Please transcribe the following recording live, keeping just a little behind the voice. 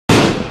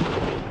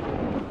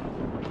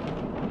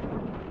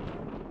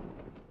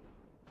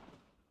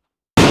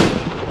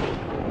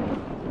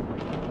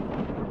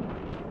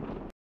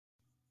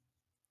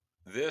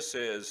This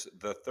is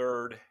the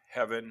third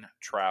heaven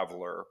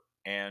traveler,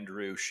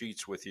 Andrew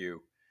Sheets, with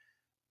you.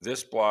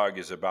 This blog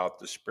is about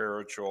the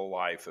spiritual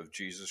life of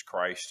Jesus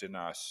Christ in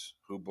us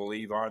who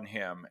believe on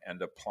him and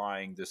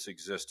applying this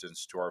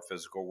existence to our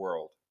physical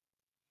world.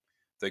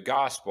 The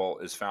gospel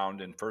is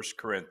found in 1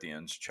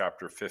 Corinthians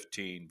chapter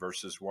 15,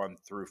 verses 1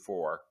 through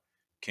 4,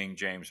 King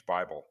James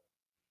Bible.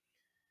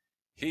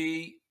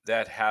 He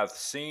that hath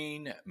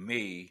seen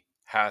me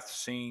hath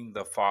seen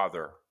the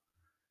Father.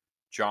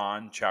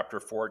 John chapter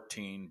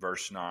 14,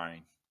 verse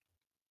 9.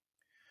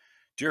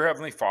 Dear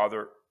Heavenly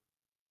Father,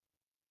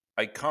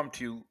 I come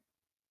to you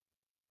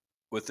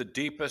with the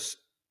deepest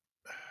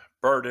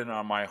burden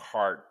on my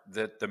heart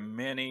that the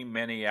many,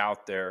 many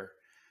out there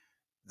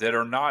that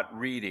are not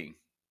reading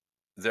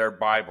their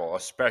Bible,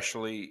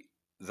 especially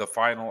the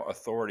final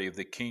authority of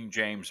the King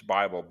James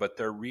Bible, but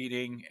they're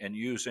reading and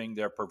using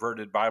their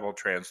perverted Bible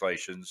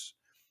translations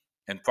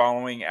and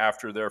following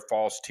after their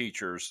false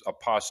teachers,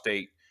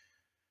 apostate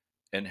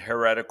and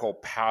heretical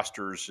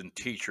pastors and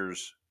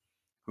teachers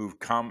who've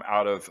come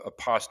out of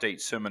apostate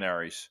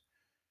seminaries.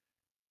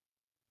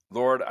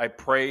 Lord, I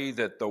pray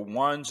that the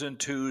ones and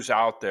twos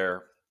out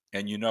there,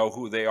 and you know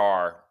who they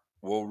are,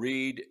 will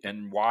read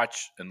and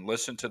watch and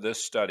listen to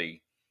this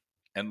study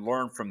and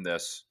learn from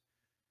this.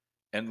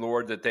 And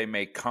Lord, that they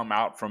may come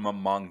out from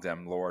among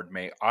them, Lord.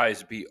 May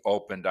eyes be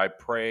opened. I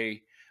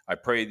pray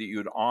that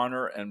you'd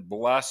honor and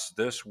bless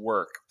this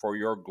work for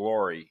your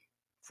glory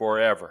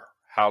forever.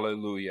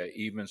 Hallelujah.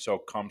 Even so,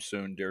 come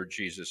soon, dear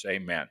Jesus.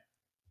 Amen.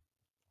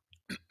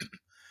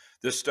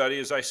 This study,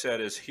 as I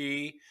said, is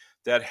he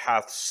that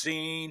hath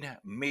seen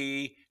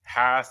me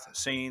hath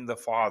seen the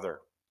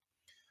Father.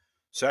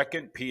 2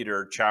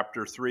 Peter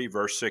chapter 3,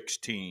 verse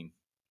 16.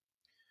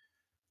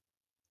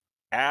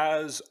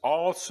 As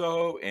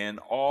also in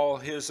all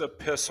his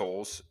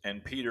epistles,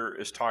 and Peter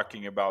is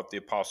talking about the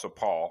Apostle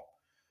Paul,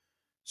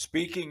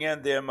 speaking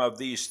in them of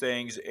these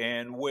things,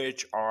 in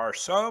which are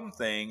some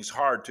things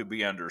hard to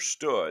be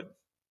understood,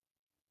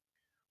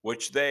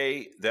 which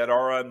they that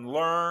are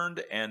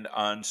unlearned and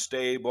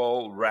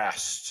unstable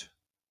wrest.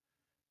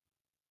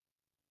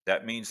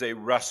 That means they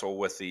wrestle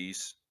with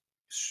these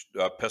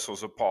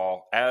epistles of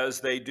Paul, as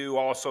they do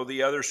also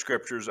the other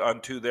scriptures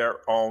unto their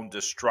own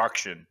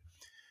destruction.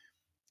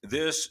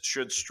 This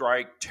should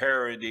strike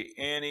terror into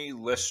any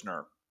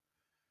listener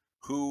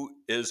who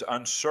is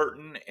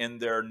uncertain in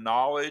their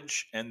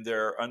knowledge and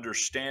their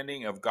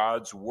understanding of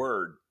God's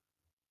word.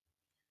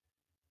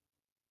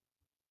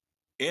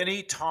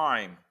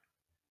 Anytime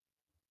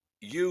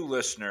you,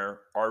 listener,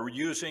 are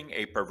using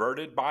a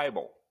perverted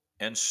Bible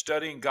and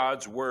studying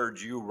God's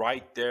words, you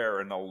right there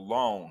and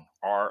alone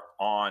are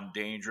on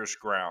dangerous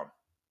ground.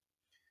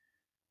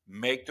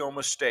 Make no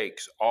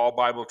mistakes, all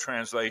Bible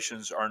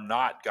translations are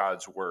not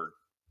God's word.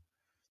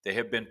 They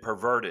have been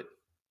perverted.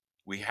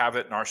 We have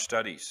it in our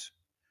studies.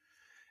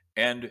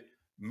 And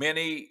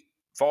many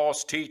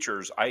false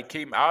teachers, I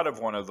came out of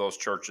one of those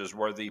churches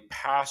where the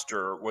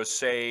pastor was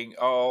saying,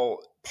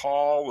 oh,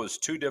 Paul was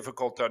too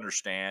difficult to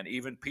understand.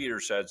 Even Peter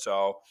said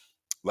so.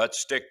 Let's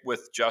stick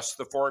with just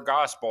the four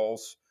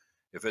Gospels.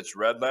 If it's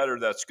red letter,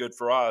 that's good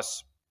for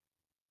us.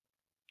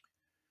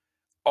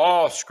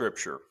 All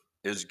Scripture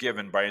is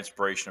given by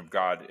inspiration of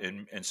God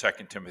in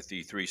 2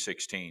 Timothy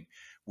 3:16.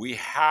 We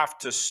have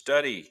to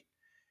study.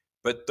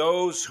 But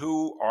those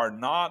who are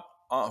not,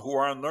 who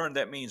are unlearned,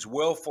 that means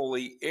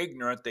willfully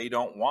ignorant, they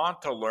don't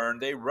want to learn,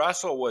 they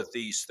wrestle with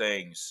these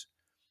things.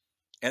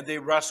 And they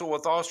wrestle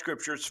with all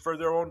scriptures for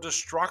their own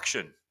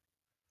destruction.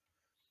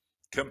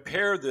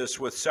 Compare this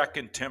with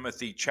 2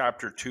 Timothy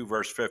chapter 2,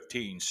 verse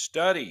 15.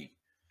 Study.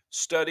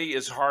 Study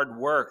is hard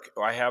work.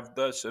 I have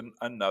this in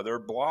another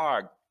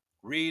blog.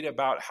 Read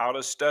about how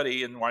to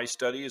study and why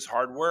study is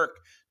hard work,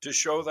 to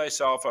show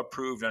thyself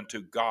approved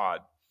unto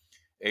God,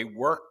 a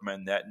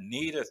workman that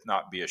needeth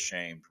not be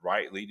ashamed,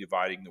 rightly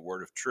dividing the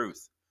word of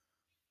truth.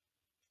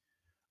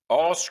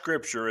 All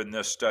scripture in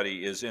this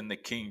study is in the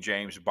King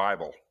James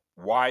Bible.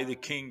 Why the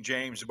King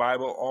James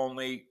Bible?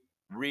 Only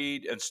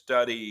read and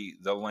study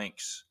the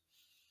links.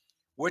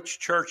 Which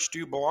church do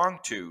you belong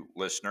to,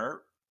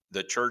 listener?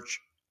 The church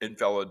in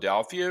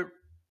Philadelphia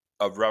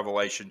of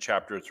Revelation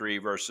chapter 3,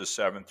 verses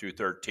 7 through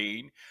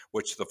 13,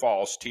 which the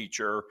false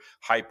teacher,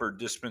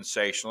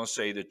 hyper-dispensationalists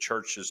say the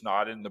church is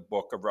not in the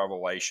book of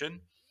Revelation,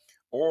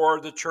 or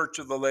the church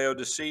of the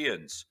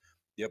Laodiceans,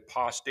 the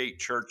apostate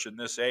church in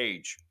this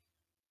age,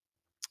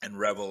 in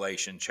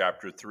Revelation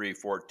chapter 3,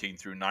 14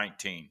 through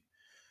 19.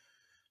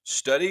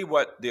 Study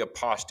what the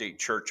apostate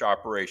church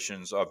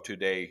operations of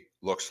today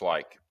looks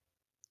like.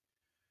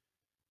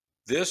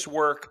 This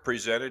work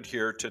presented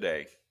here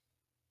today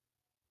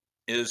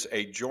is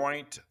a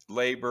joint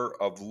labor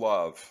of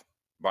love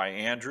by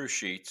Andrew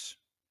Sheets,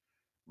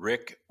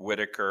 Rick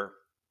Whitaker,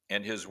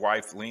 and his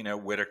wife Lena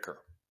Whitaker.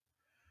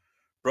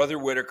 Brother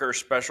Whitaker,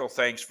 special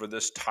thanks for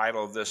this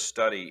title of this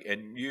study,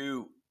 and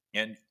you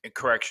and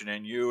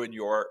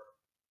your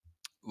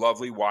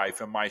lovely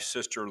wife and my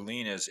sister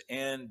Lena's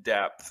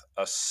in-depth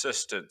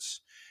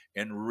assistance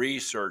in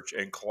research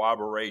and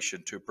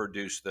collaboration to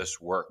produce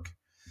this work.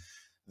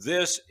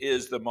 This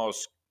is the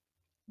most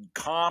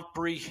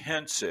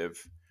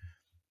comprehensive,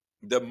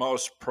 the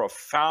most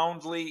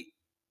profoundly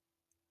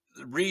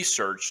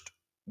researched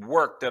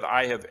work that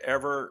I have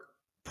ever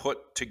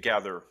put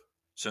together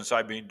since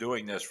I've been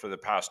doing this for the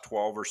past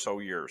 12 or so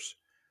years.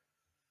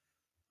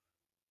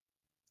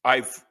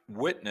 I've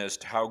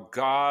witnessed how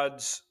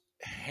God's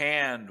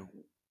hand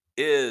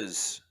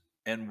is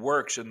and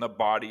works in the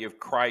body of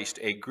Christ,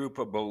 a group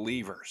of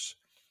believers.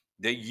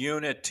 The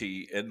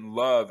unity and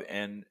love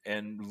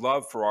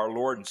for our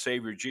Lord and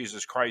Savior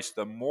Jesus Christ.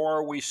 The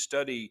more we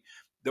study,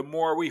 the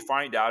more we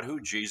find out who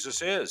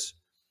Jesus is.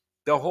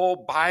 The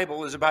whole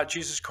Bible is about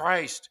Jesus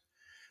Christ.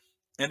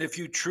 And if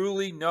you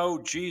truly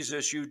know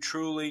Jesus, you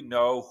truly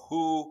know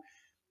who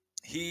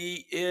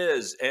he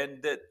is,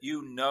 and that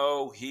you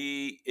know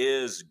he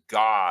is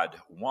God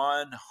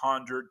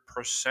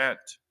 100%.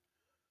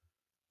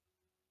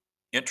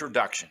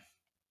 Introduction.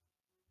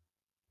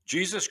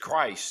 Jesus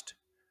Christ,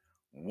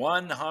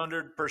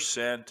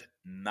 100%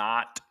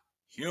 not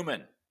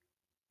human.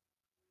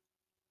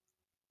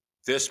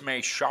 This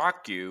may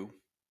shock you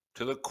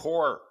to the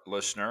core,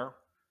 listener.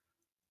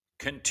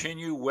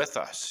 Continue with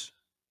us.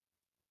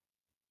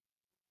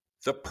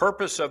 The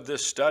purpose of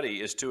this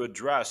study is to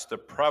address the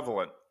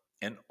prevalent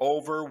and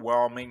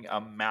overwhelming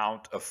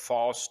amount of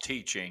false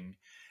teaching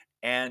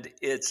and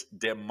its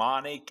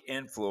demonic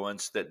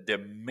influence that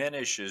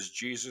diminishes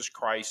Jesus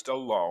Christ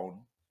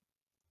alone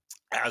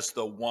as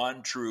the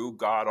one true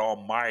God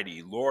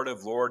Almighty, Lord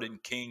of Lords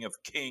and King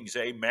of Kings.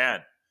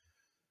 Amen.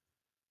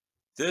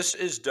 This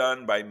is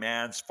done by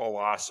man's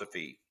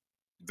philosophy,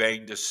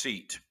 vain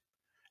deceit,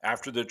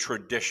 after the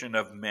tradition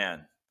of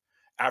men,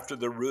 after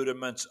the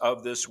rudiments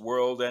of this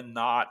world, and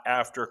not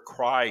after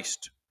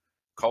Christ.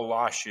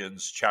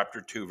 Colossians chapter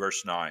 2,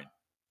 verse 9.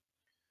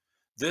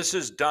 This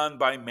is done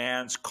by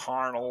man's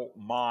carnal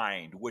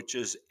mind, which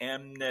is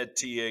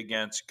enmity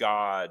against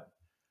God.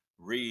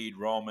 Read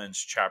Romans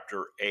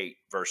chapter 8,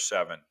 verse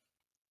 7.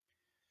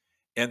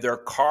 In their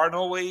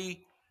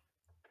carnally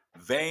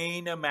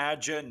vain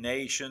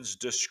imagination's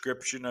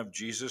description of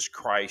Jesus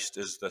Christ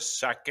as the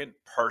second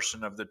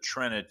person of the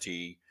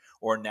Trinity,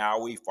 or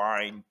now we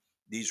find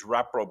these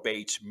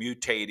reprobates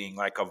mutating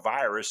like a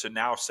virus and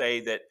now say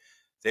that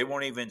they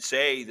won't even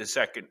say the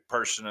second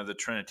person of the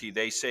Trinity.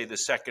 They say the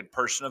second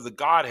person of the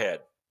Godhead.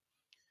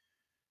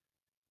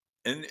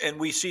 And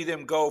we see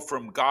them go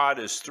from God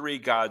as three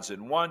gods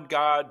in one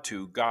God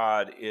to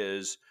God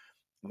is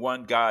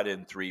one God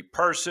in three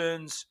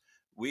persons.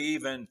 We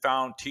even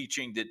found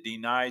teaching that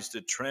denies the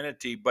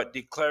Trinity but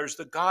declares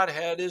the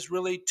Godhead is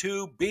really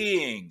two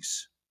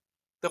beings,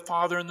 the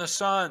Father and the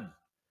Son.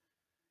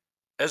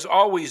 As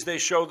always, they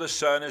show the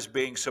Son as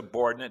being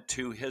subordinate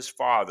to his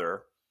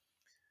Father,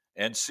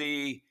 and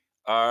see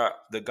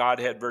the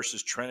Godhead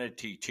versus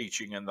Trinity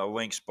teaching in the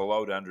links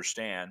below to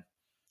understand.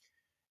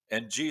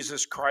 And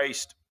Jesus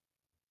Christ,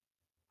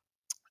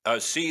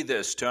 see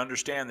this to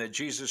understand that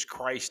Jesus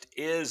Christ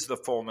is the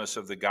fullness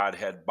of the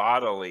Godhead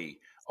bodily.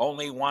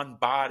 Only one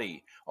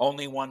body,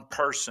 only one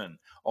person,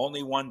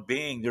 only one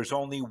being. There's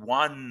only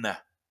one.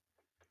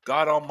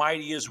 God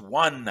Almighty is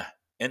one,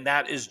 and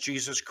that is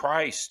Jesus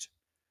Christ.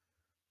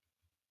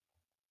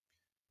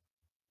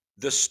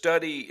 The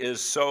study is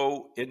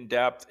so in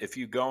depth. If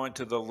you go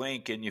into the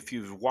link and if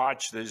you've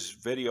watched this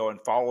video and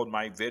followed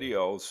my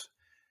videos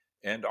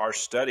and our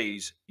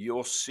studies,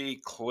 you'll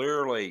see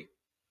clearly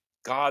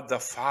God the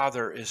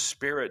Father is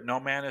spirit, no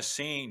man has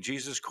seen.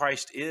 Jesus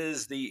Christ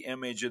is the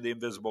image of the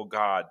invisible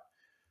God.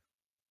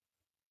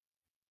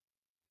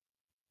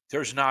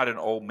 There's not an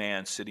old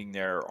man sitting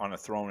there on a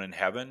throne in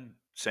heaven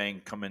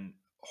saying, "Come and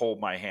hold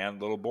my hand,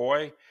 little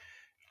boy."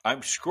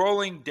 I'm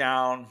scrolling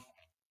down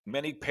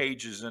many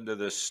pages into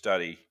this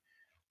study.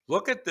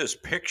 Look at this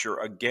picture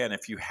again.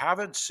 If you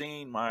haven't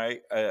seen my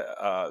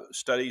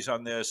studies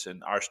on this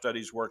and our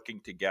studies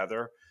working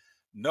together,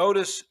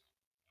 notice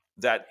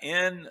that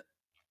in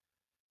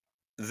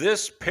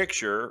this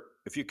picture,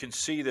 if you can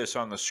see this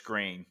on the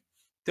screen,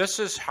 this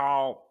is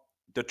how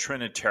the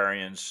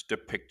Trinitarians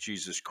depict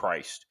Jesus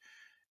Christ.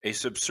 A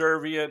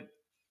subservient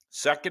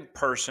second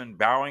person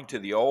bowing to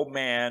the old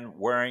man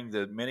wearing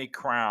the many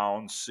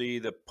crowns. See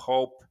the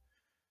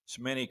Pope's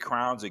many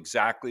crowns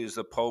exactly as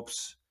the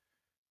Pope's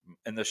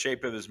and the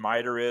shape of his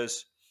mitre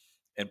is,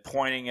 and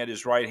pointing at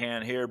his right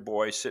hand. Here,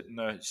 boy, sit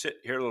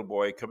here, little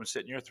boy, come and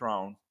sit in your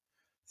throne.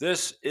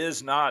 This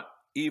is not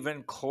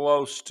even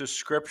close to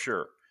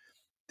Scripture.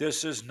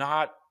 This is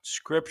not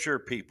Scripture,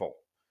 people.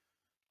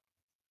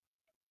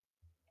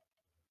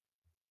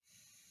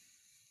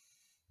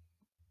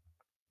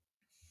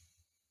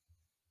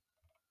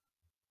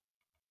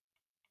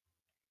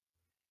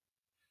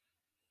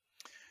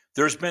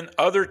 There's been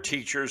other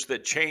teachers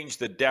that changed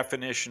the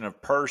definition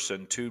of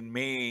person to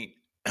mean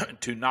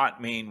to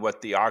not mean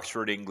what the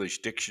Oxford English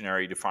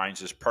Dictionary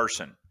defines as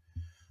person.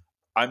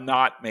 I'm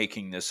not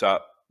making this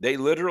up. They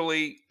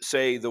literally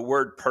say the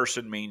word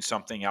person means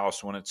something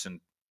else when it's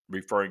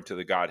referring to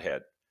the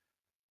Godhead.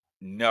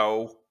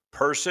 No,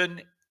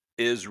 person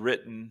is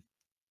written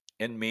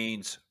and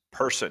means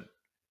person.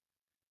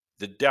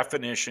 The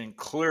definition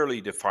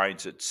clearly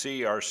defines it.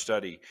 See our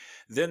study.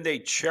 Then they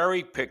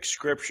cherry pick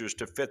scriptures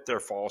to fit their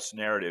false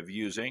narrative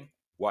using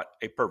what?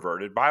 A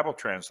perverted Bible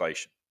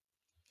translation.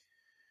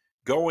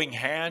 Going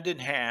hand in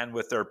hand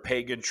with their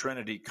pagan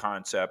Trinity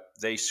concept,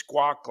 they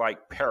squawk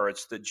like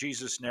parrots that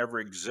Jesus never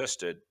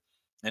existed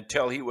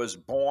until he was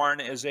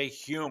born as a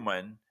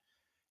human,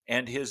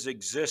 and his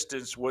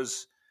existence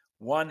was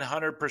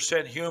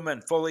 100%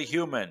 human, fully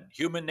human,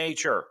 human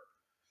nature.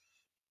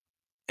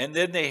 And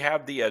then they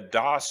have the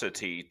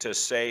audacity to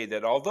say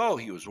that although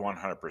he was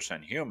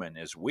 100% human,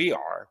 as we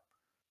are,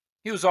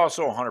 he was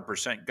also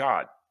 100%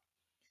 God.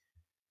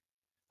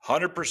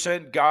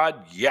 100%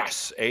 God,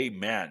 yes,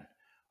 amen.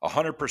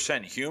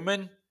 100%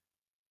 human,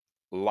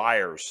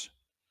 liars.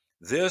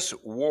 This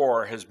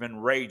war has been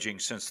raging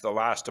since the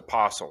last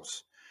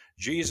apostles.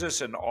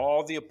 Jesus and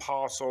all the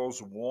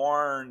apostles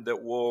warned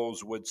that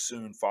wolves would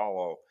soon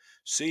follow.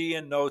 See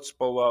in notes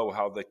below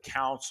how the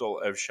Council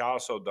of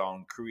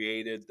Chalcedon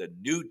created the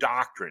new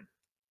doctrine.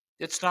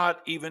 It's not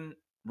even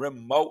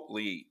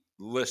remotely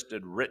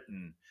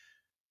written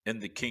in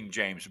the King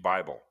James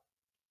Bible.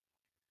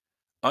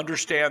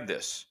 Understand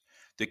this.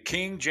 The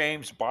King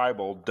James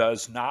Bible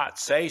does not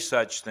say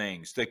such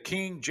things. The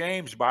King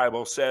James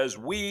Bible says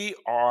we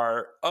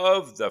are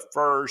of the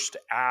first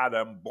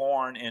Adam,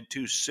 born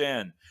into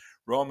sin.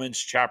 Romans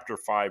chapter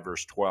 5,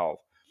 verse 12.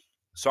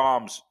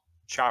 Psalms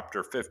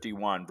chapter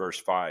 51, verse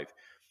 5.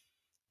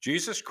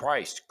 Jesus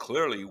Christ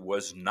clearly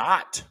was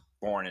not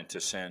born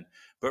into sin,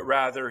 but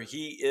rather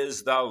he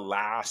is the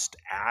last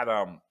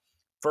Adam.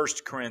 1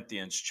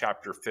 Corinthians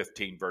chapter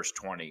 15, verse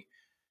 20.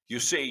 You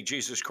see,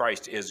 Jesus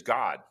Christ is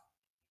God.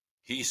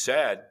 He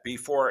said,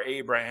 before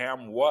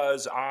Abraham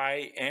was,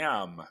 I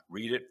am.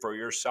 Read it for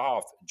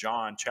yourself.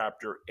 John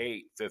chapter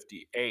 8,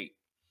 58.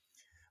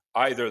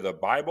 Either the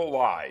Bible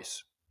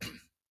lies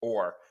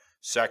or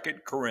 2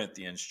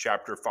 Corinthians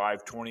chapter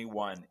 5,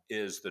 21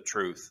 is the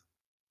truth.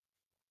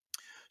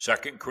 2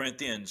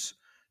 Corinthians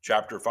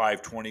chapter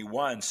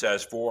 5:21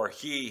 says, for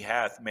he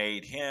hath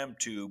made him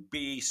to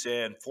be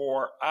sin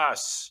for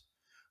us,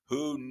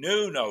 who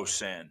knew no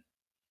sin,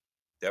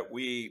 that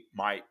we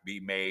might be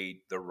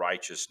made the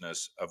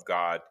righteousness of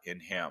God in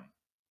him.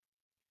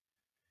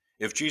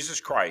 If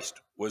Jesus Christ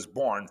was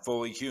born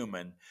fully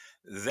human,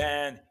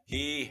 then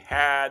he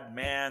had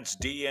man's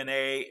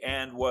DNA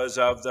and was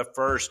of the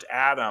first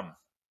Adam.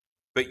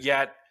 But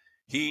yet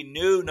he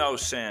knew no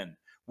sin.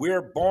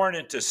 We're born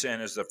into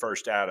sin as the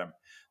first Adam.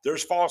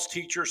 There's false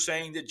teachers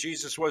saying that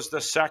Jesus was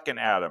the second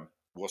Adam.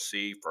 We'll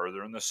see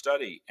further in the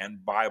study. And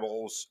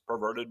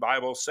perverted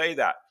Bibles say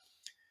that.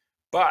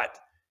 But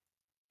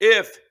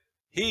if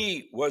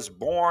he was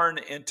born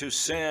into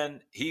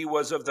sin, he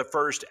was of the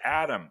first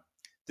Adam.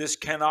 This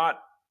cannot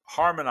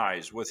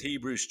harmonize with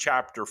Hebrews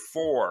chapter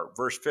 4,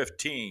 verse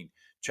 15,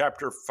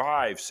 chapter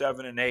 5,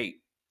 7, and 8.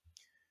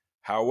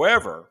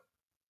 However,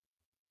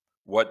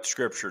 what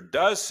Scripture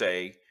does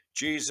say,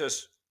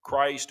 Jesus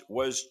Christ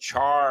was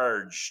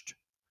charged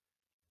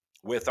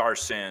with our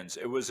sins.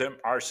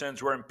 Our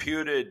sins were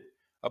imputed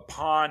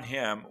upon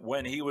him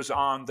when he was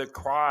on the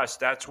cross.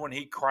 That's when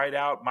he cried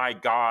out, my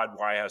God,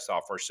 why hast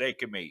thou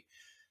forsaken me?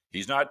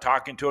 He's not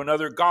talking to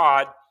another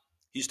God.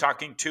 He's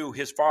talking to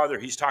his Father.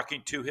 He's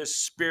talking to his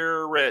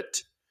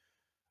Spirit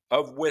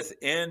of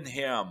within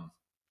him.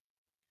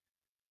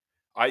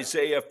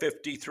 Isaiah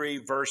 53,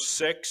 verse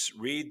 6,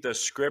 read the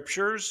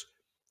scriptures.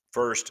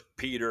 1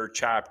 Peter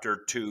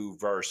chapter 2,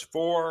 verse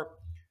 4,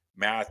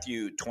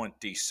 Matthew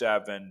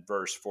 27,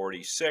 verse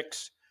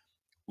 46,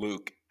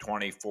 Luke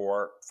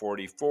 24,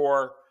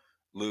 44,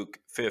 Luke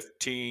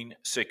 15,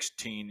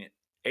 16,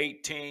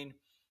 18,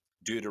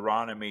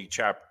 Deuteronomy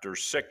chapter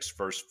 6,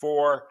 verse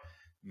 4,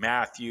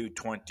 Matthew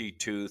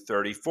 22,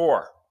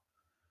 34.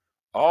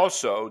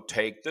 Also,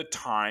 take the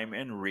time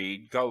and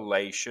read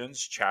Galatians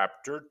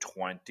chapter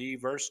 20,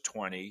 verse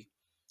 20,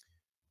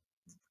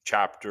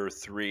 chapter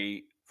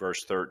 3,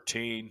 verse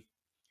 13,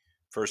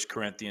 1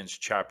 Corinthians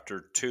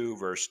chapter 2,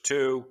 verse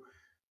 2,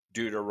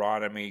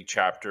 Deuteronomy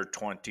chapter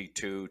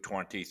 22,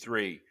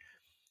 23.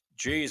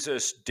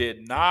 Jesus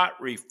did not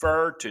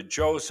refer to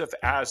Joseph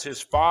as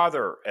his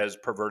father, as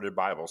perverted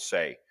Bibles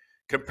say.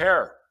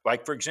 Compare,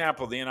 like for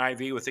example, the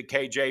NIV with the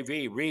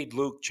KJV. Read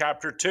Luke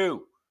chapter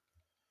 2.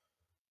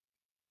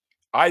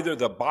 Either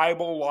the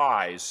Bible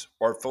lies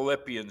or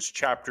Philippians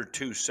chapter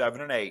 2, 7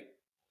 and 8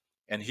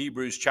 and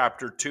Hebrews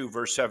chapter 2,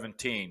 verse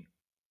 17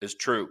 is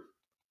true.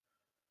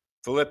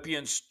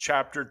 Philippians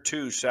chapter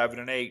 2, 7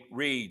 and 8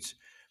 reads,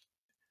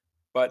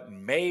 but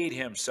made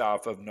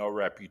himself of no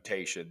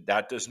reputation.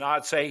 That does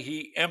not say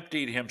he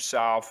emptied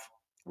himself.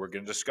 We're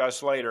going to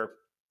discuss later.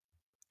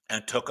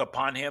 And took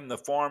upon him the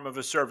form of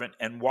a servant.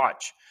 And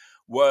watch,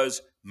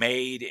 was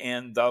made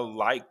in the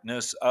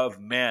likeness of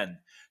men.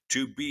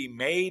 To be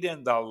made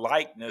in the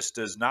likeness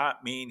does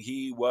not mean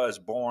he was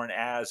born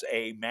as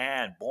a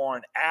man,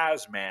 born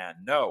as man.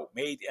 No,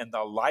 made in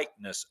the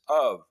likeness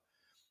of.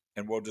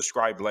 And we'll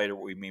describe later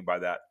what we mean by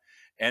that.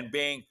 And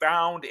being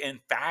found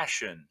in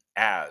fashion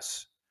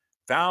as.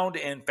 Found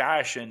in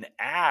fashion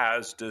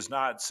as does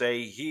not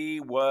say he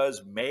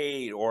was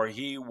made or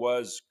he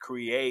was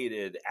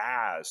created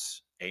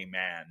as a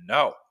man.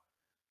 No,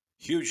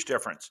 huge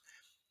difference.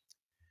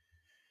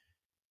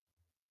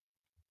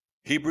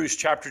 Hebrews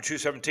chapter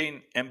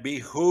 2:17, and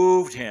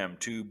behooved him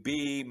to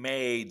be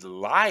made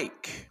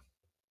like,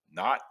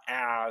 not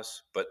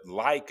as, but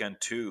like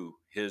unto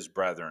his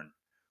brethren.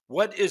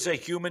 What is a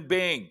human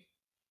being?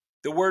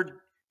 The word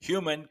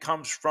human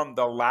comes from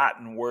the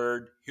Latin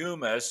word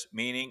humus,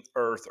 meaning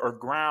earth or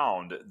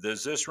ground.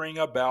 Does this ring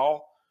a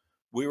bell?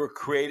 We were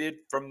created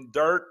from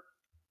dirt.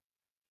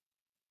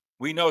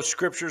 We know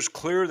scripture's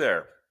clear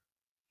there.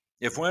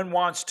 If one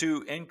wants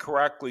to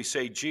incorrectly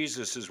say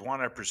Jesus is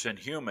 100%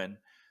 human,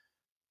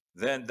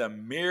 then the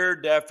mere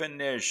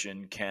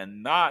definition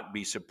cannot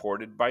be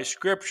supported by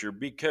scripture,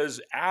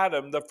 because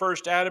Adam, the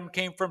first Adam,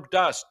 came from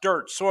dust,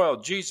 dirt, soil.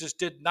 Jesus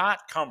did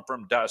not come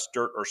from dust,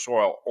 dirt, or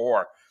soil,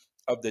 or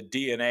of the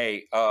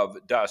DNA of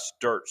dust,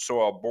 dirt,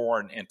 soil,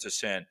 born into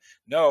sin.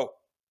 No,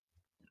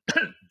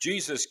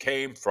 Jesus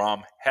came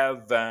from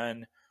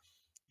heaven.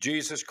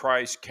 Jesus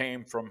Christ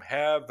came from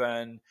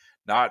heaven,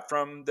 not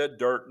from the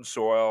dirt and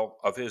soil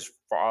of his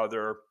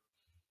father,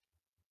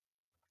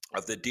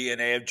 of the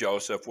DNA of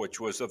Joseph, which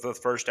was of the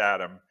first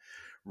Adam.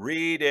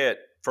 Read it,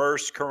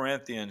 1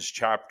 Corinthians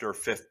chapter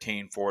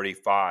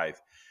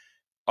 15:45.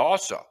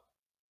 Also,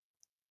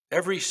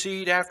 every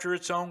seed after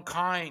its own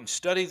kind.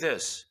 Study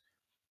this.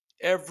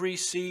 Every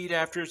seed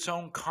after its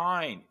own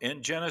kind.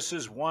 In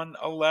Genesis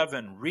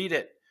 1:11, read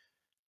it.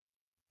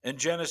 In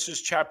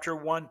Genesis chapter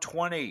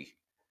 1:20,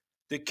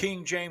 the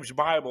King James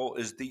Bible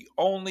is the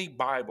only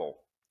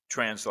Bible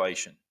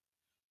translation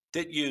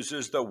that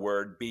uses the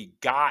word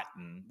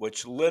begotten,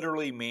 which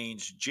literally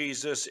means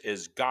Jesus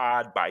is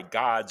God by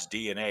God's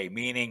DNA,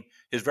 meaning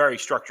his very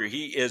structure.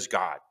 He is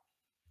God.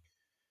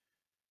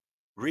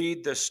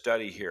 Read the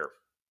study here.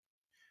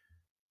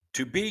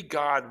 To be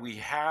God, we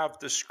have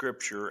the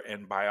scripture,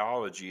 and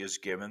biology is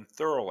given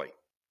thoroughly.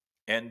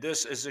 And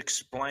this is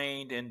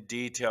explained in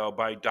detail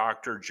by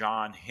Dr.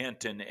 John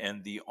Hinton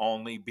in The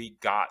Only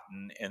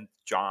Begotten in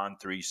John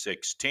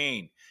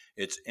 3:16.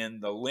 It's in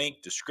the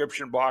link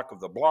description block of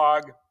the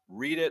blog.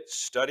 Read it,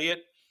 study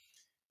it.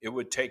 It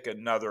would take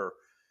another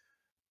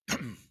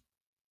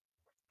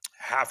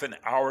half an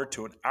hour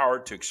to an hour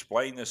to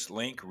explain this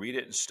link. Read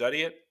it and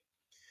study it.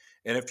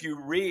 And if you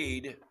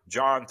read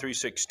John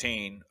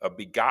 3:16 of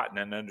begotten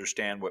and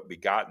understand what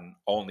begotten,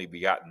 only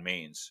begotten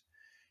means,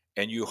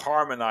 and you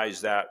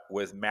harmonize that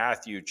with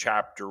Matthew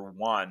chapter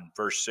 1,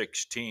 verse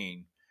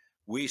 16,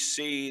 we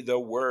see the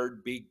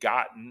word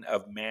begotten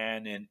of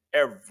man in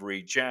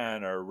every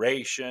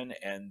generation.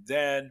 And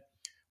then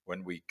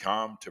when we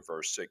come to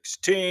verse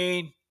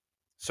 16,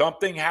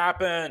 something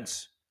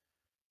happens.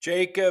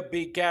 Jacob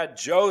begat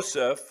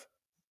Joseph,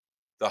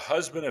 the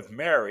husband of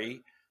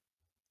Mary,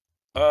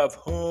 of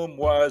whom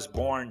was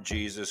born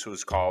Jesus, who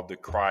is called the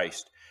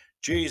Christ.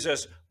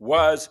 Jesus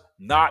was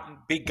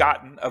not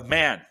begotten of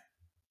man.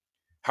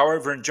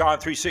 However, in John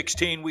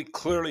 3:16, we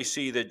clearly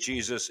see that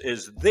Jesus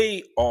is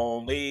the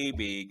only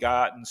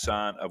begotten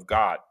Son of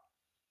God.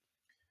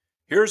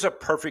 Here's a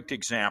perfect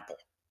example.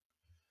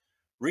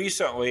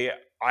 Recently,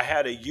 I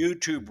had a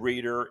YouTube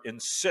reader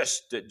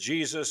insist that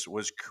Jesus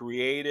was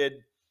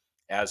created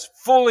as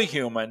fully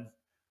human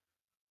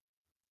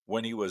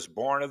when he was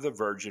born of the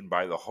Virgin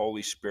by the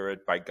Holy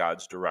Spirit by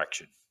God's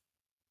direction.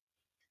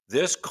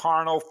 This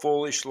carnal,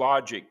 foolish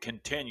logic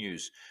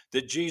continues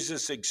that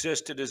Jesus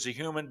existed as a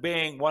human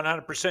being,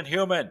 100%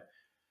 human.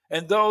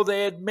 And though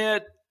they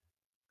admit,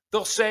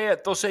 they'll say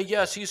it, they'll say,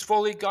 yes, he's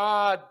fully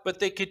God, but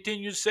they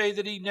continue to say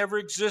that he never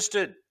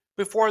existed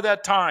before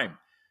that time.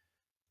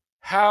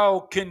 How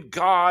can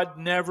God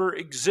never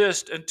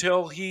exist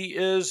until he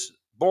is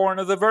born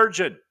of the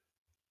Virgin?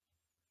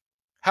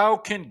 How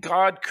can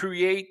God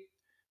create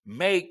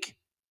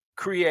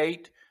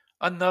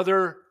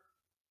another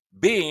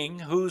being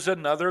who's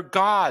another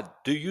God?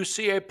 Do you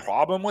see a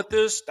problem with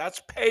this? That's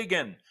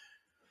pagan.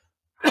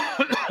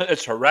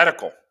 It's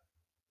heretical.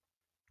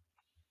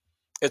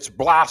 It's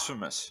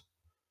blasphemous.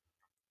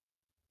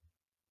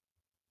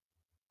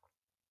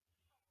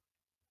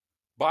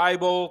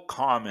 Bible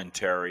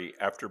commentary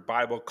after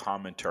Bible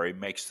commentary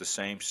makes the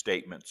same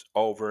statements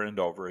over and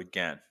over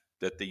again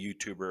that the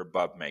YouTuber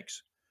above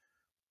makes.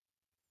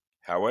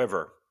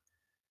 However,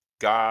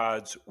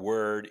 God's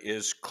word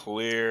is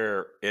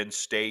clear and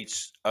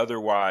states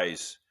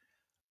otherwise.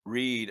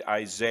 Read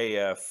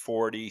Isaiah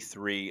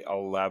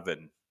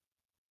 43:11.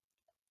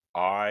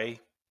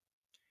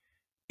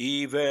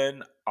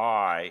 Even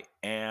I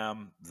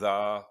am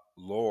the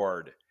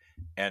Lord,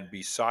 and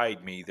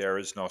beside me there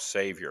is no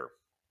Savior.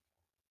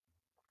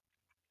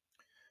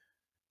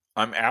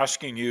 I'm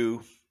asking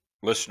you,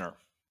 listener,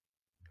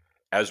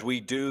 as we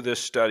do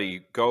this study,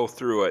 go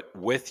through it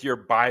with your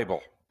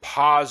Bible,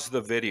 pause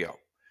the video,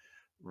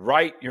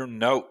 write your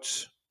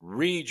notes,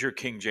 read your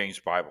King James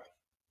Bible.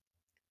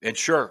 And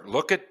sure,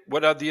 look at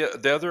what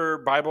the other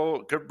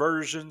Bible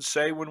versions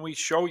say when we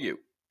show you.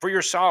 For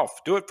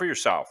yourself, do it for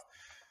yourself.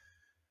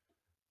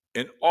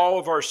 In all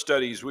of our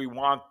studies, we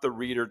want the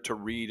reader to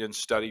read and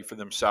study for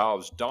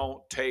themselves.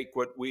 Don't take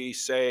what we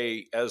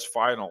say as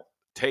final.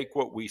 Take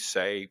what we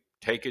say,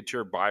 take it to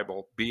your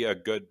Bible, be a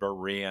good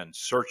Berean.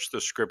 Search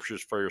the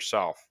scriptures for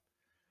yourself.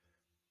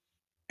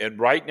 And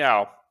right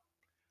now,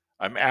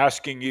 I'm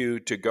asking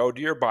you to go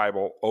to your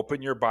Bible,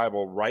 open your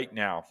Bible right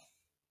now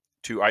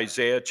to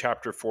Isaiah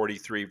chapter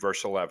 43,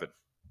 verse 11.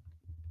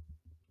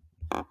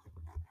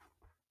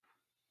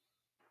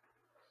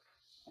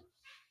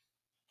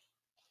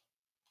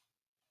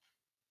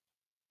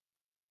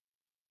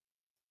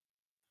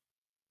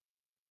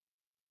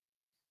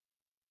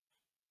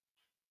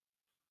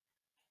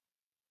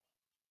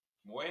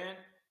 When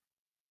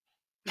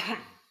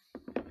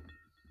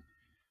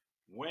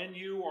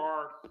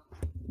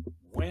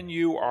when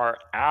you are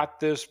at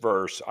this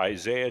verse,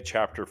 Isaiah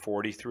chapter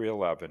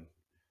 43:11,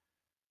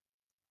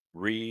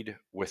 read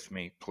with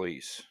me,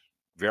 please.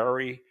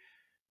 Very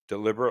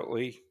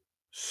deliberately,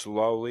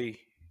 slowly,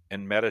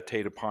 and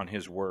meditate upon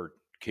his word.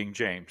 King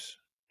James,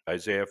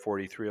 Isaiah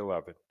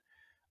 43:11.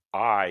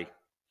 I,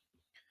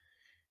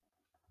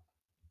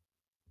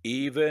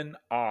 even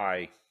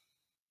I,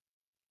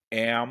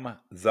 am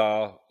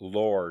the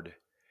Lord,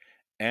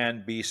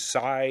 and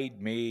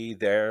beside me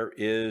there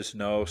is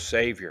no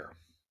Savior.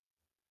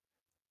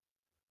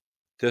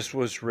 This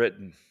was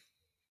written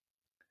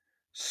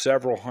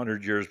several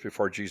hundred years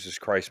before Jesus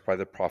Christ by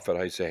the prophet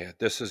Isaiah.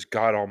 This is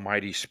God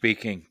Almighty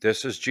speaking.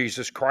 This is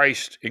Jesus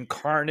Christ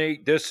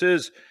incarnate. This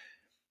is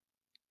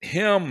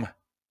Him,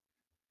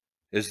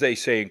 as they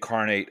say,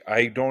 incarnate.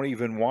 I don't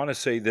even want to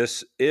say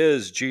this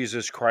is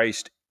Jesus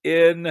Christ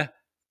in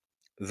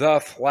the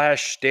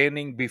flesh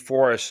standing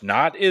before us,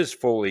 not is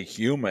fully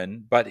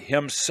human, but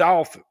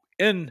Himself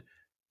in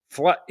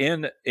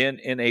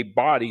a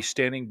body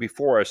standing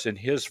before us in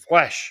His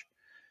flesh.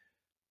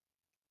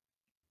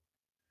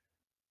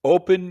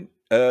 Open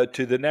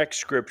to the next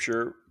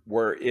scripture.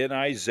 We're in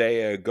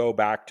Isaiah. Go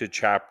back to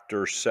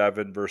chapter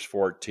 7, verse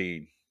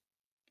 14.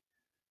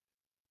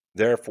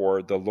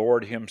 Therefore, the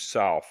Lord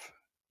Himself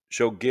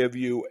shall give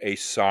you a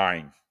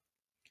sign.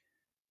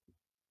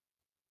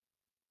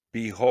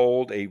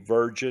 Behold, a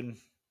virgin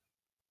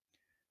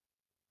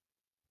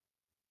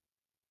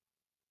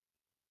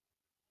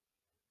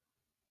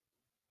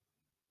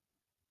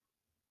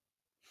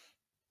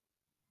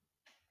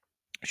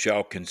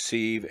shall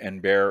conceive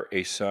and bear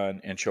a son,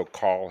 and shall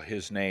call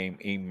his name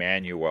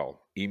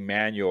Emmanuel.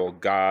 Emmanuel,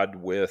 God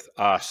with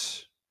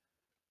us.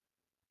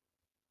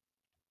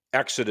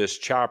 Exodus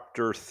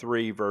chapter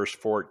 3, verse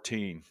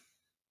 14.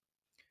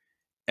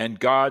 And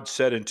God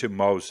said unto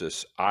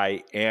Moses,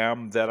 I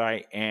am that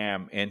I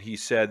am. And he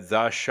said,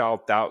 Thus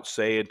shalt thou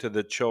say unto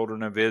the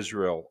children of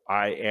Israel,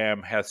 I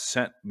am hath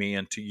sent me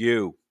unto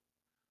you.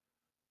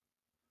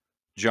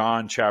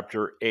 John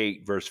chapter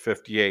 8, verse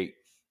 58.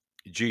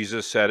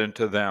 Jesus said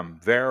unto them,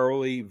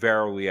 Verily,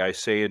 verily, I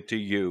say unto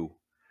you,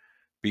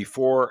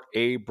 before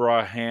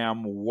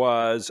Abraham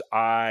was,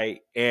 I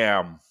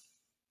am.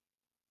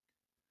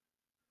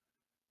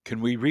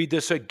 Can we read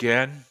this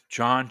again?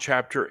 John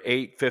chapter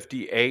 8,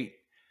 58.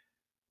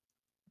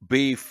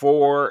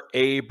 Before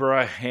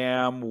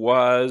Abraham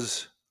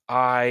was,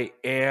 I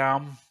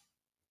am.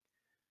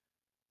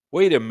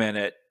 Wait a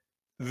minute.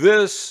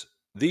 These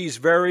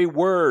very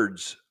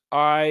words,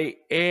 I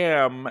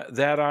am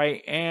that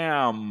I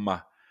am,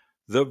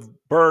 the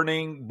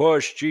burning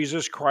bush,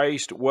 Jesus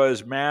Christ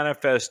was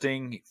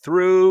manifesting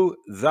through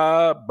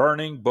the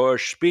burning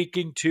bush,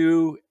 speaking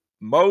to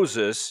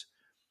Moses,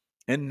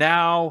 and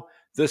now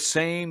the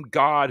same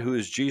God who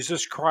is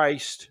Jesus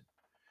Christ.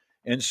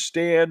 And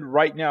stand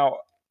right now,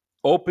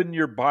 open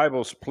your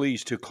Bibles,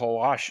 please, to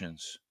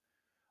Colossians.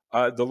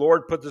 The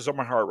Lord put this on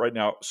my heart right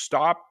now.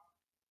 Stop.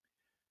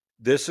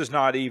 This is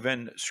not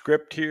even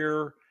script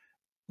here.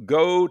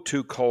 Go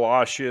to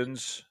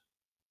Colossians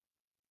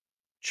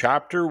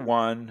chapter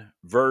 1,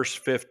 verse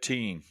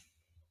 15.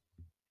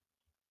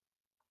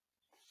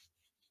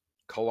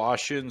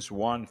 Colossians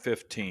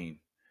 1:15.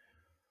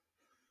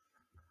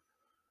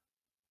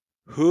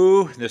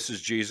 Who, this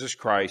is Jesus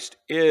Christ,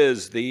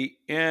 is the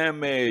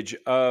image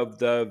of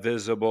the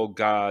visible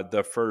God,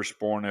 the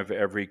firstborn of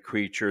every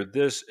creature.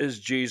 This is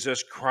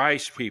Jesus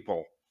Christ,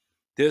 people.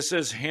 This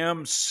is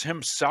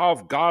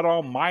himself, God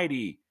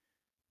Almighty.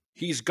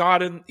 He's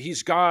God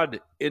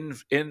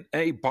in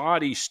a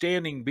body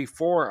standing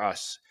before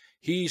us.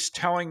 He's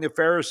telling the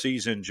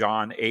Pharisees in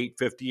John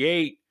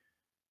 8:58,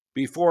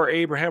 before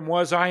Abraham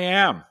was, I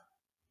am.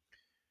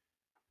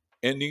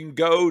 And you can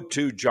go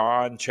to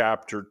John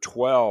chapter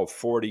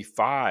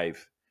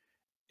 12:45.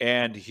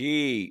 And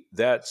he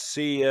that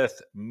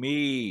seeth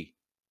me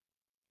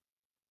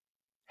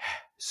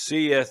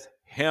seeth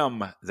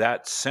him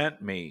that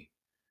sent me.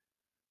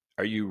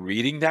 Are you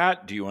reading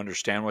that? Do you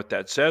understand what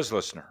that says,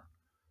 listener?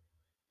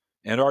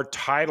 And our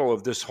title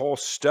of this whole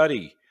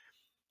study,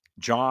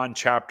 John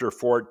chapter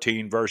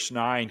 14, verse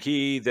 9,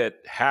 he that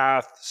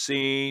hath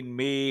seen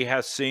me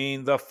hath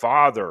seen the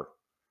Father.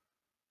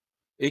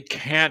 It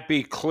can't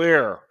be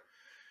clear.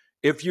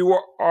 If you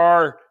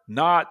are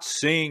not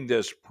seeing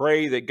this,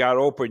 pray that God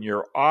open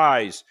your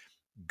eyes.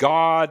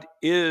 God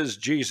is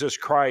Jesus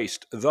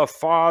Christ. The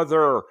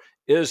Father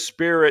is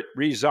Spirit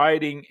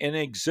residing in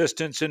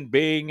existence and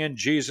being in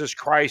Jesus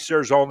Christ.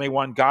 There's only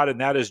one God, and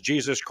that is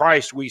Jesus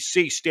Christ we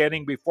see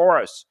standing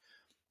before us.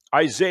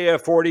 Isaiah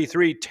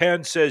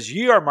 43:10 says,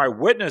 "Ye are my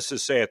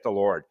witnesses, saith the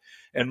Lord,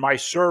 and my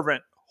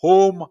servant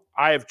whom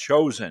I have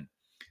chosen,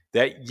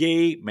 that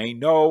ye may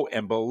know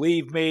and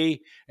believe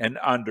me and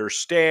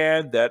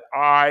understand that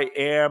I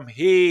am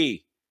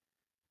he."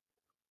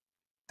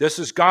 This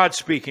is God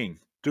speaking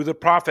through the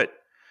prophet.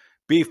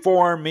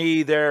 "Before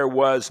me there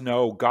was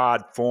no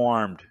God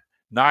formed,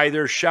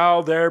 neither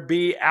shall there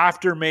be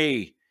after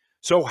me."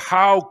 So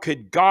how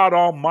could God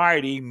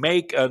Almighty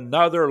make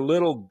another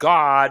little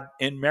God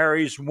in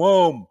Mary's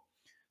womb?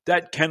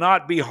 That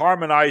cannot be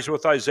harmonized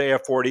with Isaiah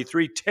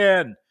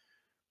 43:10.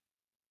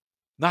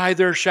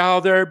 Neither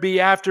shall there be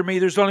after me.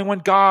 There's only one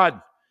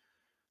God.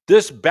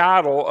 This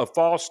battle of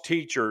false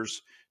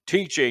teachers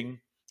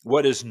teaching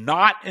what is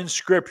not in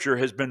Scripture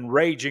has been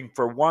raging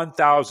for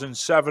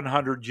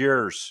 1,700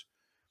 years.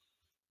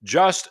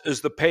 Just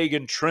as the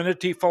pagan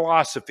Trinity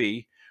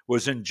philosophy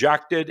was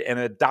injected and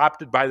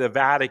adopted by the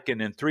Vatican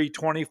in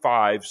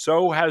 325,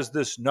 so has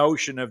this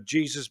notion of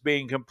Jesus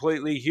being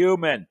completely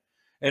human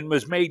and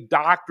was made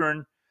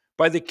doctrine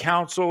by the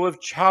Council of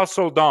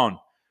Chalcedon.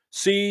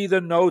 See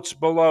the notes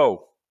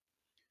below.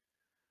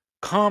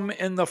 Come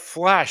in the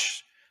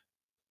flesh.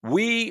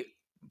 We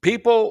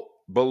people,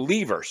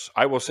 believers,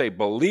 I will say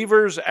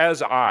believers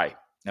as I,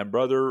 and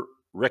Brother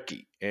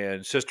Ricky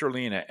and Sister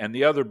Lena and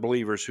the other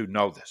believers who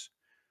know this,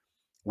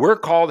 we're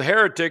called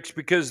heretics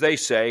because they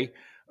say,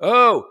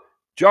 oh,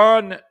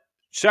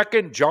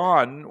 2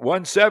 John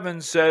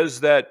 1:7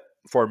 says that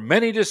for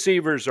many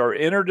deceivers are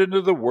entered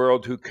into the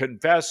world who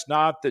confess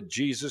not that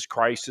Jesus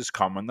Christ is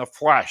come in the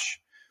flesh.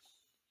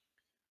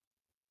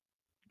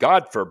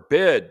 God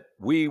forbid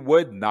we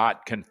would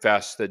not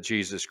confess that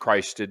Jesus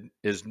Christ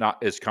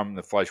is come in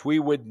the flesh. We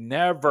would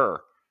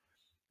never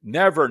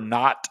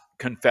not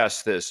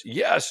confess this.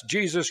 Yes,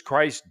 Jesus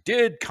Christ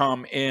did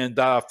come in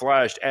the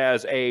flesh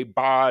as a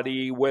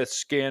body with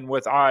skin,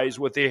 with eyes,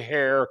 with the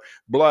hair,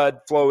 blood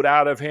flowed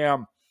out of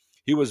him.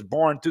 He was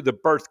born through the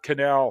birth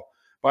canal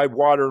by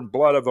water and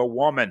blood of a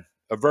woman,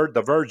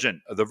 the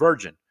virgin.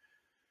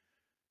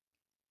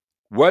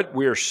 What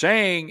we're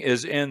saying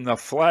is in the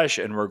flesh,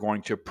 and we're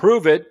going to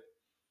prove it,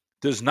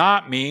 does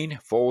not mean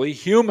fully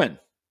human.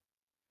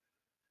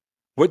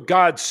 What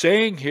God's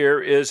saying here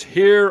is,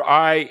 here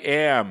I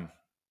am.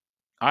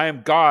 I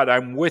am God.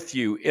 I'm with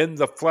you in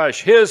the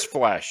flesh, his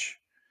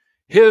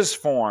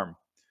form,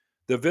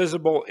 the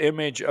visible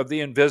image of the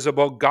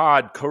invisible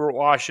God,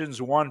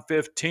 Colossians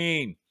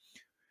 1:15.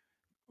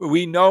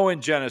 We know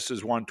in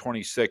Genesis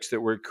 1:26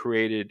 that we're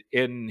created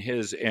in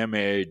his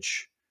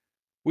image.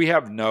 We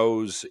have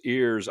nose,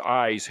 ears,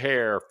 eyes,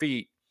 hair,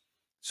 feet.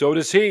 So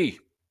does he.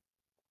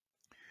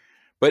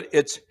 But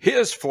it's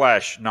his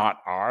flesh,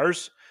 not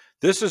ours.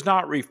 This is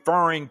not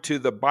referring to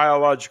the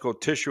biological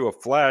tissue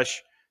of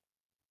flesh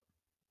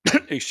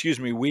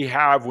we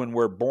have when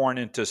we're born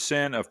into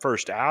sin of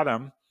first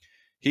Adam.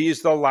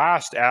 He's the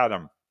last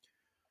Adam.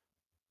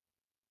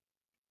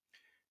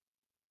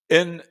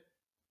 In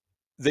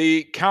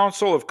the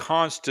Council of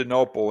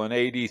Constantinople in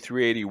AD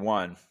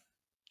 381,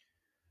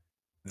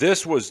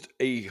 this was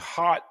a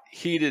hot,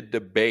 heated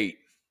debate,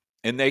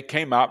 and they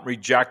came out and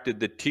rejected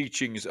the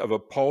teachings of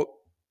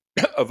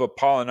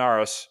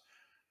Apollinaris,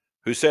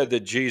 who said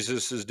that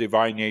Jesus'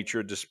 divine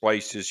nature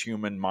displaced his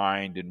human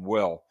mind and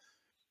will.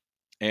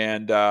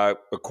 And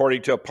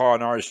according to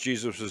Apollinaris,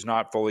 Jesus was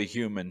not fully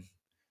human.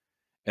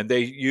 And they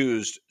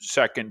used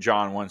 2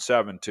 John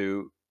 1:7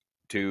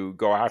 to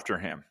go after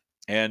him.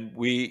 And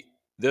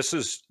this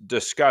is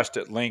discussed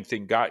at length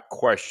in Got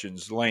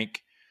Questions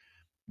link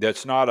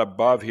that's not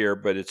above here,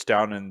 but it's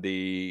down in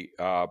the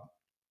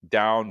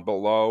down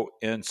below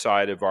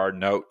inside of our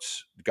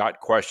notes. Got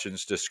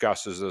Questions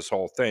discusses this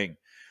whole thing.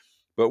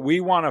 But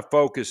we want to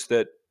focus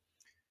that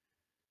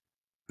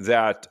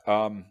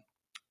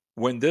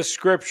when this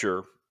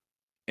scripture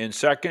in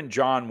 2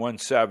 John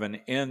 1:7,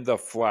 in the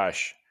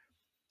flesh,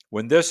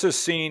 when this is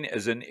seen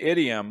as an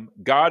idiom,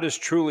 God is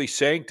truly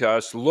saying to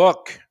us,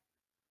 look,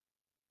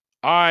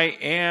 I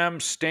am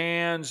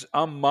stands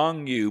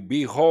among you.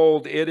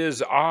 Behold, it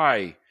is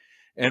I.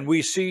 And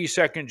we see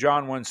 2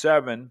 John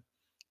 1:7,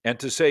 and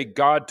to say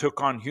God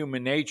took on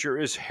human nature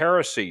is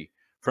heresy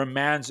from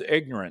man's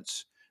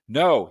ignorance.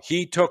 No,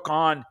 he took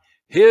on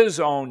his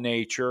own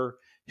nature,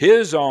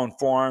 his own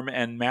form,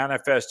 and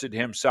manifested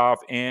himself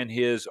in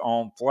his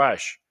own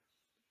flesh.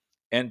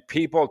 And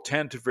people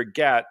tend to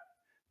forget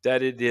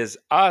that it is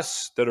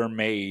us that are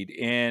made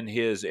in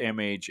his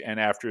image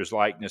and after his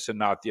likeness, and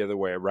not the other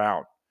way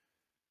around.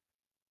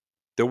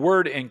 The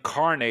word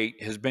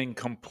incarnate has been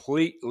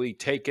completely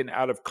taken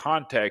out of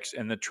context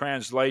in the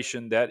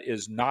translation that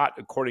is not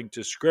according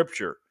to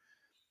Scripture.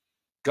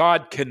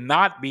 God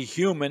cannot be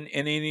human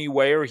in any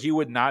way, or he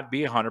would not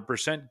be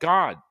 100%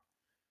 God.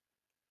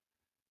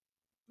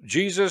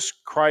 Jesus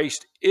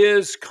Christ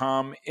is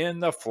come in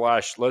the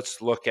flesh.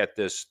 Let's look at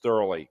this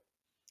thoroughly.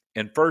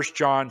 in 1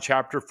 John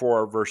chapter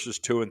 4, verses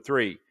 2 and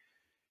 3.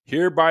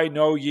 Hereby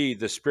know ye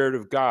the Spirit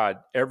of God.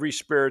 Every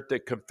spirit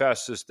that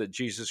confesses that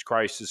Jesus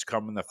Christ is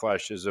come in the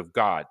flesh is of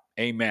God.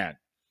 Amen.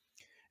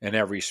 And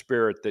every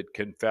spirit that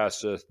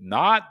confesseth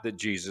not that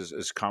Jesus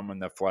is come in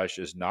the flesh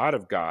is not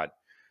of God.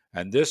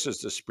 And this is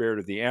the spirit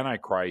of the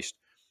Antichrist,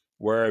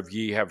 whereof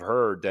ye have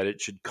heard that it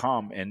should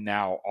come, and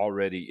now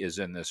already is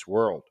in this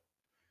world.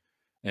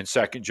 In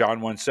 2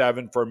 John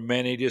 1:7, for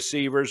many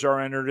deceivers are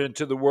entered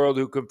into the world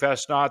who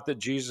confess not that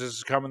Jesus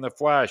is come in the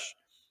flesh.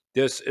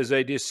 This is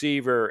a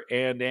deceiver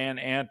and an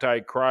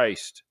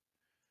antichrist.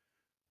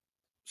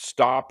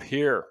 Stop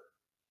here.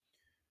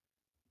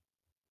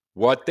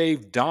 What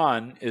they've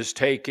done is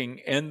taking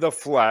in the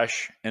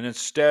flesh, and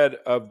instead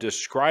of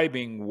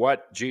describing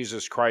what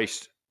Jesus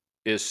Christ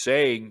is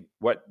saying,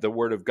 what the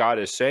Word of God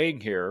is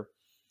saying here,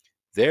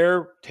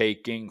 they're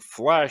taking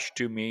flesh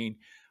to mean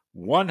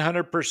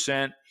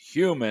 100%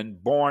 human,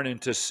 born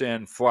into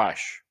sin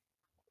flesh.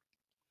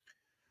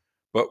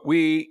 But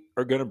we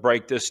are going to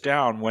break this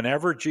down.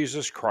 Whenever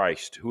Jesus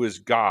Christ, who is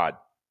God,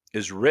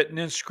 is written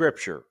in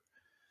Scripture,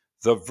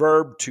 the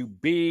verb to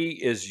be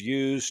is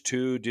used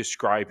to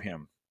describe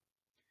him.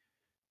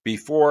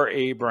 Before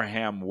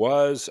Abraham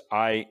was,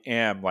 I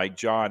am, like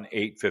John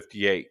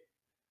 8:58.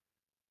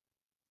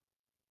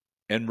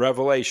 In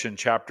Revelation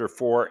chapter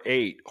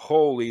 4:8,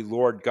 Holy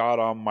Lord God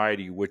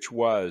Almighty, which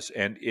was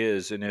and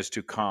is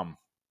to come.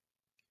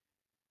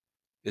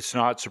 It's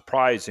not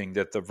surprising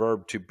that the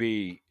verb to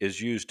be is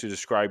used to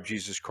describe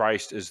Jesus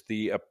Christ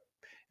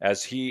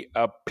as he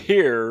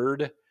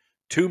appeared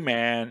to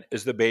man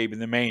as the babe in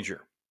the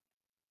manger.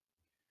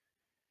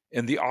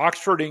 In the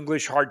Oxford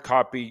English Hard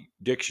Copy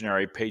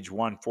Dictionary, page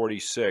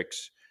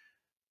 146,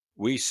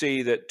 we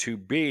see that to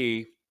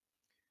be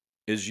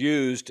is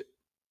used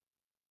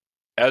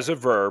as a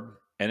verb,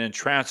 an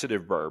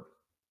intransitive verb,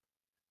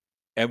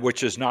 and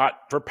which is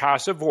not for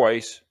passive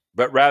voice,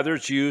 but rather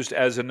it's used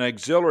as an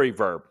auxiliary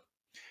verb.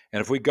 And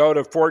if we go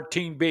to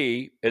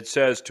 14b, it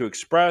says to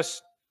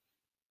express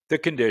the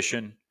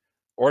condition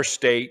or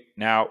state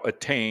now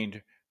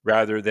attained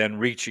rather than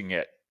reaching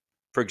it.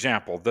 For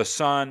example, the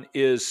sun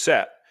is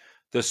set.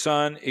 The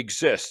sun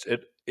exists.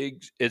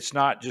 It's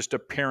not just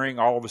appearing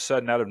all of a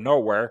sudden out of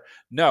nowhere.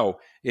 No,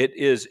 it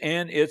is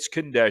in its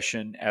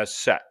condition as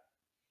set.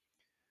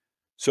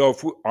 So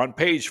if on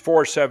page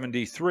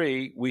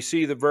 473, we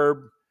see the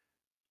verb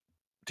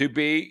to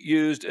be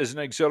used as an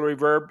auxiliary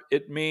verb.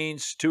 It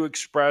means to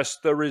express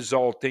the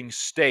resulting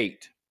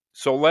state.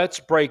 So let's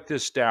break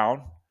this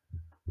down.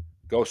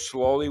 Go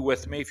slowly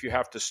with me. If you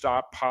have to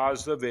stop,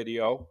 pause the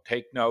video,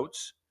 take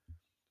notes.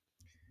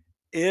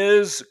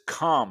 Is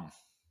come.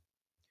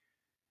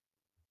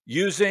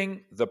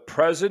 Using the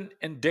present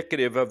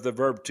indicative of the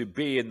verb to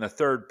be in the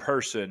third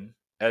person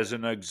as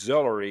an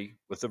auxiliary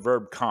with the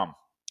verb come.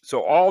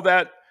 So all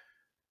that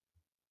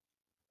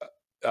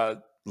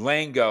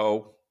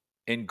lingo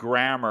in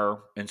grammar,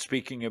 and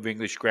speaking of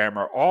English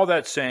grammar, all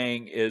that's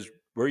saying is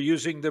we're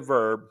using the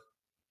verb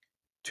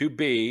to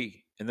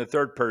be in the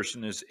third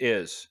person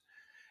is.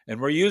 And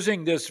we're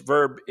using this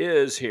verb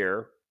is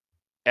here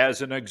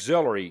as an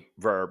auxiliary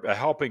verb, a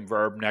helping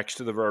verb next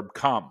to the verb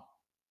come.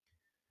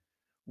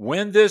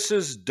 When this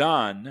is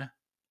done,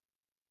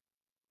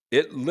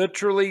 it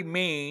literally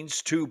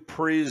means to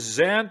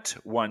present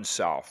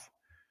oneself,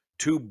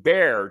 to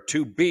bear,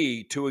 to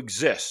be, to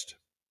exist.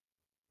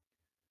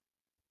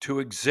 To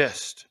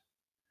exist.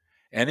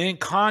 And in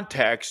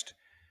context,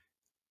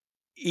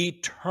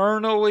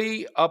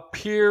 eternally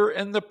appear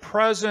in the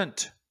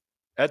present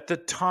at the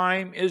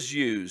time is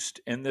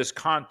used in this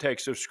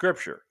context of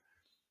Scripture.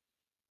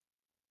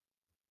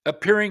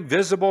 Appearing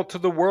visible to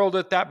the world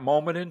at that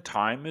moment in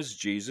time is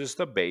Jesus,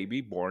 the baby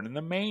born in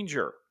the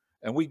manger.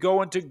 And we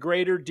go into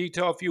greater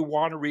detail if you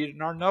want to read it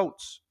in our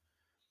notes.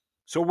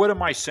 So what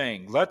am I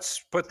saying?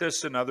 Let's put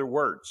this in other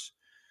words.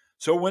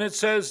 So when it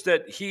says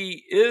that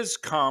he is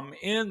come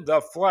in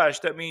the flesh,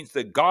 that means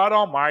that God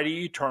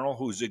Almighty, eternal,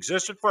 who's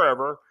existed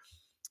forever,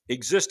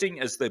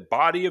 existing as the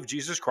body of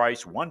Jesus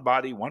Christ, one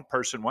body, one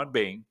person, one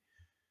being,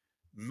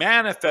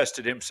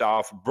 manifested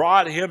himself,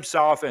 brought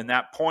himself in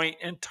that point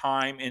in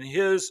time in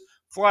his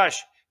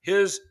flesh,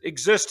 his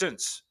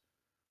existence.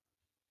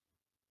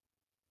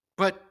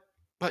 But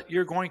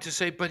you're going to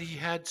say, but he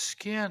had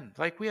skin,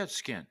 like we had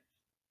skin.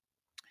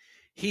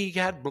 He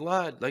had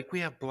blood, like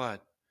we have blood.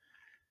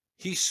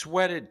 He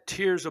sweated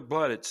tears of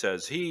blood, it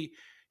says. You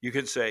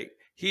can say,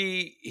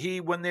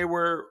 he when they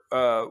were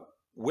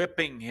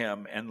whipping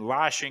him and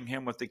lashing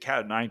him with the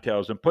cat of nine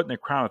tails and putting the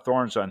crown of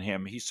thorns on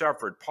him, he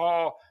suffered.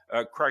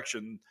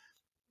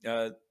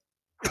 The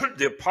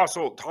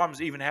apostle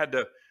Thomas even had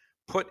to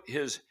put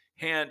his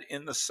hand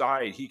in the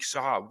side. He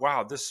saw,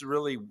 wow, this is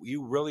really,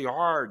 you really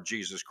are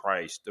Jesus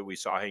Christ that we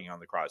saw hanging on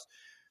the cross.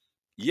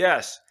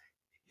 Yes,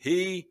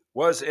 he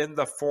was in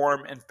the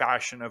form and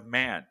fashion of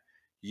man.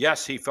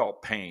 Yes, he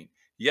felt pain.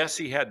 Yes,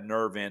 he had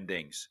nerve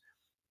endings.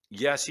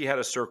 Yes, he had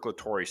a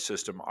circulatory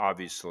system,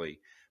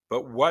 obviously.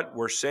 But what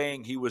we're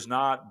saying, he was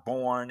not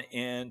born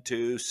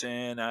into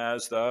sin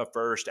as the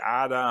first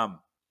Adam.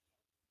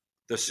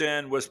 The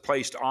sin was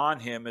placed on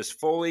him as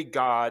fully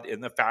God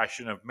in the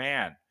fashion of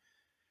man.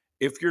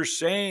 If you're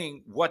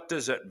saying, what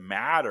does it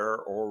matter,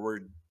 or we're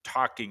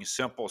talking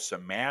simple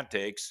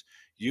semantics,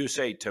 you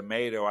say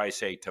tomato, I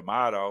say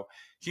tomato.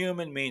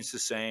 Human means the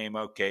same.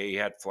 Okay, he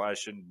had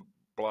flesh and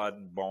blood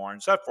and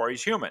bones, therefore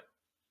he's human.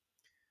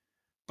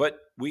 But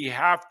we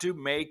have to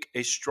make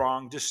a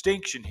strong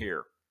distinction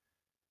here.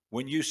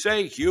 When you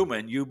say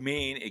human, you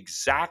mean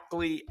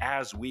exactly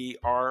as we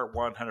are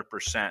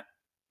 100%.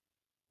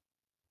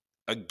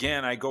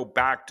 Again, I go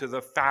back to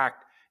the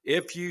fact,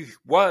 if he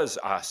was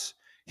us,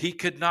 he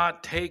could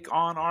not take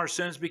on our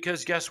sins,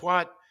 because guess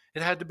what?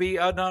 It had to be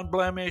an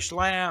unblemished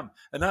lamb.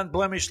 An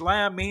unblemished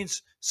lamb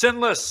means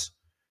sinless.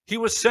 He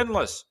was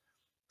sinless.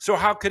 So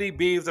how could he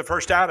be the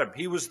first Adam?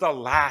 He was the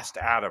last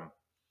Adam.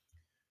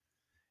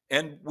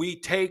 And we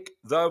take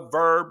the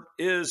verb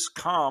is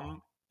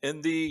come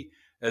in the,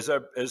 as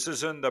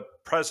is in the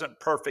present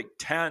perfect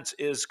tense,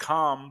 is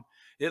come.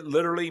 It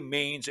literally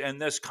means in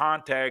this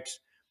context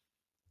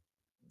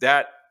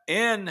that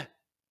in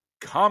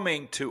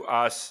coming to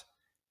us,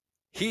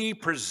 he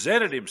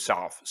presented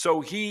himself.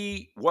 So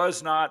he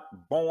was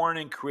not born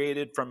and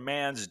created from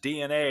man's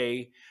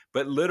DNA,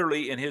 but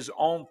literally in his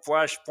own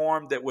flesh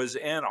form that was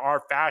in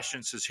our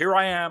fashion, says, here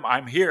I am,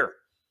 I'm here.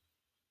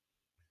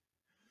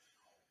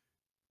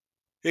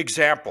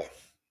 Example,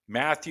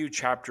 Matthew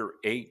chapter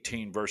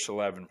 18, verse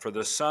 11, for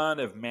the Son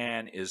of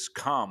Man is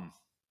come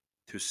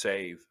to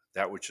save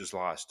that which is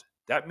lost.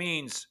 That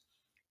means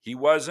he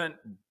wasn't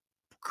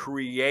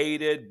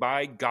created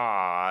by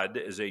God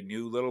as a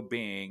new little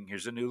being.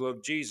 Here's a new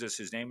little Jesus.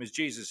 His name is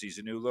Jesus. He's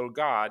a new little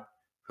God,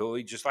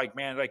 who just like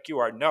man, like you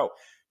are. No,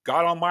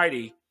 God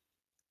Almighty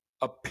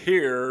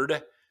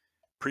appeared,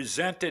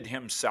 presented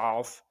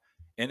himself,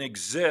 and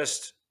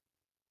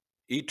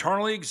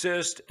eternally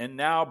exists, and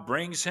now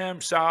brings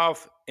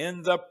himself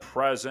in the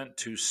present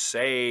to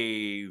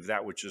save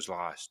that which is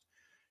lost.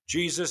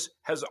 Jesus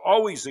has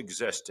always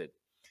existed.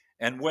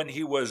 And when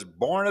he was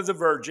born of the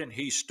Virgin,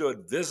 he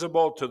stood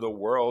visible to the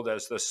world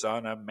as the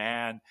Son of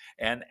Man.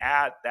 And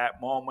at that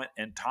moment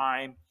in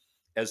time,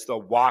 as the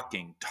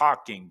walking,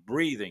 talking,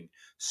 breathing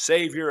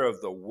Savior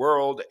of the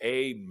world.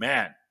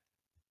 Amen.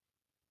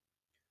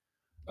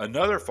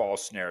 Another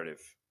false narrative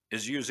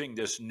is using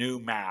this new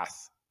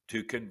math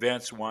to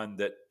convince one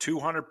that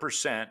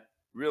 200%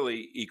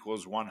 really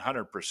equals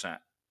 100%.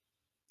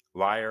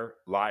 Liar,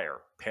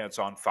 liar, pants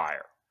on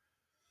fire.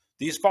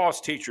 These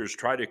false teachers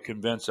try to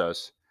convince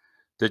us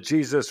that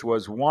Jesus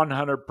was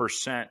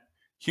 100%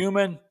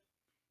 human,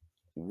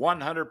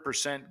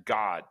 100%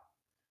 God.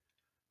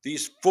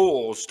 These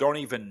fools don't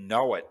even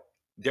know it.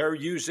 They're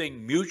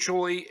using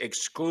mutually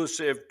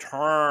exclusive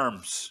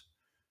terms.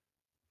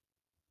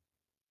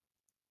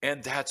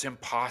 And that's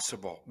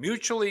impossible.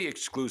 Mutually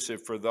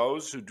exclusive, for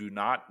those who do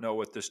not know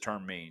what this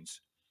term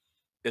means,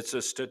 it's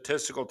a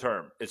statistical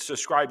term. It's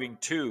describing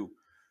two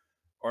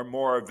or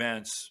more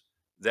events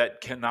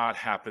that cannot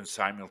happen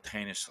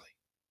simultaneously.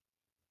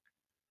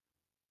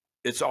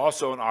 It's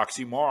also an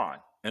oxymoron.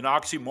 An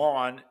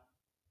oxymoron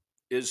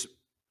is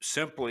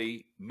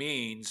simply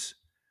means,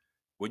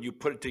 when you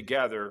put it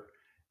together,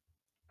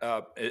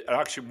 an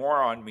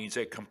oxymoron means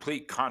a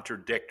complete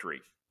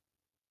contradictory,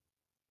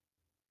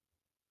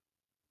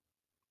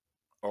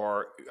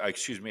 or a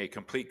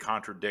complete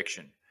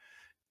contradiction.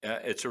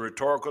 It's a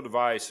rhetorical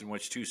device in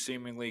which two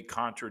seemingly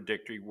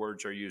contradictory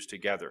words are used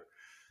together.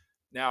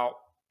 Now,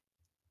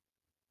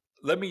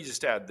 let me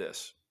just add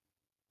this.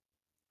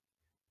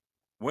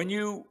 When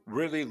you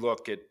really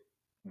look at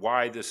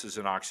why this is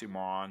an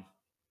oxymoron,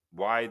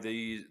 why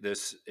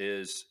this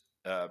is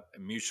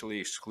mutually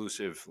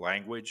exclusive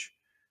language,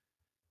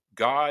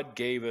 God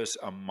gave us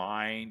a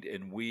mind,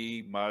 and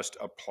we must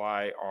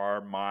apply our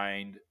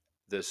mind.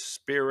 The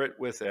Spirit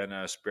within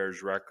us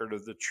bears record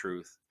of the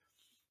truth.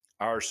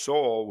 Our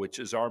soul, which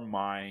is our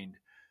mind,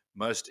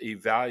 must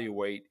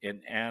evaluate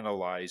and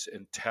analyze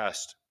and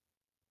test.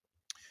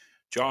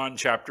 In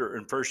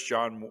 1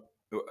 John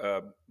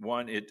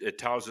 1, it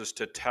tells us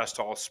to test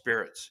all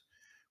spirits.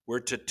 We're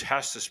to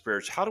test the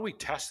spirits. How do we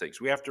test things?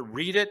 We have to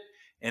read it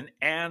and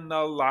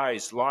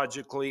analyze,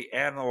 logically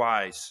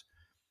analyze.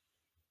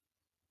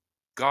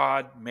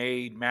 God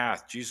made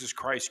math. Jesus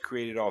Christ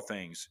created all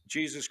things.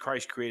 Jesus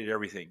Christ created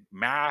everything.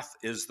 Math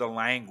is the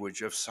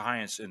language of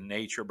science and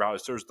nature about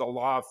us. There's the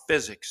law of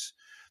physics,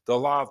 the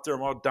law of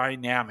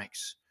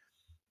thermodynamics,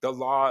 the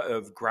law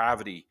of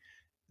gravity.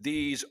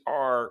 These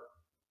are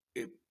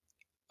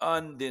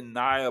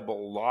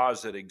undeniable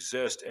laws that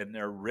exist, and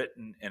they're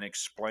written and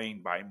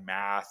explained by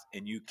math,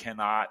 and you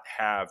cannot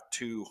have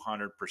 200%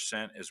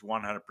 as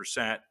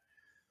 100%.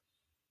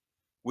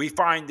 We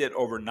find that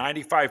over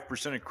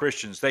 95% of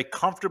Christians, they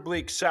comfortably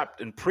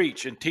accept and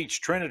preach and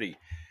teach Trinity.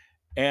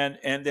 And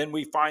then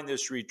we find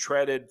this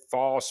retreaded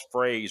false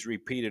phrase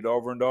repeated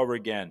over and over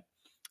again.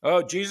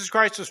 Oh, Jesus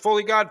Christ is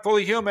fully God,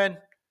 fully human.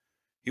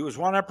 He was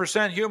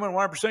 100% human,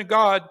 100%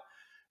 God.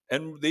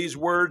 And these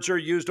words are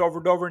used over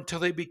and over until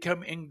they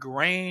become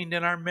ingrained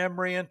in our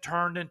memory and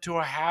turned into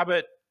a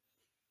habit.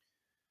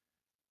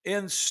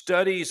 In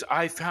studies,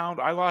 I found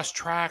I lost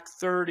track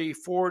 30,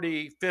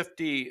 40,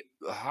 50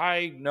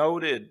 high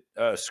noted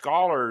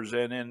scholars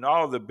and in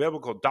all of the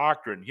biblical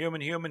doctrine,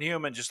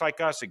 human, just like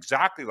us,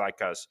 exactly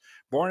like us,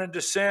 born into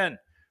sin,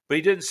 but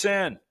he didn't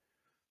sin.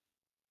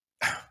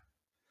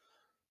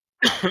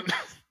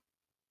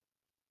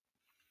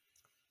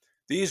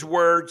 These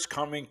words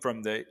coming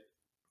from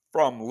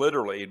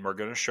literally, and we're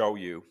going to show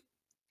you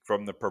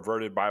from the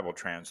perverted Bible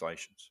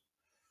translations.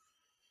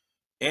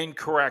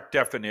 Incorrect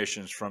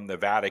definitions from the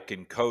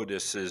Vatican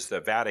codices, the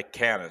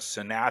Vaticanus,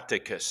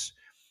 Sinaiticus,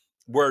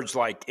 words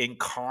like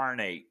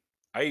incarnate.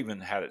 I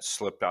even had it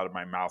slipped out of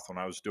my mouth when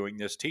I was doing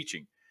this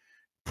teaching.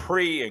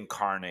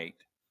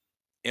 Pre-incarnate,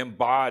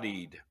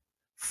 embodied,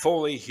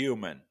 fully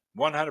human,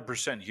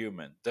 100%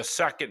 human, the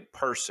second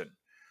person,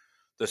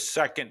 the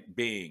second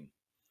being,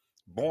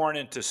 born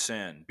into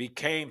sin,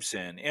 became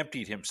sin,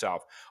 emptied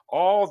himself.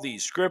 All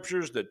these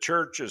scriptures, the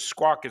church is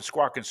squawk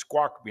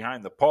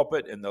behind the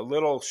pulpit, and the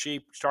little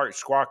sheep start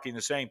squawking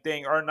the same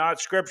thing, are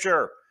not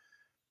scripture.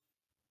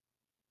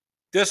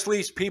 This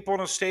leaves people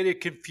in a state of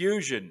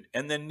confusion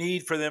and the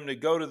need for them to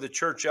go to the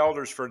church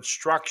elders for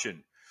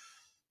instruction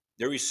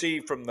they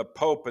received from the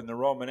Pope and the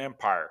Roman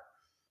Empire.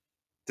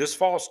 This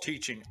false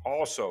teaching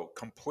also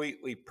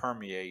completely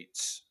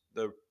permeates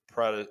the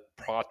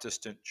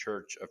Protestant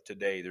church of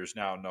today. There's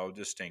now no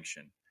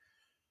distinction.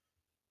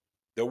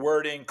 The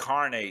word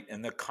incarnate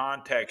in the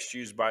context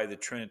used by the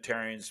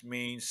Trinitarians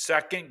means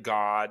second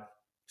God,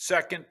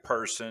 second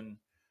person,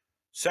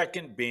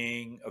 second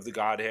being of the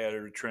Godhead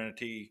or the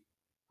Trinity,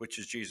 which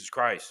is Jesus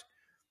Christ.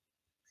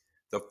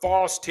 The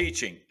false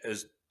teaching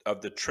is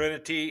of the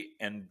Trinity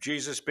and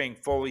Jesus being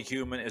fully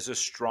human is a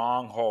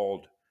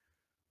stronghold.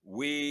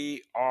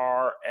 We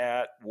are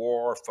at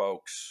war,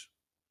 folks.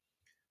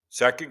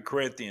 2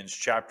 Corinthians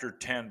chapter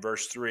 10,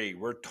 verse 3,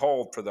 we're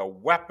told, for the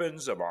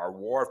weapons of our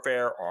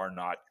warfare are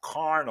not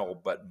carnal,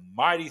 but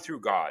mighty through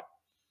God,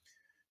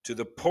 to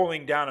the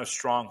pulling down of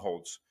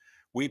strongholds.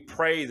 We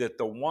pray that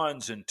the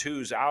ones and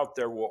twos out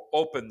there will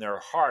open their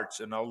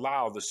hearts and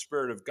allow the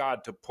Spirit of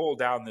God to pull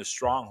down this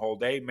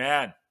stronghold.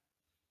 Amen.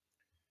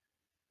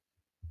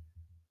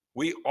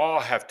 We all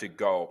have to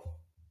go.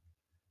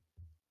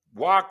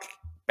 Walk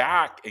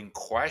back and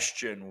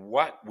question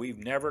what we've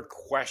never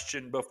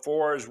questioned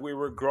before as we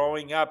were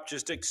growing up,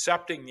 just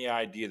accepting the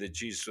idea that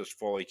Jesus was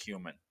fully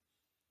human.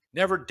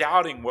 Never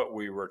doubting what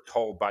we were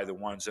told by the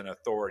ones in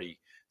authority,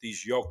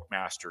 these yoke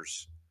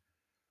masters.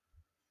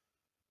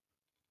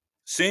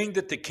 Seeing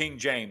that the King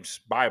James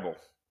Bible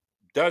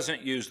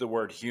doesn't use the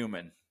word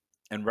human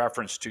in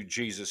reference to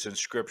Jesus in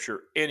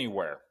Scripture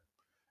anywhere,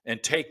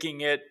 and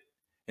taking it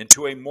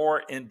into a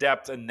more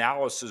in-depth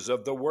analysis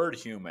of the word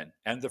human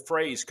and the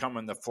phrase come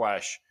in the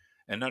flesh,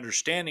 and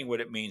understanding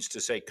what it means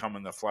to say come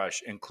in the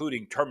flesh,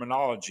 including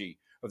terminology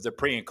of the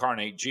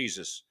pre-incarnate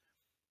Jesus,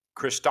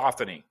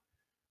 Christophany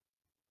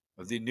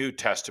of the New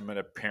Testament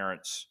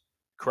appearance,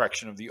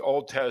 correction of the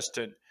Old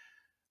Testament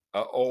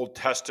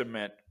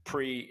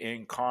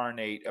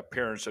pre-incarnate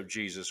appearance of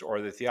Jesus,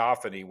 or the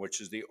theophany,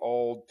 which is the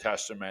Old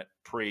Testament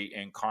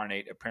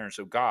pre-incarnate appearance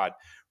of God.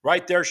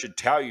 Right there should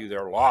tell you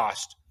they're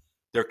lost.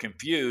 They're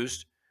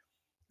confused.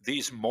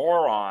 These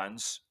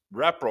morons,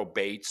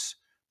 reprobates,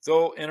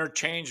 they'll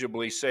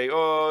interchangeably say,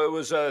 oh, it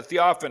was a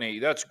theophany.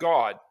 That's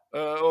God.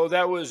 Oh,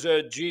 that was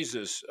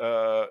Jesus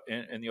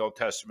in the Old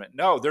Testament.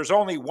 No, there's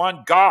only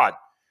one God.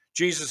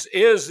 Jesus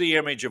is the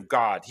image of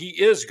God. He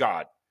is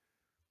God.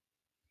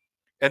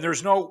 And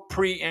there's no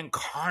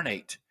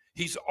pre-incarnate.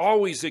 He's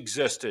always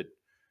existed.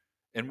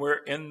 And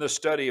we're in the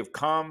study of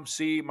come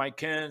see my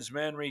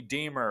kinsman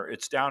redeemer.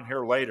 It's down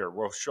here later.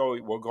 We'll show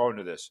you, we'll go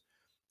into this.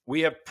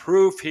 We have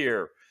proof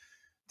here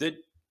that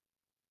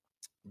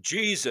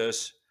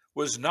Jesus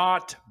was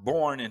not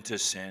born into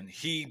sin.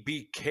 He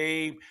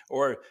became,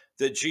 or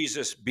that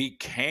Jesus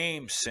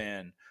became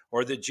sin,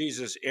 or that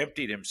Jesus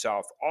emptied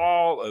himself.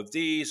 All of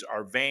these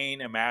are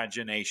vain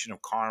imagination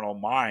of carnal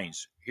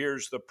minds.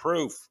 Here's the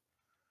proof.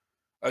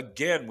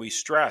 Again, we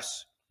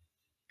stress,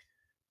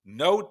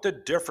 note the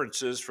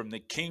differences from the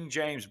King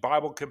James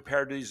Bible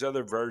compared to these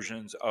other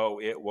versions. Oh,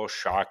 it will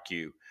shock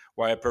you.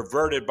 Why a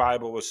perverted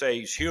Bible will say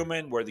he's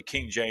human, where the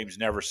King James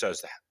never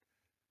says that.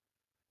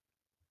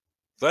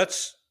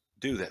 Let's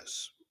do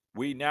this.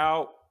 We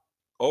now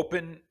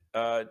open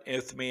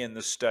with me in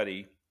the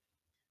study,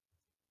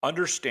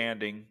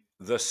 understanding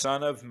the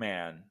Son of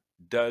Man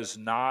does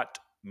not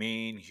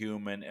mean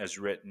human as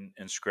written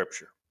in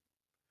Scripture.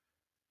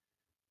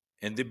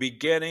 In the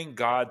beginning,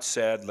 God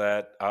said,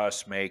 let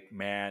us make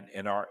man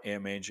in our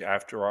image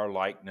after our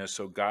likeness.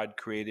 So God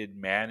created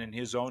man in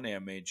his own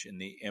image. In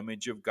the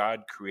image of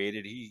God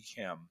created he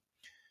him.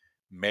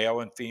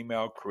 Male and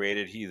female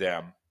created he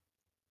them.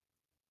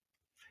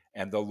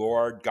 And the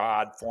Lord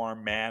God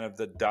formed man of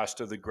the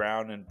dust of the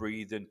ground and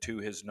breathed into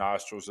his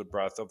nostrils the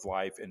breath of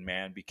life, and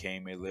man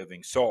became a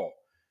living soul.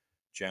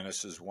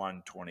 Genesis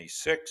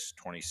 1:26,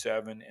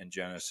 27, and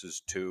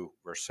Genesis 2,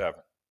 verse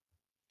 7.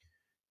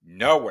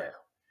 Nowhere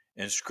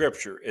in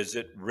Scripture is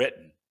it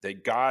written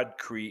that God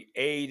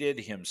created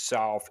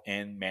himself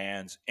in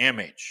man's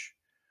image.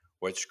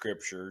 What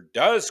Scripture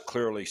does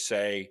clearly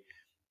say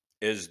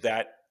is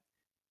that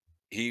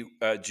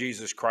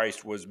Jesus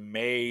Christ was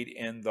made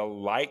in the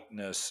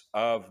likeness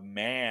of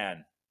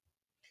man,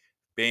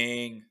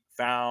 being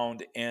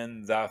found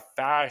in the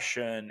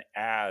fashion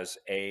as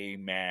a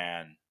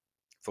man.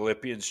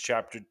 Philippians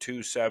chapter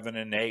 2, 7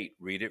 and 8.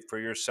 Read it for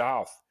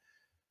yourself.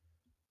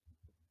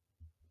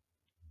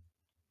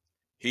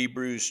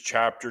 Hebrews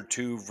chapter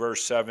 2,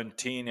 verse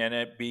 17. And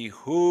it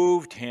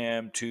behooved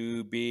him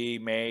to be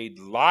made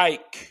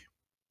like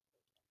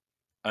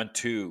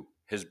unto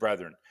his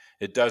brethren.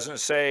 It doesn't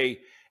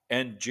say,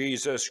 and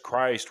Jesus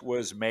Christ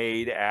was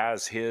made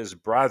as his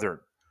brethren,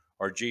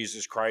 or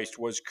Jesus Christ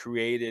was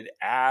created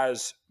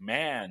as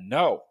man.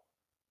 No.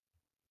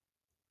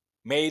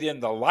 Made in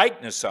the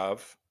likeness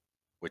of,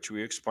 which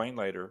we explain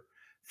later,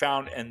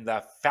 found in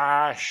the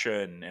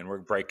fashion, and we're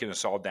breaking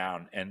this all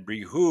down, and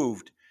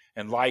behooved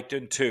and liked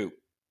unto.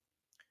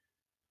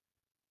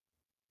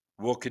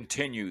 We'll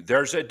continue.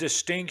 There's a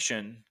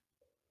distinction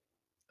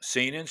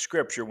seen in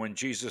Scripture when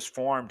Jesus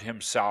formed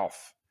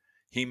himself.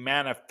 He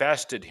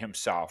manifested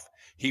himself.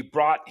 He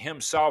brought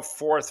himself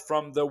forth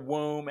from the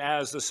womb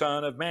as the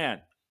Son of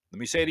Man. Let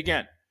me say it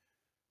again.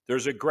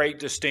 There's a great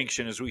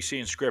distinction as we see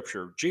in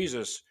Scripture.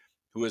 Jesus,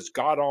 who is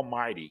God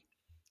Almighty,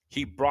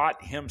 he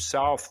brought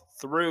himself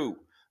through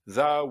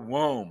the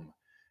womb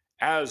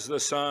as the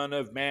Son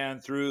of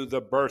Man through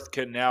the birth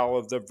canal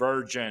of the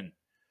Virgin,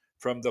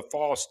 from the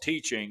false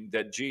teaching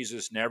that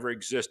Jesus never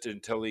existed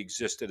until he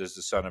existed as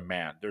the Son of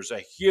Man. There's a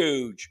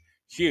huge,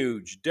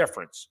 huge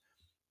difference.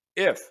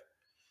 If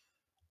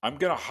I'm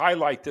going to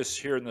highlight this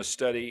here in the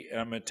study, and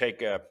I'm going to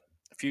take a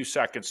few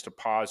seconds to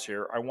pause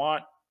here. I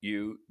want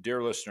you,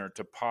 dear listener,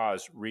 to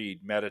pause, read,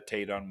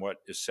 meditate on what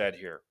is said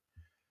here.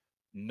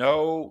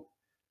 Know,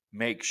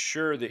 make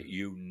sure that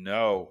you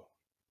know.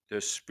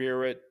 The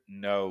Spirit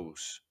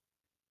knows.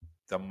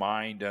 The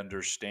mind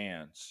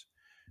understands.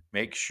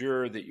 Make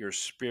sure that your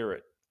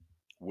spirit,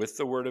 with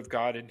the Word of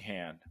God in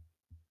hand,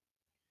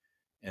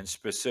 and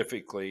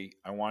specifically,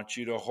 I want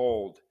you to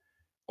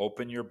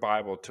open your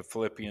Bible to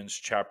Philippians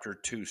chapter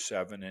 2,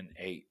 7 and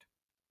 8.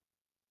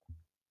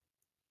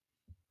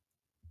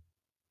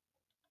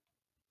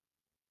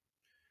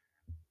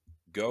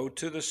 Go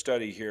to the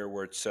study here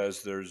where it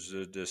says there's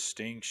a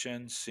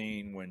distinction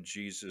seen when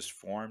Jesus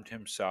formed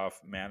himself,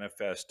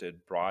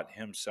 manifested, brought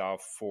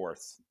himself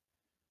forth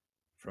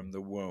from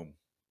the womb.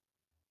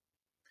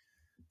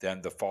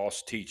 Then the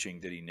false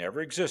teaching that he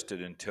never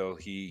existed until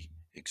he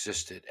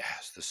existed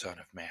as the Son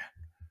of Man.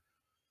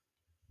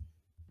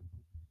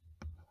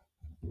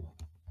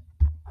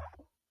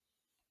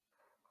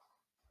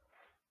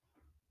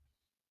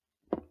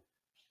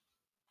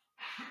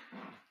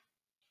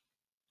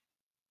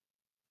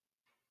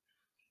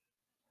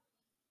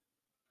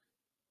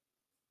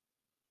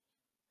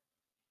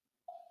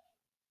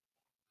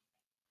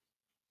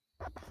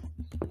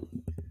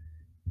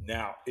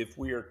 Now, if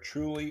we are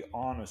truly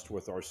honest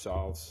with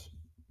ourselves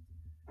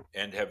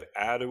and have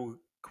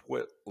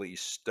adequately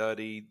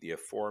studied the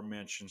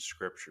aforementioned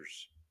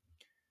scriptures,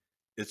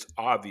 it's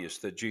obvious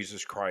that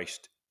Jesus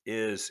Christ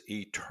is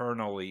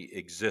eternally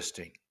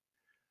existing.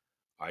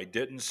 I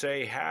didn't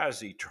say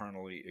has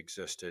eternally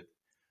existed.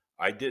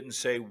 I didn't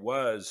say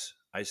was.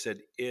 I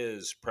said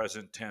is,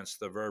 present tense,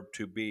 the verb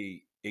to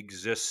be,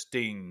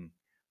 existing.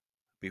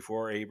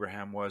 Before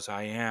Abraham was,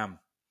 I am.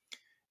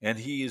 And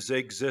he has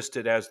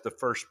existed as the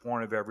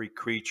firstborn of every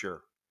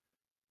creature.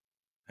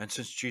 And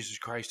since Jesus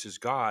Christ is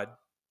God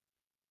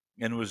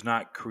and was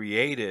not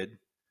created,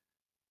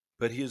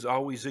 but he has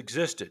always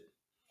existed.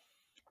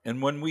 And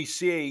when we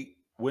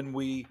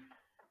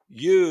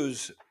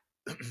use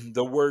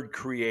the word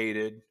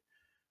created,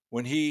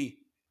 when he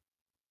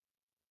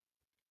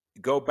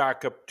go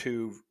back up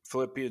to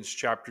Philippians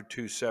chapter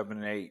 2, 7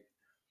 and 8,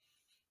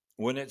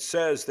 when it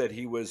says that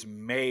he was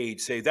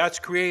made, say that's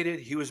created,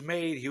 he was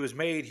made, he was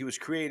made, he was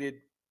created,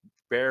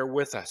 bear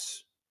with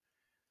us.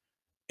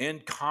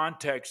 In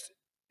context,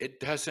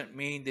 it doesn't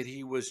mean that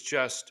he was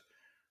just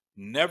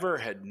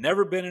had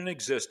never been in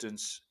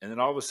existence, and then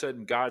all of a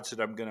sudden God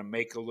said, I'm going to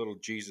make a little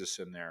Jesus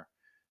in there.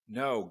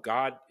 No,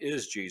 God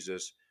is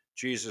Jesus.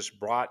 Jesus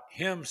brought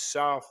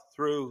himself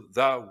through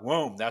the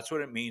womb. That's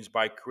what it means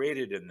by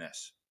created in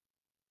this.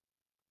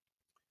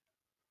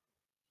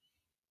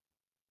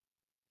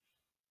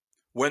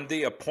 When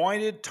the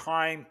appointed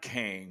time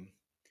came,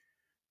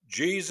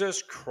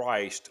 Jesus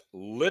Christ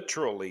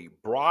literally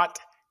brought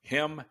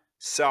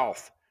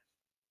himself,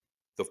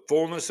 the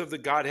fullness of the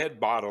Godhead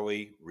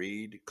bodily,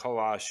 read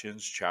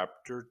Colossians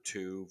chapter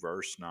 2,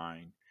 verse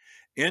 9,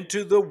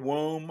 into the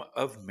womb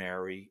of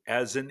Mary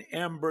as an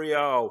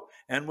embryo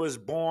and was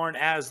born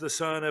as the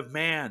Son of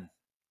Man.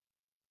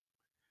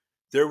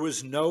 There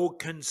was no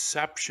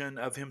conception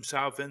of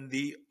himself in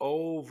the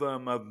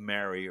ovum of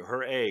Mary,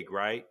 her egg,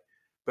 right?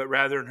 But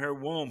rather in her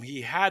womb.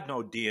 He had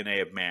no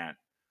DNA of man,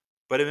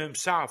 but of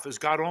himself as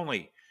God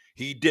only.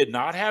 He did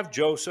not have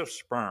Joseph's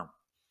sperm.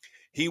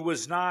 He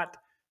was not,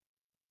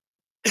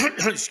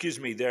 excuse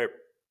me, there,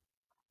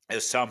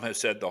 as some have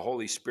said, the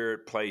Holy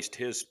Spirit placed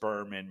his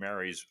sperm in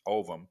Mary's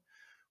ovum.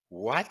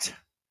 What?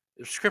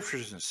 The scripture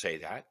doesn't say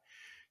that.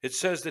 It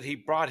says that he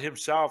brought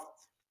himself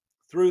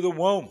through the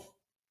womb.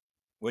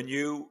 When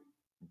you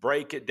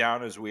break it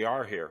down as we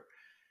are here,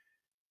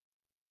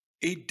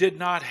 he did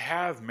not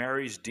have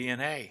Mary's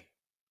DNA,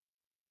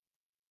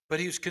 but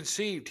he was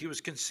conceived. He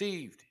was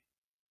conceived.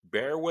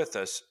 Bear with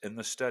us in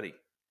the study.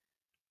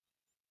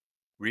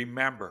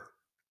 Remember,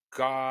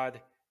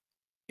 God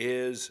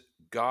is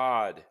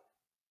God.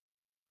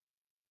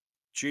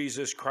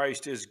 Jesus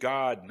Christ is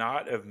God,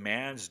 not of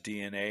man's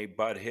DNA,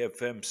 but of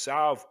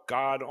himself,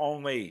 God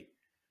only.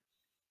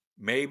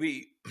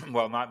 Maybe,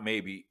 well, not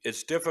maybe,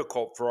 it's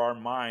difficult for our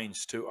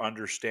minds to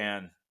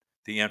understand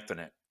the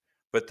infinite,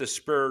 but the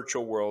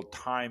spiritual world,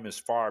 time is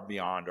far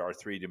beyond our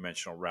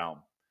three-dimensional realm.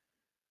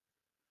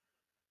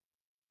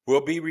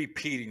 We'll be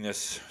repeating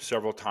this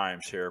several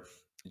times here.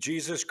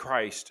 Jesus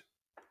Christ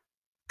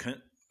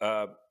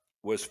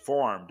was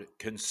formed,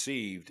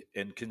 conceived,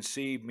 and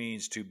conceived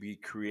means to be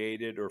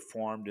created or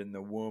formed in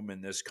the womb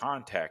in this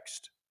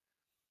context.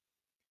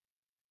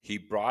 He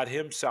brought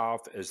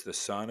himself as the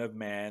Son of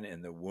Man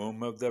in the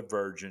womb of the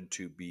Virgin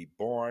to be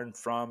born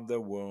from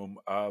the womb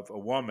of a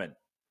woman.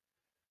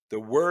 The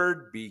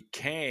word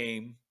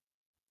became,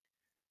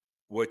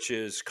 which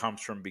comes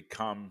from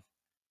become,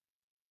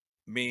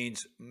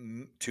 means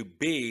to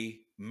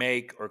be,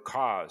 make, or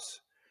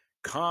cause.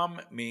 Come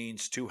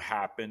means to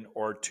happen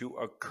or to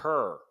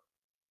occur.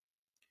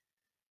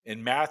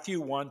 In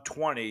Matthew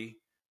 1:20,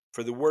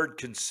 for the word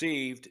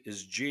conceived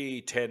is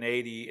G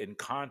 1080 in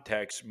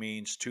context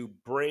means to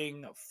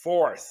bring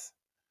forth.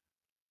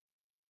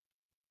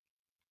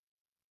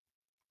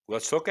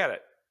 Let's look at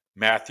it.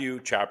 Matthew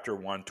chapter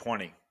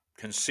 1:20,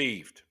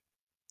 conceived.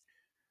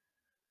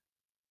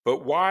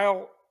 But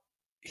while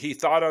he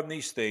thought on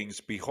these things,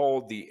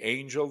 behold, the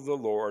angel of the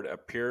Lord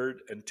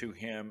appeared unto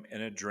him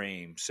in a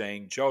dream,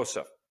 saying,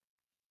 Joseph,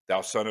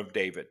 thou son of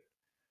David,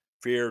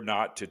 fear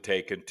not to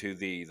take unto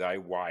thee thy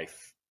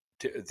wife,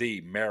 to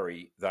thee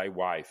Mary thy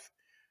wife,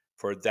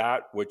 for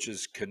that which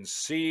is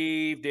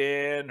conceived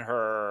in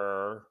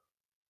her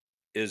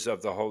is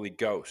of the Holy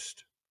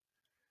Ghost.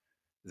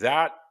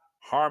 That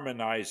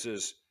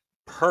harmonizes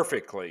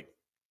perfectly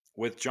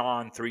with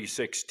John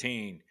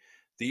 3:16,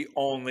 the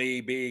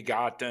only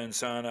begotten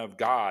Son of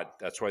God.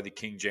 That's why the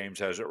King James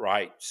has it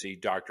right. See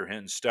Dr.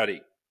 Hinton's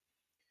study.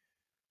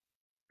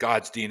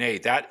 God's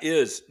DNA. That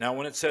is, now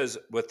when it says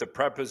with the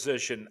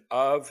preposition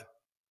of,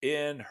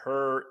 in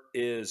her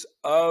is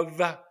of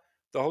the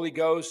Holy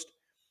Ghost,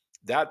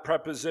 that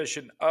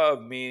preposition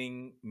of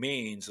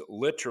means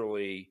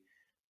literally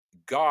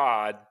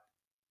God,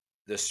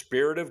 the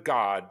Spirit of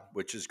God,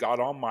 which is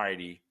God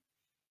Almighty,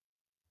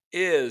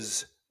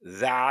 is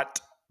that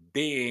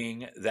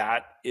being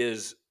that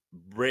is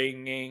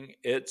bringing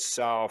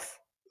itself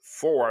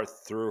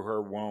forth through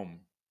her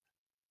womb.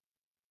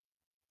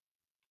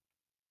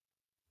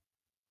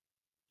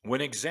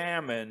 When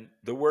examined,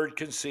 the word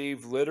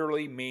conceive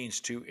literally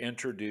means to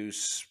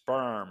introduce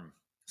sperm,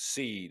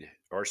 seed,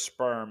 or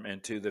sperm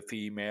into the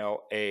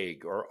female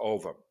egg or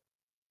ovum.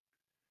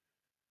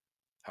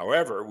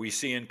 However, we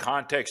see in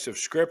context of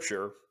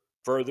Scripture,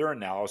 further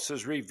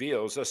analysis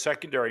reveals a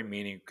secondary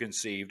meaning of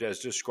conceived as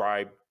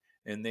described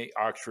in the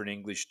Oxford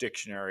English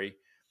Dictionary,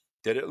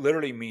 that it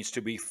literally means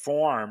to be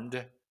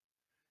formed,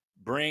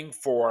 bring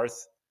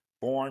forth,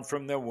 born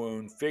from the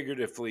womb,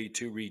 figuratively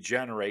to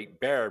regenerate,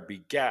 bear,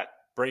 beget,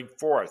 bring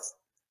forth.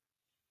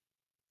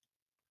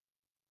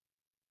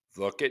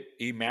 Look at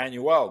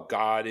Emmanuel,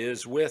 God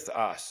is with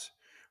us.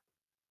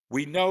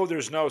 We know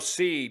there's no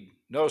seed,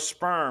 no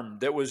sperm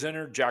that was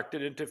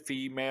interjected into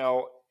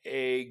female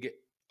egg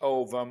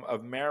ovum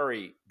of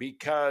Mary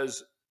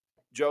because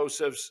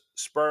Joseph's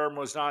sperm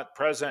was not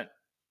present.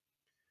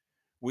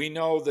 We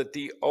know that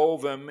the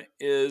ovum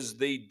is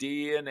the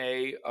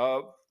DNA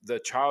of the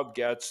child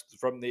gets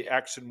from the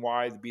X and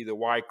Y to be the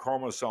Y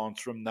chromosomes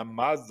from the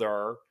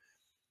mother.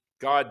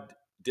 God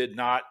did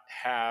not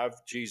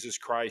have, Jesus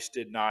Christ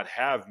did not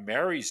have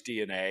Mary's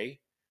DNA.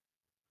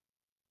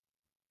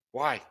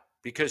 Why?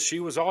 Because she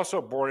was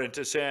also born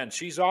into sin.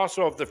 She's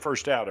also of the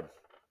first Adam.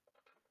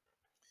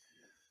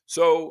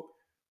 So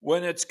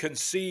when it's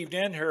conceived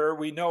in her,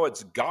 we know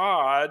it's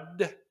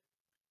God.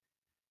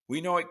 We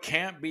know it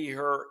can't be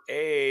her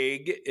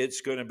egg.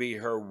 It's going to be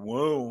her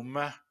womb.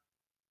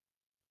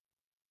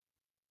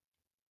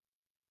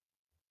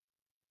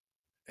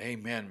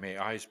 Amen. May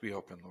eyes be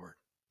open, Lord.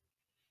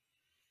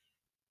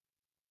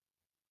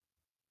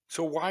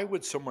 So why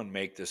would someone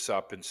make this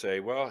up and say,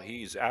 well,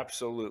 he's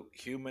absolute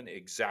human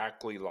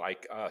exactly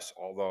like us,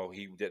 although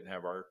he didn't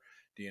have our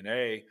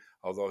DNA,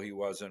 although he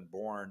wasn't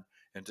born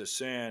into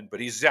sin, but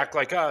he's exact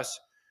like us?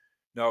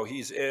 No,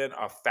 he's in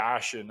a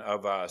fashion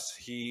of us.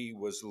 He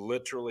was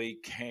literally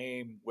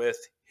came with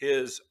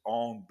his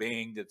own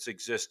being that's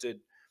existed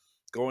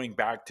going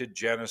back to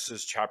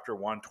Genesis chapter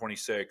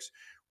 1:26.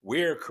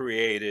 We're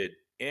created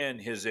in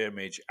his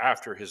image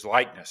after his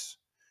likeness.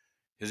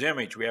 His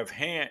image, we have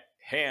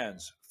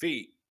hands,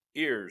 feet,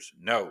 ears,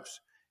 nose,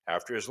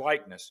 after his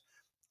likeness.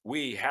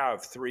 we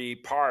have three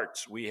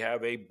parts. We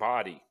have a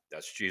body,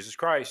 that's Jesus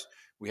Christ.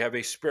 We have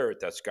a spirit,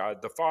 that's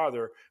God the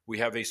Father. We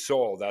have a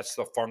soul, that's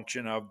the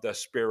function of the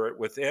spirit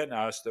within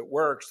us that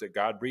works, that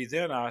God breathed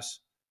in us.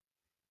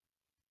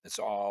 It's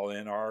all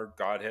in our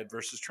Godhead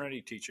versus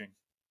Trinity teaching.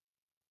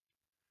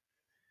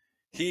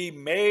 He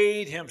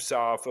made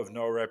himself of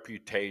no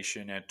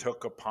reputation and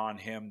took upon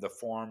him the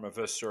form of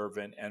a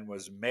servant and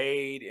was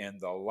made in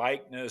the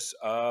likeness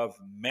of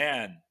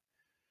men.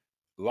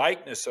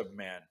 Likeness of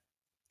men.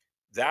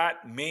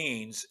 That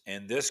means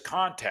in this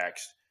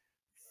context,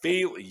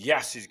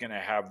 yes, he's going to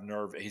have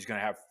he's going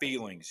to have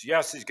feelings.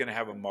 Yes, he's going to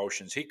have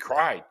emotions. He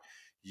cried.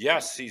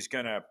 Yes, he's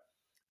going to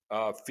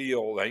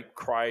feel like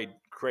cried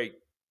great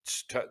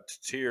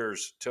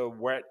tears till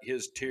wet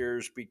his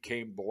tears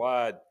became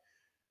blood.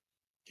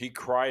 He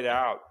cried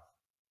out,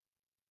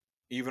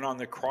 even on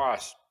the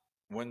cross,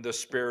 when the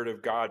Spirit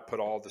of God put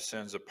all the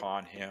sins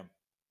upon him.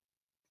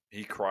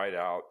 He cried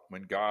out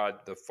when God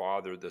the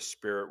Father, the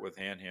Spirit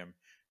within him,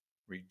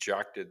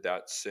 rejected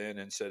that sin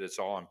and said, it's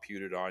all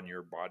imputed on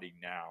your body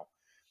now.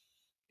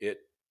 It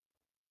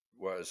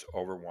was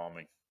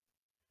overwhelming.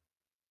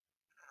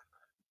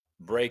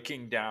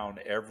 Breaking down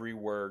every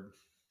word.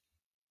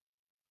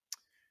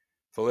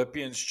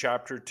 Philippians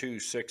chapter 2,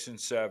 6 and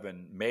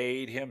 7,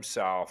 made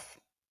himself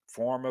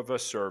form of a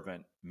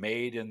servant,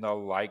 made in the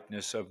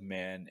likeness of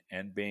men,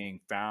 and being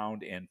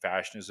found in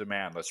fashion as a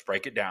man. Let's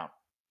break it down.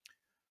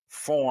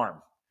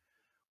 Form.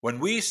 When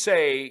we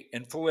say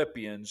in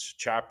Philippians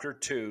chapter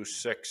 2,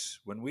 6,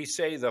 when we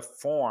say the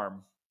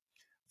form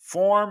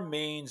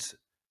means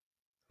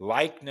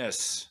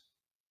likeness.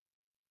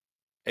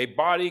 A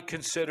body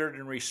considered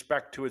in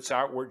respect to its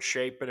outward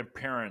shape and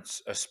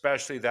appearance,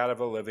 especially that of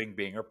a living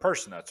being or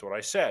person. That's what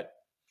I said.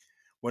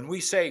 When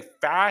we say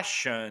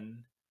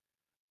fashion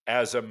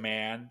as a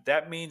man,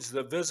 that means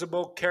the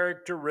visible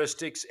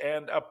characteristics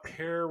and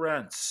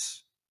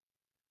appearance.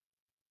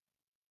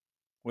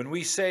 When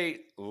we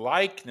say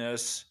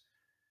likeness,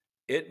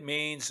 it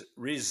means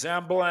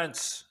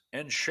resemblance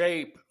in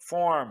shape,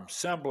 form,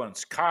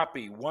 semblance,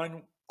 copy.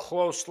 One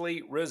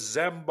closely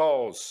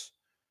resembles.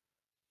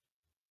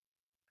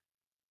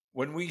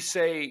 When we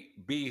say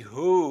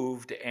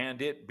behooved, and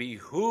it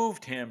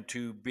behooved him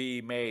to be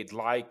made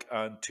like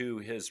unto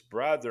his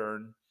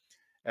brethren,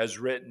 as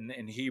written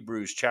in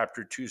Hebrews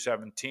chapter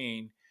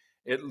 2:17,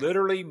 it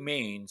literally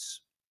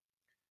means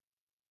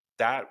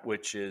that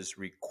which is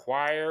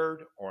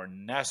required or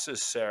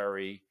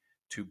necessary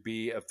to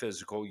be of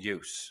physical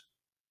use.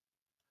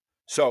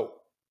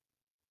 So,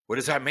 what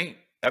does that mean?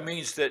 That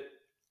means that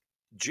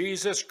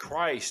Jesus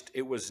Christ,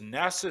 it was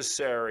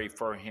necessary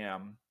for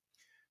him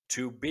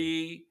to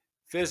be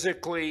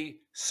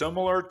physically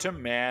similar to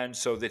man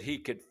so that he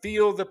could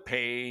feel the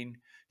pain,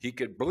 he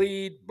could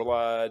bleed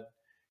blood,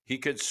 he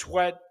could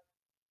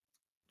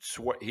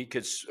he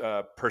could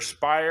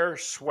perspire,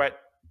 sweat,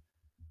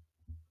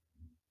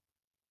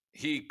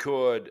 he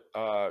could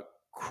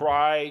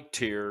cry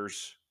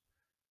tears,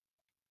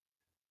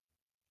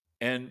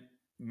 and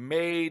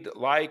made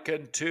like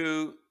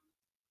unto.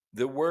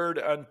 The word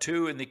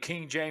unto in the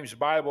King James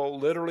Bible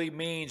literally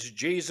means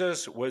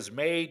Jesus was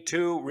made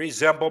to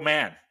resemble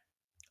man.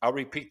 I'll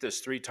repeat this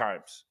 3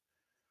 times.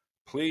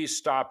 Please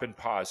stop and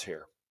pause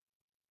here.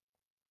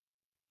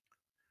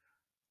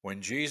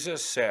 When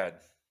Jesus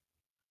said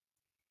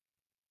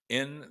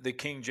in the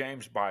King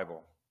James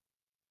Bible,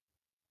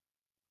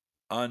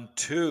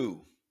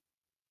 unto,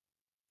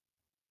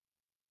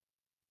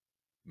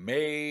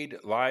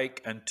 made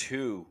like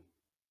unto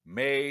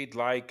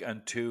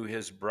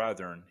his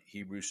brethren,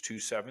 Hebrews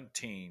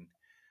 2:17,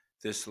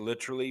 this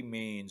literally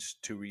means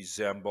to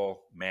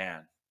resemble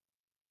man.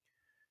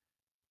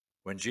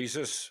 When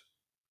Jesus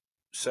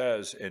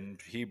says in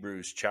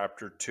Hebrews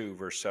chapter 2,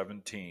 verse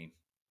 17,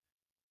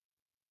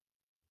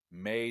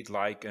 made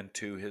like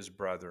unto his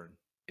brethren,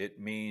 it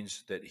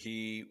means that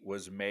he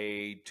was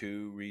made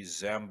to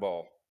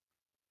resemble.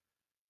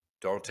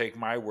 Don't take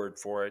my word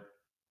for it.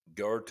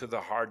 Go to the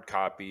hard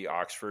copy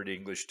Oxford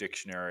English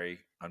Dictionary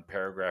on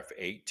paragraph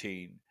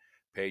 18,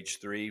 page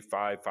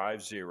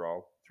 3550,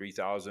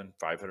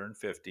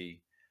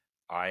 3550.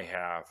 I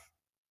have.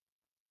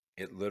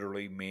 It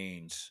literally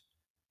means,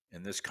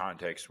 in this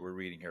context we're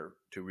reading here,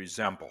 to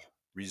resemble.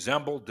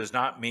 Resemble does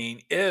not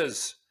mean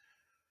is.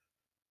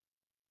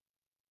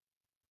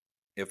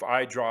 If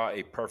I draw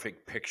a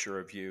perfect picture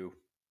of you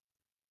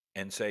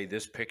and say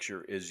this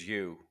picture is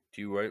you,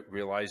 do you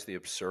realize the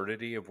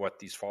absurdity of what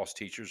these false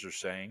teachers are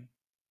saying?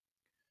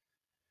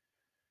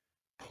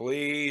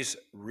 Please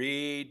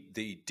read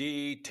the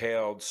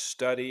detailed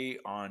study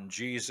on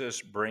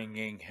Jesus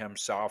bringing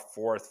himself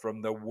forth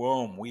from the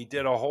womb. We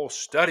did a whole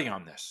study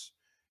on this.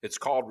 It's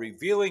called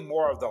Revealing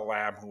More of the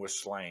Lamb Who Was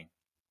Slain.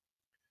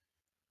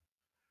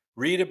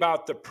 Read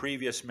about the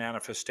previous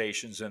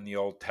manifestations in the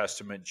Old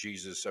Testament,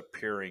 Jesus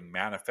appearing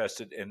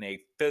manifested in a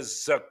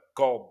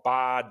physical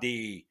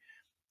body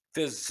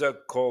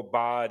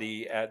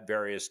at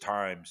various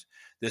times.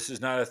 This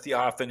is not a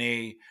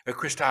theophany, a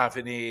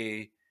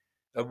Christophany,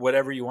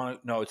 whatever you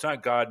want to. No, it's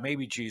not God,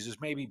 maybe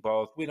Jesus, maybe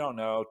both. We don't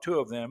know. 2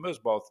 of them, it was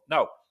both.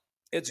 No,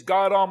 It's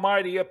God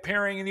Almighty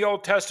appearing in the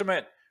Old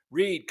Testament.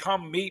 Read,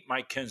 come meet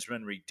my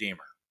kinsman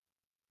redeemer.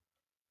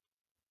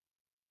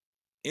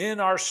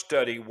 In our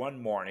study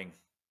one morning,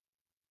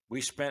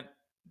 we spent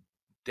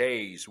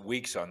days,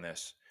 weeks on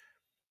this.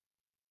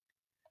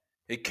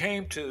 We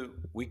came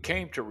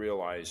to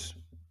realize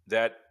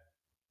that,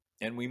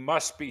 and we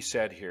must be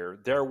said here,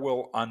 there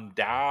will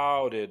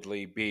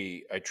undoubtedly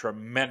be a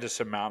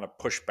tremendous amount of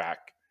pushback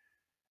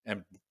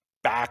and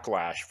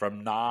backlash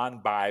from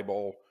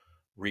non-Bible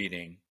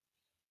reading,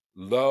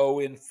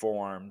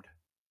 low-informed,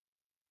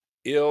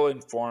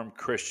 ill-informed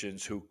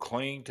Christians who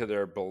cling to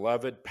their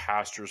beloved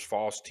pastor's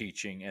false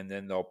teaching, and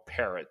then they'll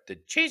parrot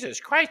that Jesus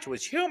Christ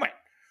was human.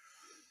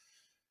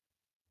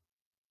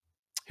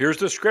 Here's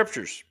the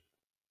scriptures,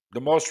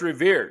 the most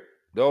revered.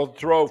 They'll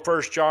throw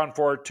 1 John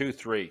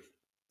 4:2-3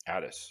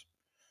 at us.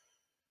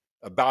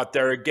 About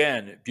there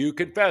again, if you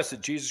confess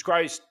that Jesus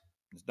Christ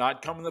is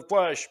not come in the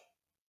flesh,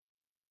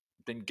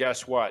 then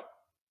guess what?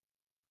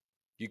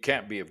 You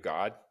can't be of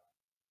God.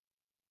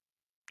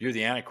 You're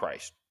the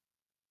Antichrist.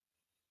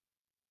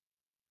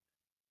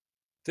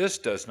 This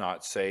does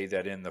not say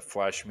that in the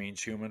flesh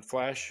means human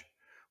flesh.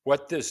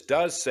 What this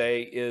does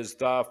say is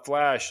the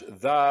flesh.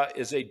 The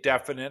is a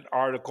definite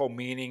article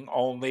meaning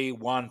only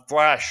one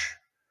flesh.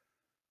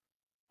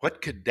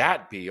 What could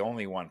that be,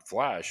 only one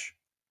flesh?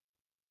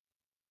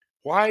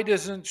 Why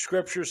doesn't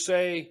Scripture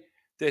say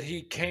that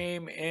he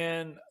came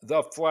in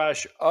the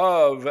flesh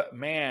of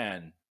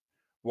man?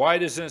 Why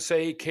doesn't it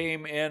say he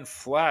came in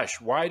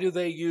flesh? Why do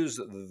they use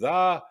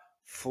the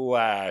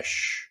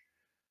flesh?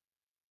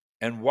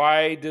 And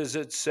why does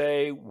it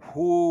say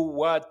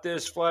what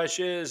this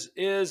flesh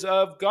is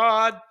of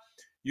God?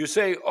 You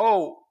say,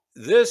 oh,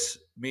 this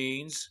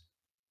means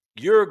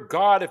you're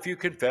God if you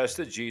confess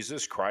that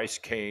Jesus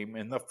Christ came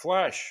in the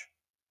flesh.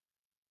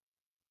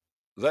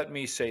 Let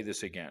me say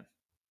this again.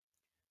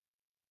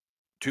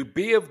 To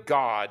be of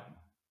God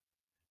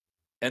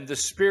and the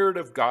Spirit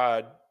of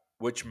God,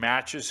 which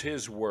matches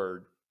his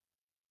word,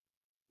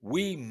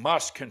 we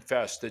must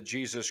confess that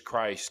Jesus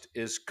Christ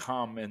is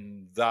come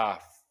in the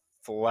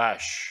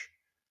flesh.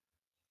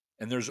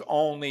 And there's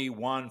only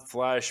one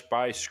flesh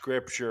by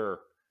Scripture.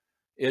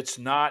 It's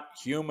not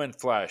human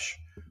flesh.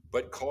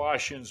 But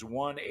Colossians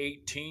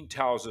 1:18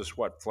 tells us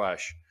what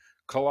flesh.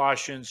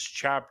 Colossians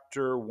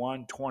chapter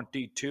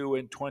 1:22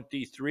 and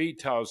 23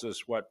 tells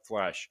us what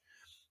flesh.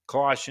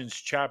 Colossians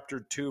chapter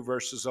 2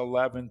 verses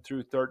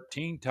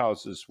 11-13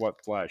 tells us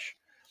what flesh.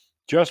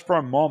 Just for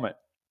a moment,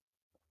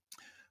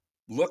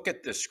 look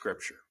at this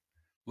scripture.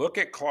 Look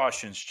at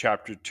Colossians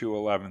chapter 2,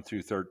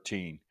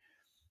 11-13.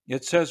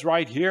 It says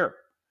right here,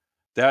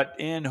 that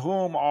in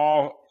whom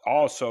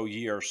also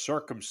ye are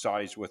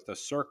circumcised with the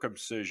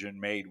circumcision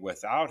made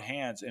without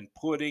hands, and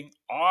putting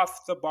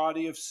off the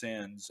body of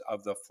sins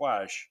of the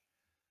flesh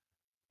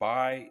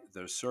by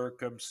the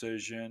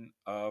circumcision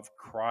of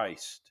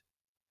Christ,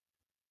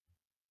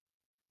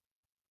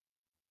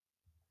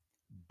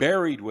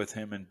 buried with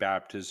him in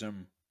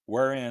baptism,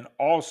 wherein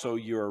also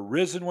you are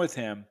risen with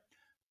him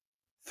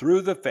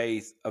through the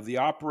faith of the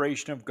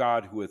operation of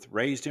God who hath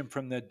raised him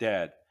from the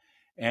dead,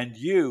 and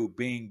you,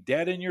 being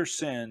dead in your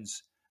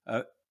sins,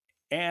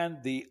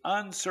 and the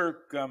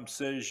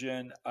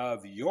uncircumcision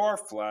of your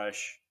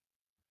flesh.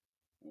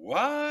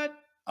 What?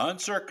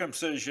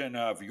 Uncircumcision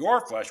of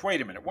your flesh?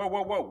 Wait a minute.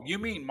 Whoa. You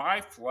mean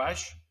my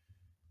flesh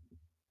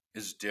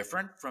is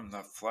different from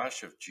the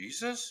flesh of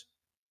Jesus?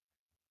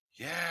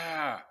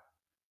 Yeah.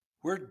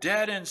 We're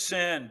dead in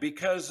sin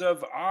because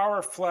of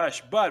our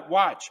flesh. But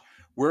watch,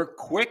 we're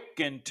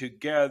quickened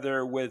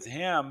together with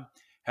him,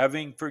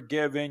 having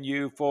forgiven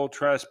you full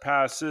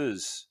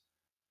trespasses.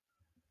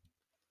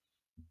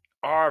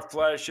 Our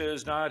flesh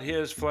is not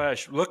his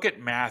flesh. Look at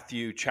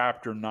Matthew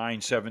chapter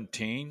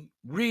 9:17.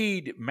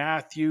 Read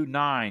Matthew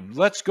 9.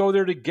 Let's go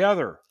there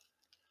together.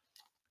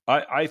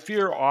 I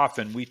fear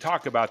often, we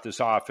talk about this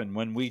often,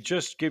 when we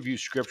just give you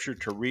scripture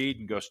to read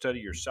and go study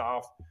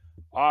yourself,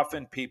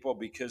 often people,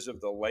 because of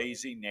the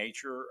lazy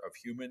nature of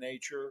human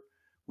nature,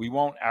 we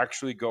won't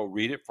actually go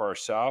read it for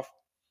ourselves.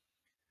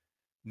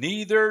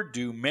 Neither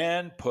do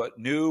men put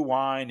new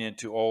wine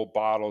into old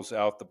bottles,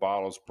 else the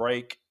bottles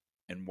break,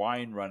 and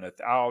wine runneth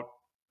out,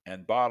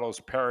 and bottles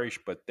perish,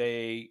 but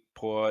they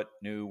put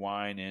new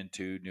wine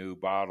into new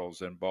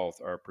bottles, and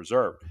both are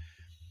preserved.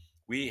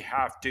 We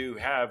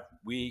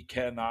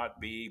cannot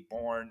be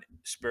born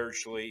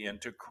spiritually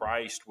into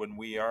Christ when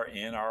we are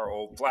in our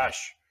old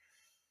flesh.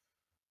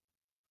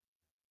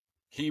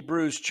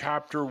 Hebrews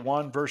chapter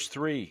 1, verse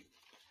 3.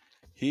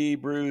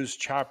 Hebrews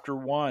chapter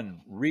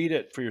 1. Read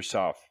it for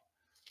yourself.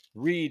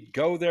 Read,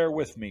 go there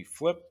with me,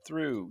 flip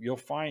through, you'll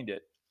find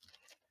it.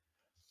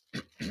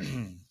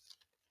 Let's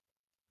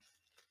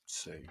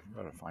see, I've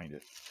got to find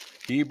it.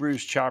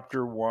 Hebrews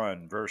chapter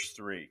 1, verse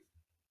 3.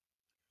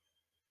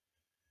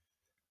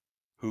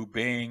 Who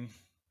being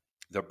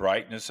the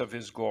brightness of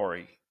his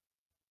glory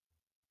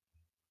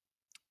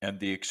and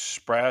the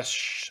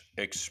express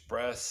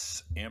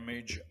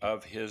image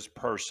of his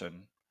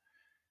person,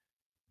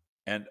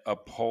 and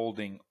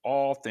upholding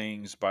all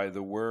things by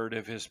the word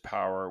of his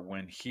power,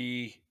 when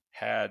he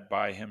had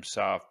by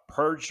himself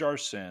purged our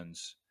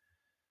sins,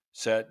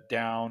 sat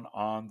down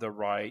on the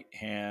right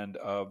hand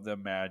of the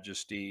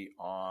Majesty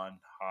on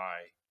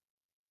high.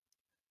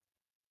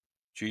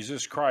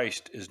 Jesus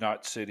Christ is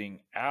not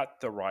sitting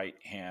at the right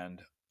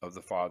hand of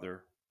the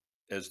Father,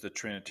 as the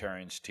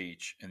Trinitarians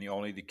teach, and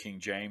only the King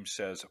James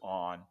says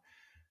on.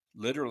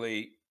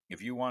 Literally,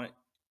 if you want it,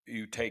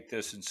 you take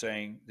this and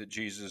saying that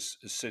Jesus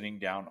is sitting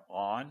down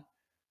on.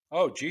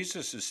 Oh,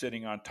 Jesus is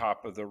sitting on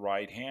top of the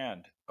right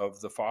hand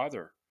of the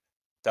Father.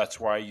 That's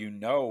why you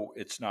know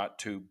it's not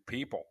two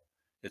people.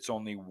 It's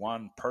only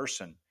one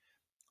person.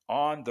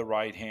 On the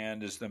right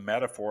hand is the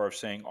metaphor of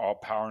saying all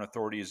power and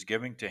authority is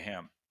given to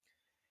him.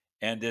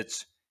 And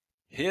it's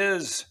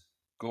his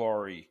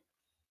glory,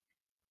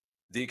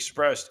 the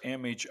expressed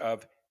image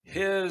of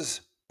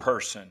his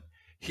person.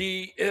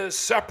 He is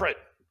separate.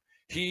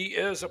 He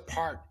is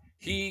apart.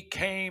 He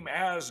came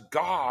as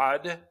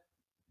God,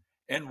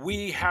 and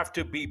we have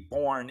to be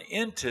born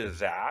into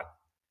that.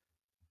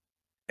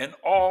 And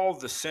all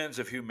the sins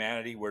of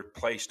humanity were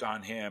placed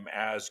on him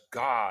as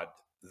God,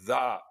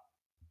 the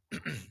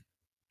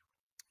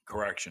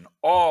correction.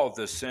 All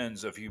the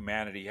sins of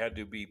humanity had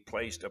to be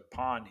placed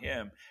upon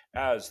him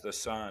as the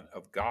Son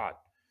of God.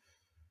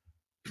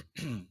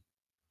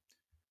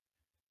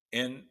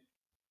 In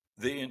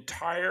the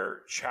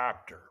entire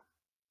chapter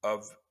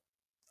of,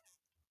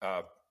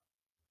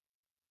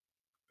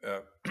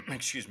 the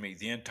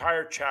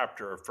entire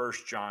chapter of 1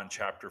 John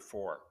chapter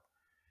 4,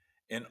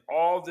 in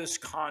all this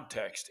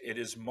context, it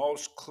is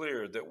most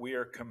clear that we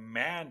are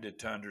commanded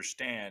to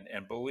understand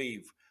and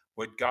believe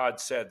what God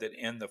said, that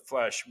in the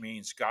flesh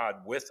means God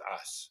with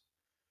us.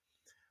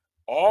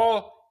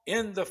 All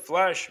in the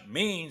flesh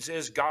means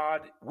is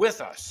God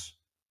with us.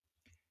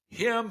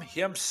 Him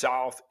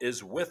himself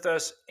is with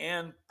us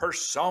in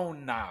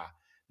persona,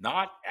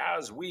 not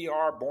as we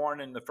are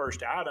born in the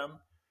first Adam.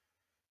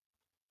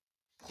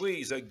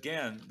 Please,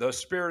 again, the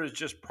Spirit is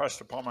just pressed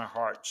upon my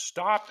heart.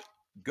 Stop.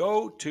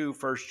 Go to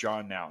 1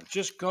 John now.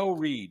 Just go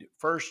read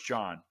 1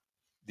 John,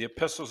 the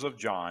epistles of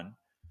John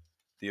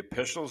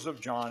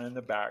in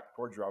the back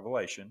towards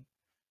Revelation,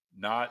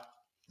 not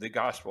the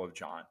Gospel of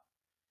John.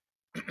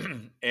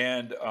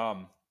 And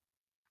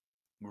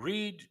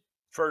read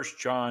 1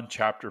 John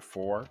chapter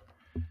 4.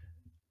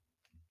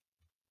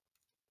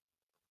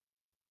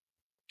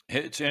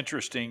 It's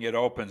interesting. It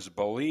opens,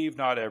 believe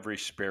not every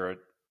spirit,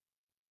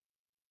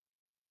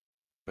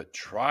 but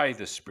try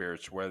the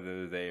spirits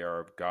whether they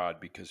are of God,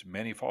 because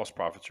many false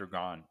prophets are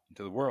gone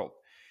into the world.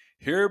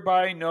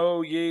 Hereby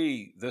know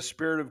ye the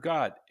Spirit of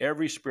God.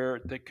 Every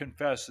spirit that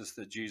confesses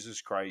that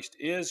Jesus Christ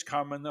is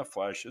come in the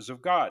flesh is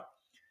of God.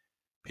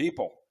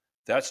 People,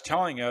 that's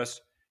telling us,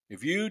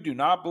 if you do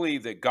not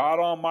believe that God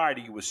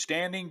Almighty was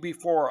standing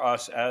before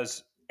us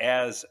as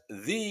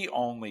the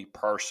only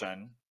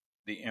person,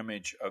 the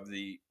image of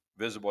the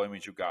visible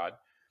image of God,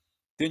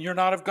 then you're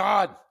not of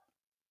God.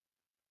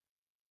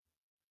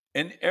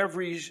 And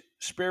every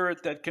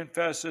spirit that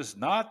confesses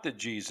not that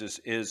Jesus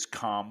is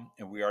come,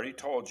 and we already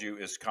told you,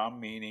 is come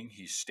meaning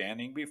he's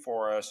standing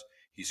before us,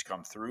 he's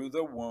come through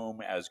the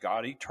womb as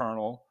God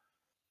eternal,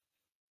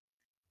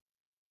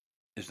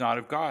 is not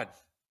of God.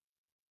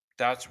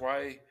 That's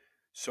why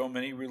so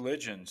many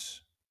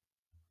religions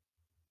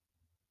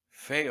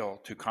fail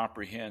to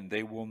comprehend.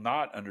 They will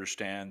not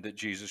understand that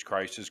Jesus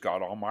Christ is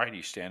God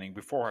Almighty standing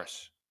before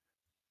us.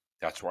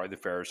 That's why the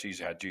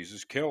Pharisees had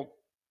Jesus killed.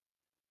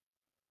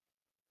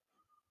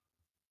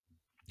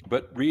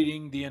 But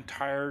reading the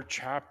entire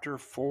chapter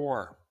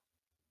 4,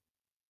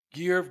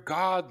 ye are of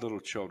God, little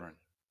children,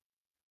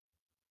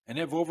 and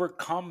have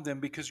overcome them,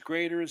 because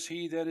greater is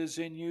he that is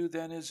in you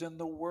than is in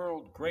the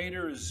world.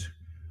 Greater is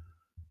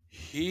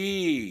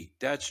he,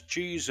 that's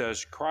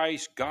Jesus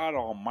Christ, God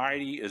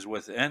Almighty, is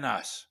within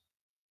us.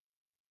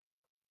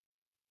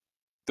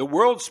 The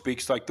world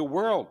speaks like the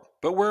world,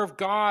 but we're of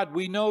God.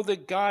 We know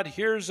that God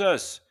hears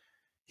us.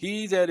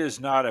 He that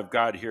is not of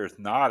God heareth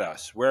not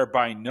us,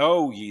 whereby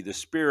know ye the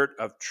spirit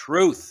of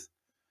truth.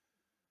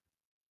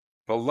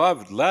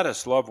 Beloved, let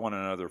us love one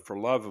another, for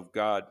love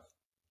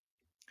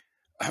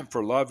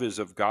is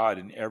of God,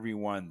 and every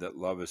one that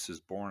loveth is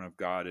born of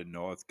God and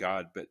knoweth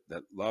God, but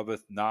that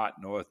loveth not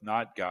knoweth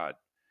not God.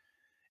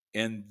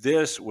 In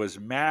this was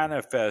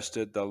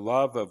manifested the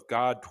love of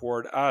God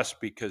toward us,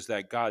 because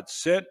that God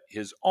sent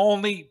his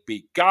only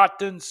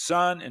begotten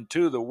Son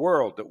into the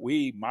world, that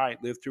we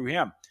might live through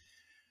him.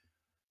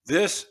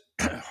 This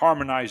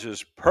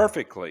harmonizes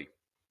perfectly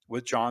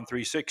with John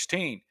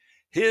 3:16.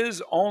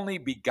 His only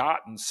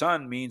begotten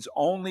Son means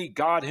only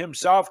God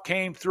himself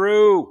came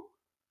through.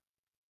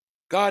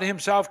 God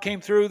himself came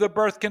through the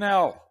birth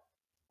canal.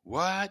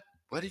 What?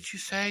 What did you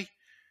say?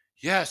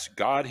 Yes,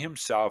 God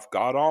himself,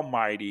 God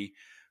Almighty,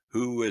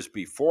 who is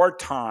before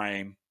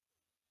time,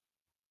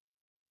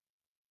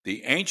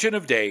 the Ancient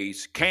of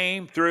Days,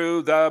 came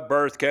through the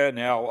birth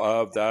canal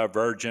of the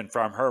Virgin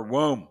from her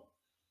womb.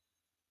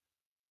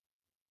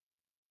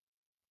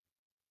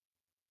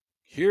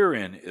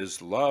 Herein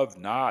is love,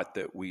 not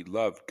that we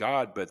loved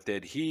God, but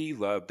that he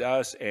loved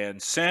us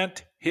and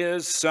sent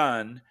his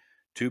Son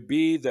to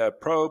be the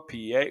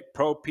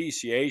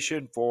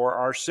propitiation for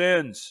our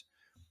sins.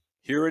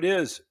 Here it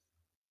is,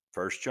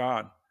 1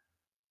 John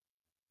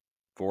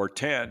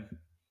 4:10.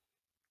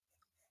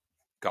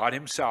 God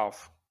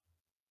himself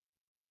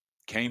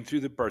came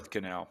through the birth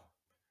canal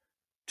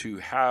to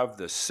have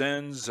the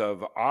sins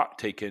of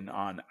taken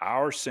on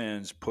our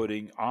sins,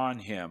 putting on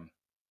him,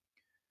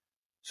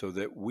 so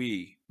that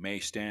we may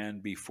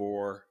stand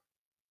before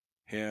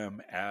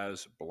him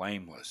as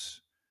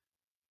blameless.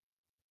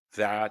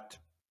 That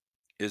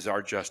is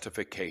our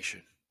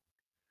justification.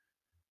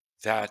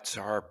 That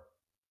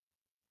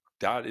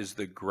is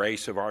the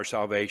grace of our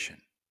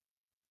salvation.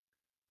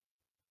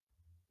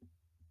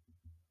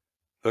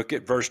 Look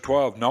at verse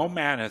 12. No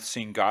man hath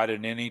seen God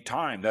at any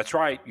time. That's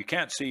right. You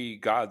can't see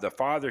God the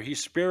Father.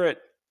 He's spirit.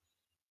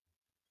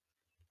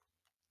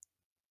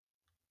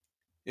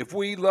 If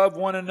we love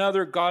one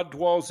another, God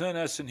dwells in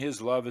us and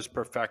his love is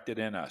perfected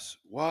in us.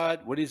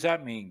 What? What does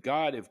that mean?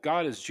 If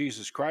God is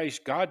Jesus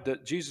Christ,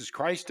 Jesus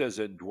Christ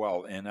doesn't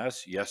dwell in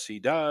us. Yes, he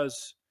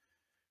does.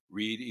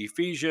 Read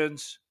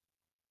Ephesians.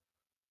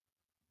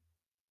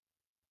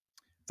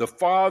 The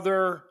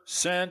Father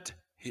sent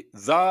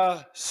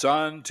the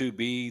Son to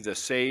be the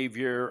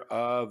Savior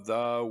of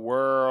the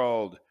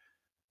world.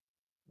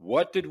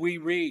 What did we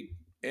read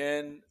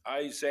in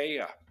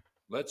Isaiah?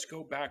 Let's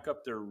go back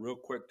up there real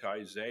quick to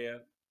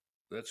Isaiah.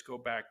 Let's go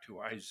back to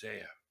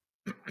Isaiah.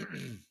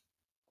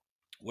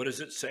 What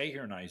does it say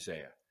here in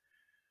Isaiah?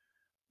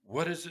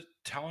 What is it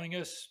telling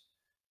us?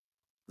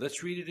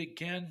 Let's read it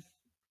again.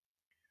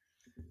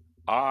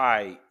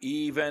 I,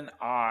 even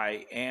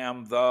I,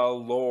 am the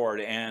Lord,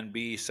 and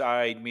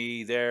beside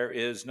me there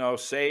is no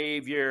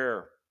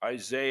Savior.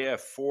 Isaiah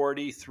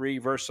 43,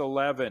 verse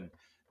 11.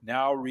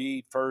 Now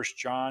read 1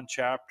 John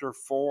chapter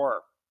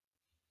 4.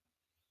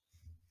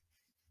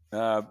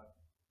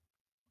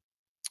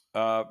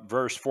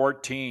 Verse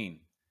 14.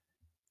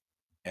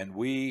 And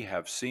we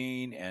have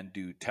seen and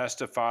do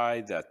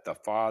testify that the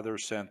Father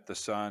sent the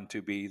Son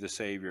to be the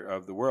Savior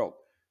of the world.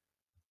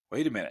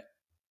 Wait a minute.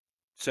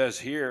 It says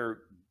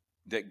here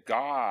that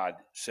God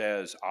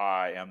says,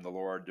 I am the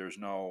Lord. There's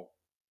no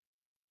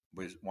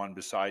one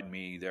beside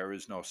me. There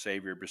is no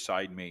Savior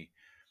beside me.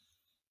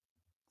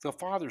 The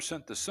Father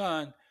sent the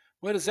Son.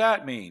 What does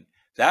that mean?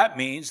 That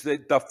means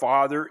that the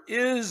Father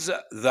is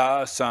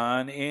the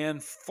Son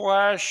in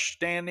flesh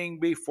standing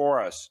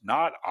before us,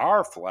 not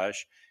our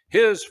flesh,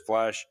 his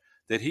flesh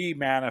that he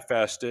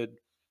manifested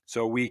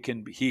so he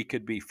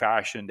could be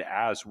fashioned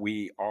as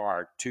we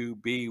are, to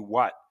be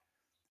what?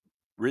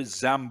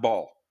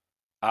 Resemble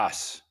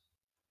us.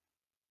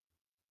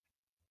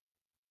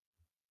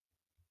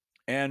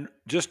 And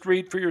just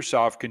read for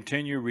yourself,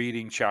 continue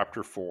reading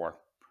chapter 4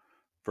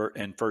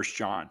 in 1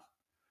 John,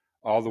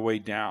 all the way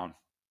down.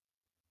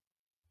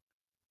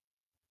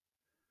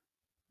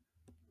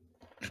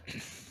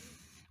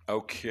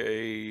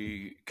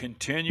 Okay,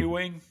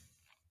 continuing.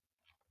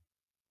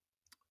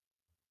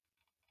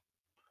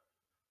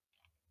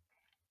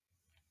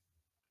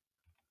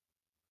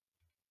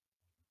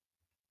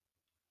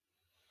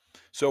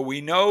 So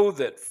we know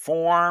that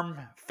form,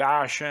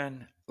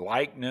 fashion,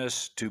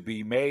 likeness, to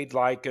be made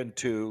like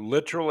unto,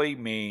 literally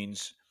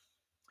means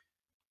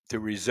to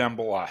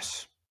resemble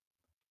us.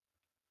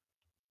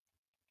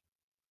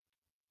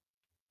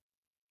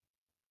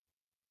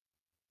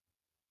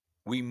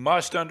 We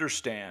must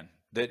understand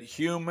that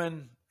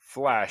human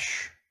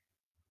flesh,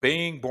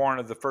 being born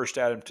of the first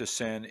Adam to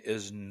sin,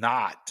 is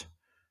not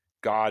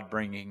God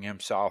bringing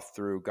himself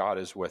through. God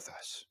is with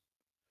us.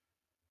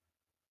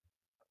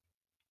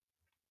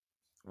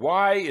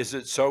 Why is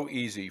it so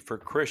easy for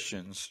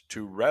Christians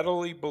to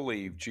readily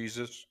believe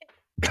Jesus,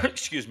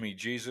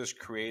 Jesus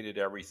created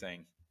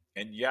everything,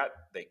 and yet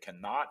they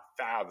cannot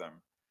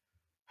fathom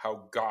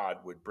how God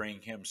would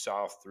bring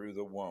himself through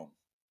the womb?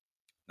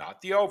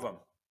 Not the ovum,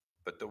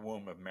 but the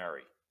womb of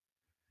Mary.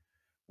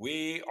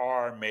 We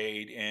are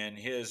made in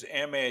his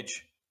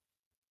image.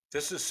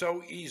 This is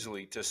so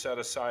easily to set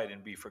aside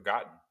and be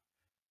forgotten,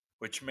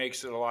 which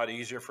makes it a lot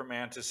easier for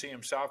man to see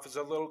himself as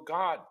a little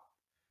God.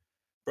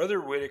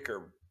 Brother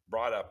Whitaker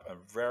brought up a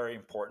very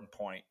important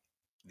point.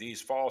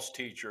 These false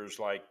teachers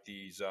like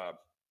these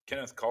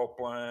Kenneth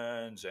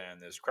Copelands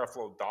and this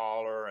Creflo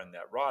Dollar and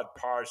that Rod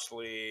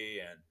Parsley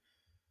and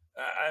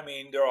I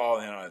mean, they're all,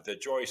 the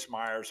Joyce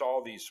Myers,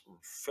 all these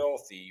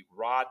filthy,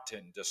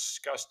 rotten,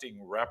 disgusting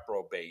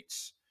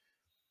reprobates.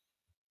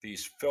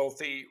 These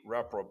filthy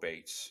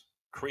reprobates,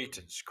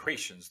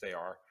 Cretans they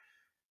are.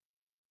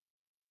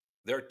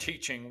 They're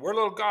teaching, we're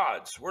little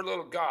gods, we're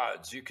little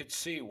gods. You could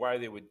see why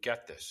they would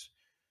get this.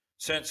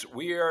 Since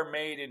we are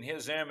made in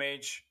his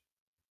image,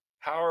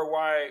 how or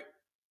why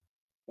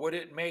would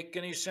it make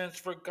any sense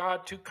for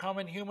God to come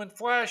in human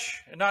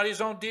flesh and not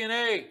his own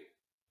DNA?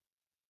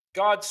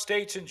 God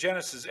states in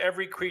Genesis,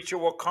 every creature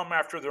will come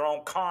after their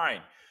own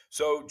kind.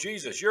 So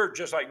Jesus, you're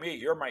just like me.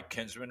 You're my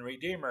kinsman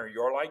redeemer.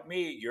 You're like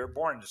me. You're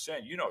born into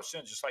sin. You know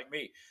sin just like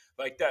me.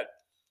 Like that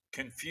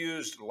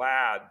confused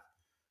lad,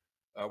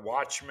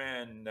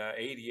 Watchman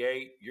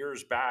 88,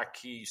 years back,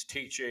 he's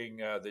teaching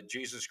that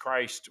Jesus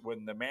Christ,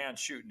 when the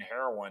man's shooting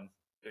heroin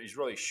he's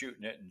really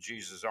shooting it in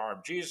Jesus'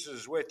 arm. Jesus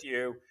is with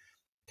you,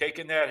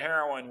 taking that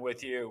heroin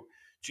with you.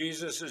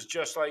 Jesus is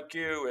just like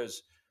you.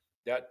 As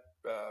that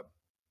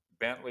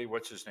Bentley,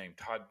 what's his name?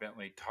 Todd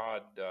Bentley.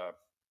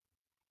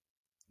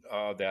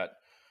 That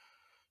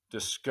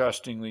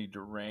disgustingly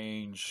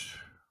deranged,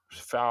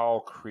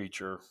 foul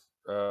creature.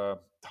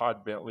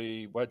 Todd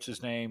Bentley, what's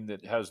his name,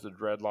 that has the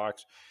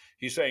dreadlocks?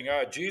 He's saying,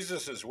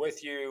 Jesus is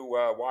with you,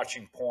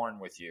 watching porn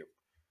with you.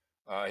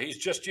 He's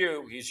just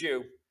you. He's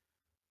you.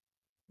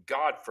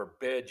 God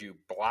forbid, you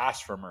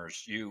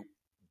blasphemers. You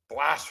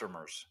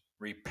blasphemers.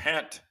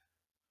 Repent.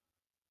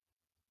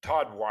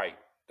 Todd White,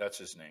 that's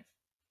his name.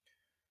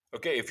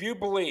 Okay, if you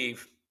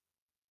believe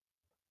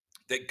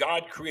that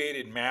God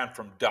created man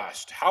from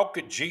dust, how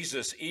could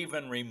Jesus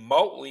even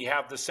remotely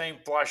have the same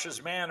flesh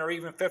as man, or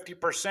even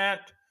 50%?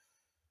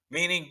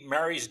 Meaning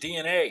Mary's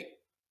DNA,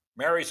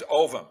 Mary's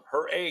ovum,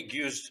 her egg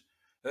used,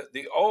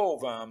 the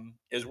ovum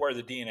is where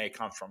the DNA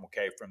comes from,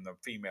 okay, from the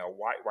female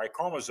Y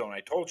chromosome.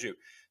 I told you,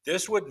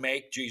 this would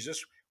make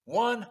Jesus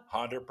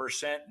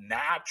 100%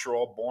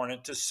 natural, born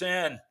into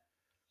sin.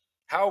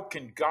 How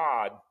can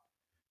God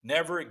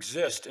never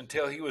exist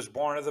until he was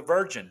born of the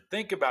virgin?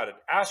 Think about it.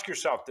 Ask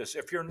yourself this.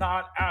 If you're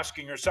not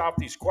asking yourself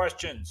these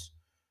questions,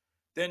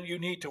 then you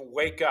need to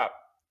wake up.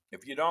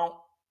 If you don't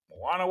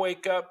want to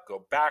wake up,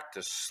 go back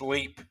to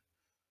sleep.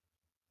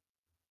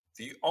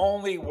 The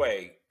only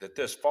way that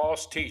this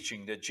false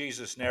teaching that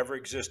Jesus never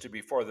existed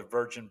before the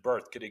virgin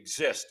birth could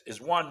exist is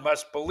one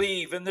must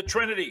believe in the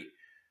Trinity.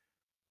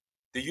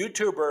 The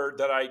YouTuber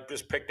that I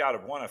just picked out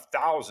of one of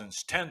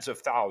thousands, tens of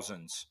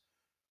thousands,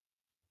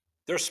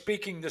 they're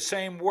speaking the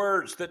same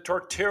words that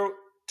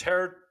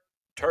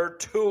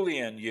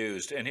Tertullian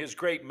used and his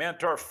great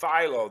mentor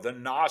Philo, the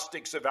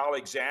Gnostics of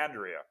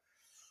Alexandria,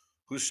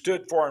 who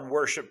stood for and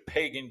worshiped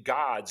pagan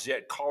gods,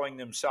 yet calling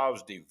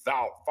themselves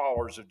devout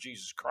followers of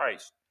Jesus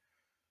Christ.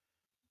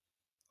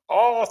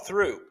 All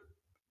through,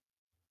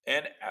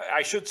 and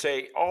I should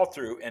say all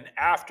through and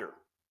after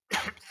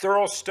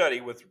thorough study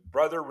with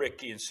Brother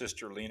Ricky and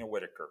Sister Lena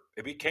Whitaker,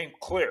 it became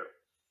clear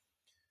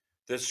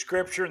that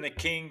Scripture in the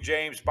King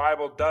James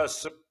Bible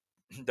does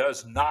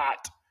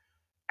not,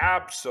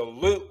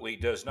 absolutely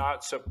does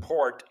not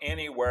support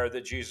anywhere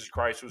that Jesus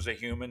Christ was a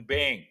human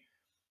being.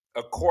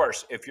 Of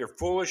course, if you're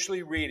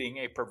foolishly reading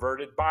a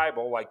perverted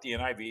Bible like the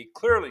NIV,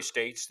 clearly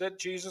states that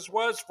Jesus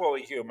was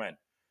fully human.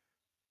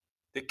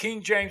 The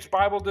King James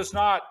Bible does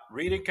not.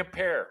 Read and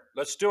compare.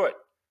 Let's do it.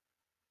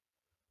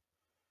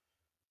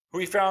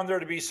 We found there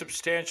to be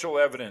substantial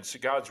evidence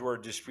that God's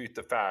word dispute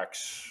the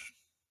facts.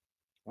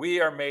 We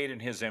are made in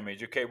his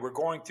image. Okay, we're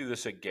going through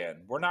this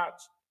again. We're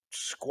not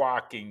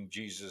squawking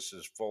Jesus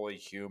is fully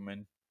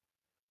human,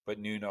 but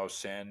knew no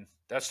sin.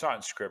 That's not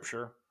in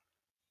Scripture.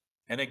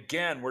 And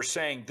again, we're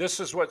saying this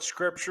is what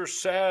Scripture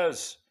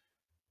says.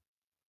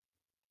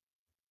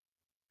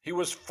 He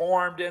was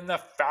formed in the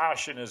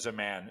fashion as a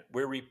man.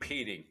 We're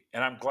repeating,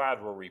 and I'm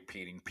glad we're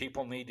repeating.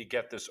 People need to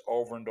get this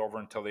over and over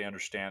until they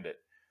understand it.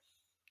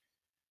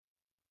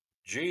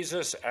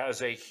 Jesus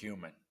as a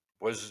human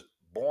was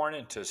born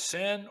into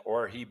sin,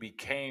 or he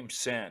became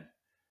sin?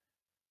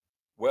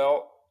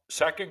 Well,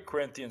 2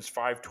 Corinthians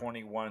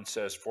 5:21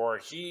 says, "For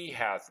he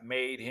hath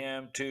made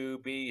him to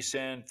be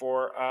sin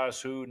for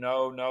us who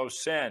know no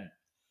sin."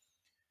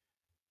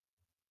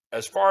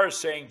 As far as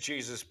saying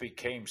Jesus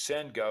became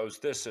sin goes,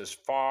 this is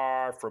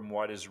far from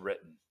what is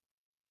written.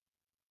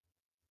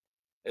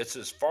 It's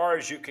as far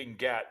as you can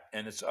get,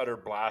 and it's utter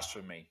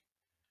blasphemy.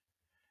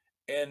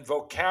 In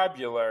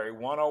Vocabulary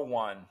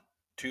 101,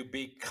 to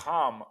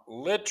become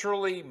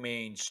literally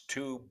means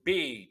to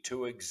be,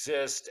 to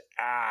exist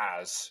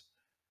as.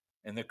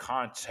 In the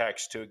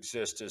context, to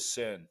exist as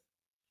sin.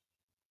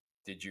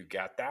 Did you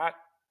get that?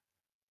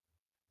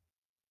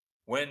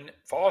 When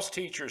false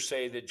teachers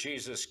say that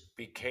Jesus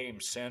became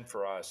sin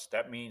for us,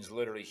 that means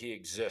literally he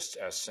exists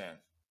as sin.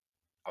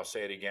 I'll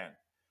say it again.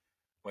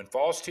 When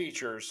false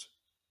teachers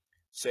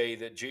say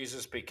that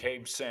Jesus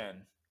became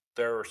sin,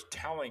 they're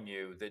telling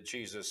you that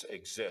Jesus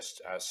exists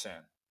as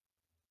sin.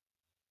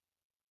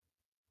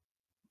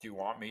 Do you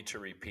want me to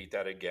repeat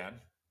that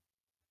again?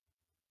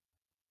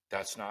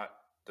 That's not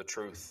the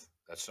truth.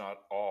 That's not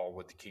all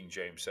what the King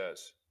James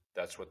says.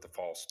 That's what the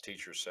false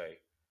teachers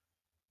say.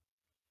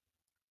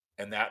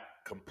 And that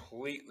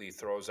completely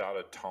throws out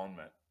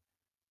atonement.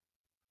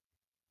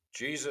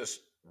 Jesus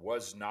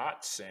was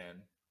not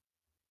sin.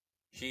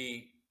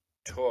 He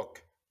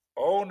took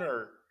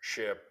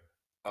ownership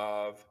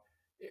of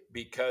it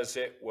because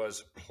it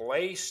was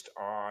placed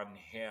on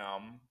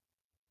him.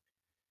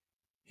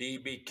 He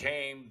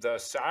became the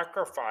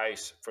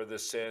sacrifice for the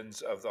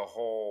sins of the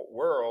whole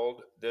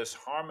world. This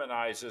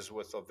harmonizes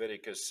with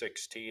Leviticus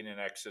 16 and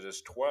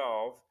Exodus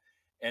 12.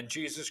 And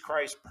Jesus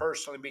Christ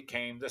personally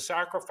became the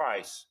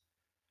sacrifice.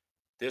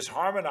 This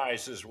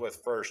harmonizes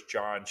with 1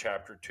 John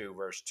chapter 2,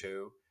 verse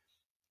 2.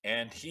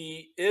 And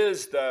he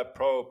is the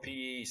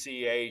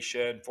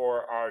propitiation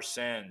for our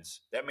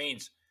sins. That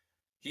means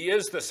he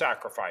is the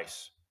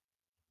sacrifice.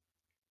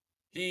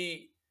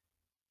 He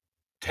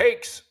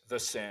takes the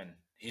sin.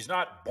 He's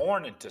not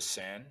born into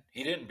sin.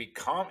 He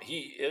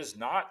is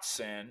not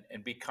sin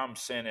and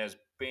becomes sin as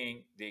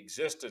being the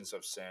existence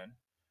of sin.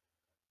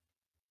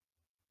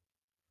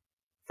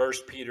 1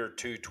 Peter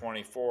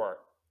 2:24,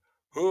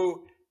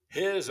 who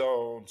his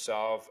own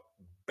self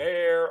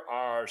bare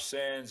our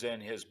sins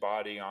in his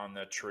body on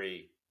the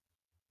tree,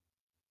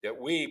 that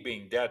we,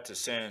 being dead to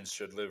sins,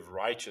 should live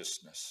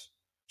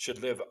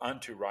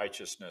unto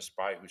righteousness,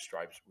 by whose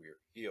stripes we are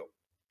healed.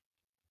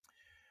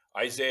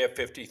 Isaiah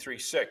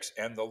 53:6,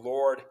 and the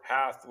Lord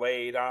hath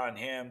laid on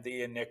him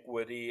the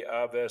iniquity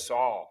of us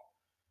all.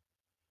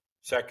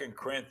 2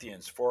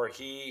 Corinthians, for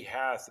he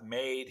hath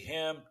made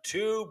him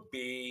to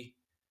be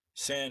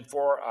sin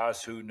for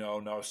us who know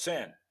no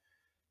sin.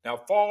 Now,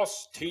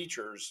 false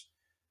teachers,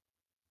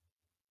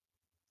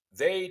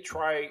 they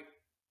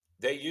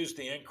use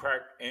the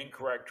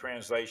incorrect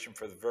translation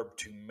for the verb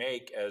to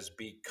make as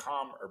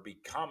become or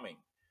becoming.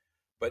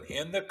 But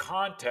in the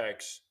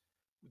context,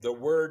 the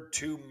word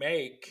to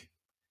make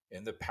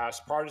in the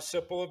past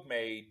participle of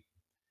made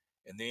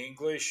in the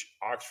English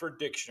Oxford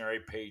Dictionary,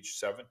 page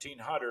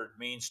 1700,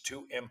 means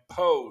to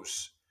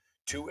impose,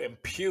 to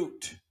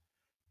impute,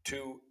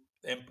 to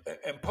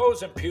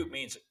impose, impute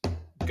means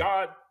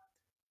God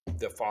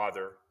the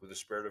Father, with the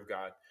Spirit of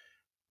God,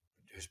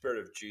 the Spirit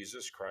of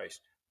Jesus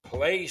Christ,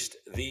 placed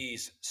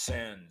these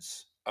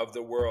sins of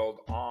the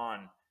world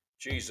on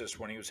Jesus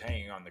when he was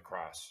hanging on the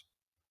cross.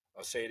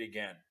 I'll say it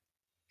again.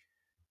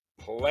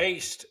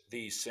 Placed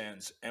these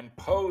sins,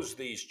 imposed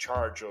these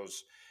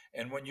charges.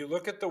 And when you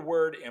look at the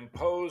word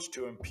impose,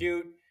 to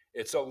impute,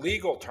 it's a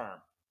legal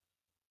term.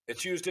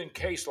 It's used in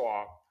case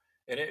law,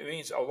 and it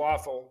means a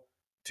lawful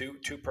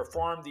to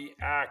perform the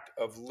act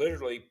of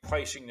literally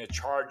placing the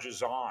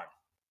charges on.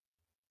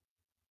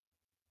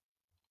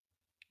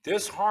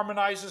 This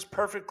harmonizes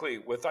perfectly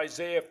with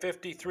Isaiah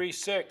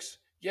 53:6.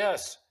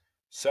 Yes,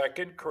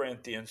 2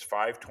 Corinthians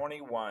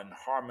 5:21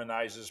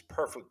 harmonizes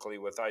perfectly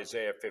with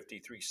Isaiah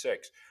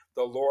 53:6.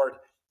 The Lord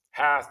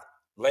hath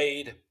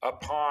laid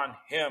upon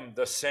him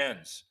the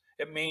sins.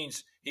 It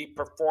means he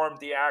performed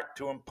the act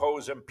to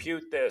impose,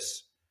 impute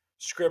this.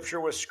 Scripture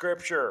with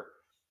scripture.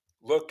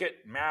 Look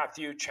at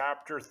Matthew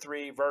chapter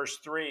 3, verse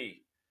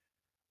 3.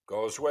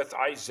 Goes with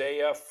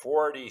Isaiah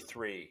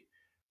 43.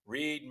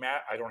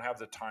 I don't have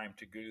the time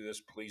to do this.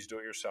 Please do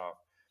it yourself.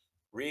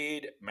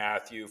 Read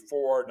Matthew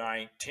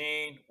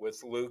 4:19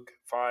 with Luke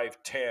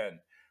 5:10.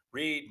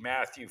 Read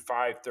Matthew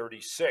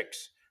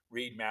 5:36.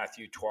 Read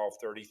Matthew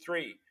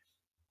 12:33.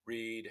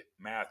 Read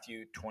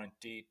Matthew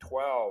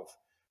 20:12.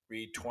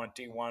 Read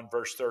 21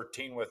 verse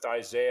 13 with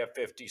Isaiah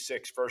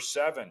 56 verse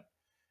 7.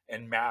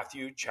 And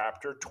Matthew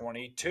chapter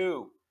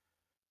 22.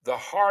 The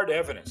hard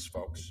evidence,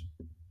 folks,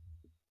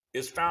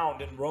 is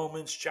found in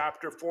Romans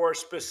chapter 4,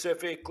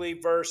 specifically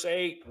verse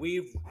 8.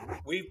 We've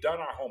done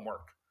our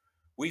homework.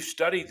 We've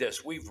studied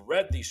this. We've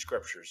read these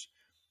scriptures.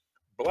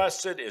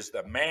 Blessed is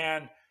the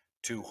man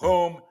to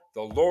whom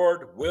the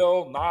Lord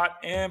will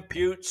not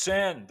impute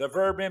sin. The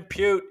verb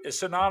impute is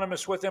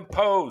synonymous with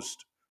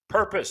imposed,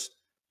 purposed,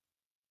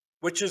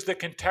 which is the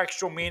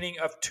contextual meaning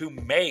of to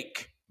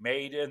make,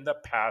 made in the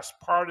past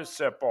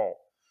participle.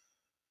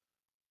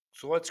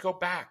 So let's go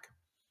back.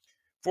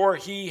 For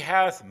he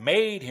hath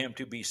made him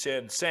to be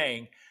sin,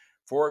 saying,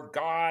 for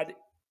God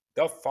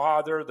the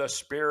Father, the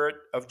Spirit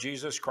of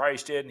Jesus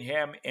Christ in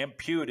him,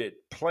 imputed,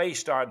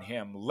 placed on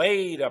him,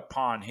 laid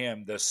upon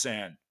him the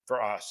sin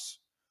for us.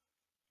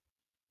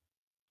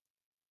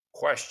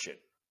 Question.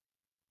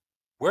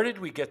 Where did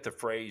we get the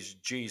phrase,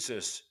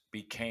 Jesus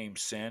became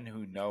sin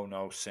who know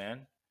no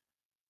sin?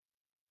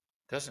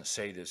 It doesn't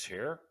say this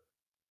here.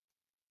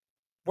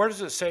 Where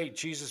does it say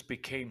Jesus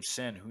became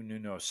sin who knew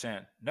no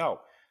sin?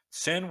 No.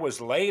 Sin was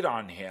laid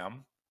on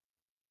him.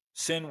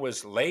 Sin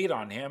was laid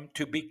on him.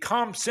 To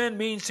become sin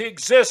means he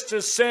exists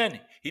as sin.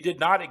 He did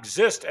not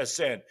exist as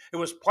sin. It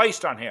was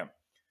placed on him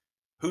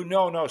who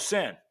know no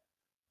sin.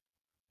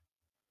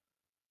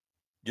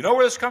 You know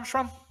where this comes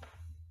from?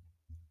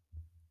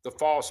 The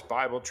false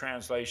Bible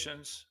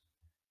translations.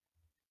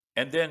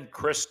 And then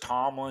Chris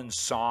Tomlin's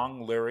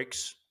song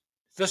lyrics.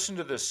 Listen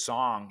to this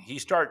song. He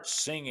starts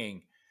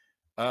singing.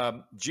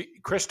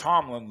 Chris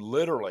Tomlin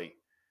literally,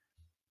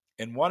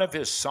 in one of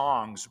his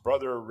songs,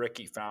 Brother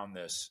Ricky found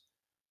this,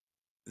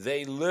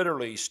 they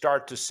literally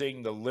start to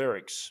sing the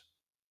lyrics.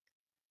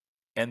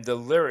 And the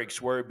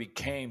lyrics where it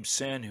became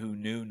sin who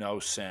knew no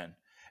sin.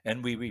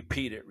 And we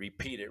repeat it,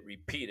 repeat it,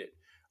 repeat it.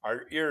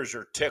 Our ears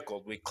are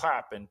tickled. We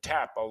clap and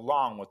tap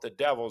along with the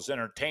devil's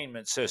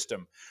entertainment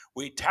system.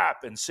 We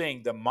tap and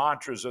sing the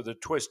mantras of the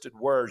twisted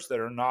words that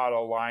are not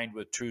aligned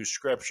with true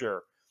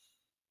scripture.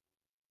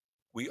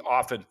 We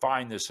often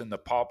find this in the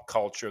pop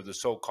culture of the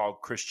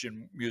so-called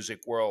Christian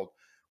music world,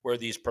 where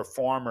these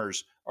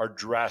performers are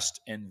dressed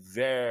in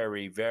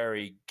very,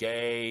 very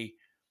gay,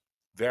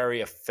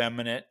 very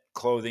effeminate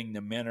clothing.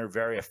 The men are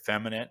very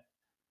effeminate.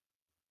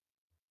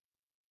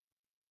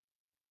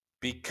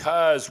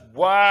 Because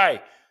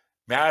why?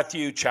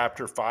 Matthew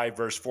chapter 5,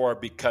 verse 4,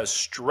 because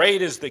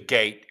straight is the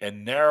gate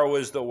and narrow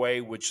is the way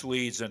which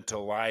leads into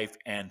life,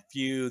 and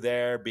few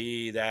there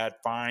be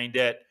that find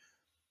it.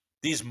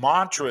 These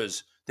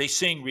mantras, they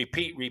sing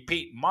repeat,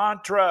 repeat,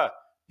 mantra,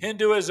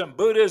 Hinduism,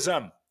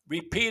 Buddhism,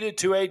 repeated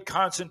to aid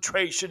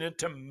concentration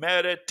into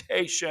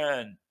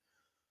meditation.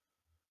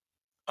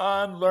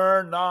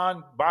 Unlearn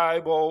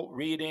non-Bible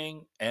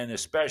reading, and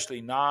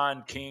especially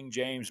non-King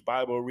James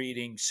Bible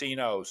reading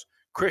CNOs,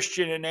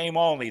 Christian in name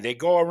only. They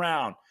go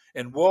around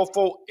in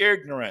willful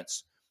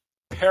ignorance,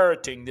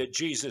 parroting that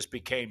Jesus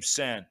became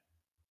sin.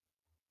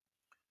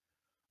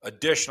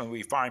 Additionally,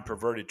 we find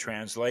perverted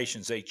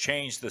translations. They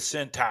change the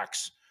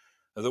syntax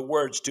of the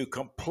words to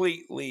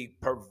completely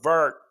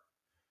pervert.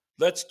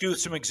 Let's do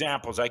some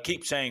examples. I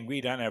keep saying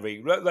read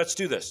NIV. Let's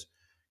do this.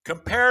 Do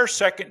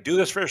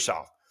this for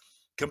yourself.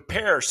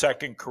 Compare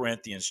 2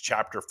 Corinthians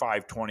chapter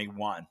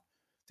 5:21,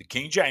 the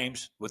King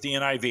James with the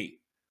NIV.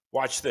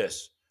 Watch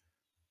this.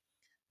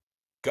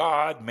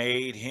 God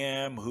made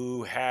him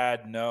who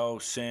had no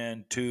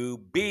sin to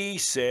be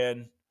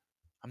sin.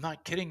 I'm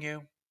not kidding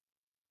you.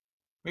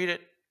 Read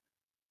it.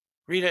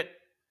 Read it.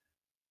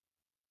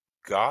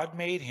 God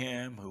made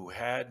him who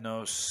had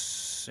no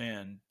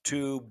sin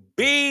to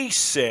be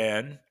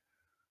sin.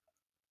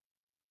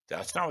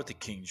 That's not what the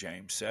King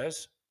James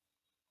says.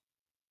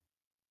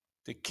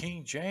 The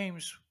King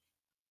James,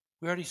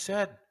 we already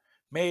said,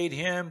 made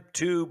him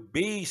to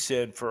be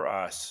sin for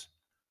us.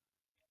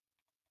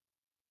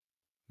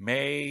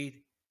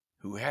 Made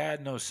who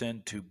had no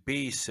sin to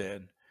be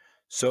sin,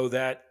 so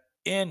that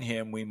in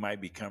him we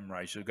might become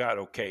righteous with God.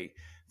 Okay,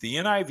 the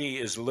NIV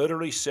is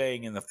literally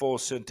saying in the full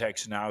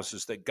syntax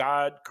analysis that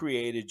God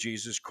created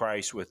Jesus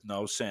Christ with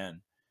no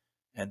sin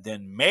and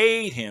then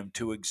made him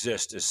to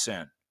exist as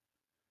sin.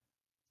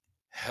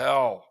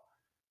 Hell,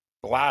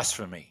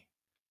 blasphemy.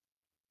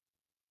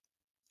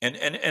 And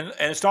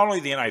it's not only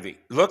the NIV.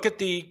 Look at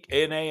the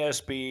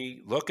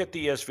NASB, look at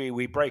the ESV.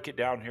 We break it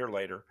down here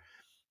later.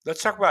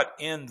 Let's talk about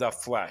in the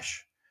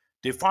flesh.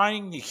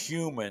 Defining the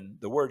human,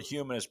 the word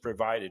human is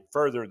provided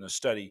further in the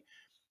study,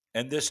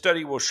 and this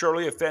study will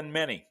surely offend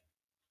many.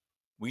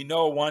 We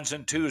know ones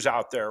and twos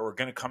out there are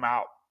going to come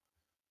out.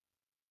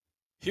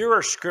 Here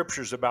are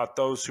scriptures about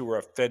those who were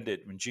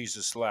offended when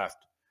Jesus left.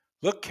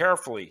 Look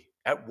carefully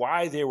at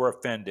why they were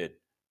offended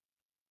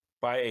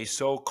by a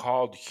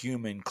so-called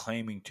human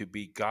claiming to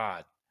be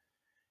God.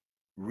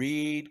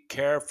 Read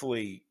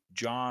carefully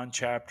John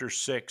chapter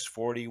 6,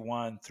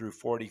 41 through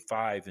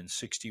 45 and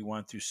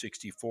 61 through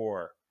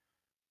 64.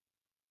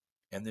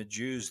 And the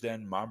Jews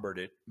then murmured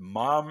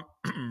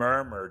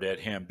at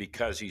him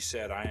because he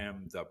said, I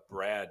am the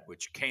bread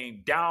which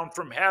came down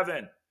from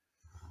heaven.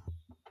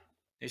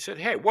 They said,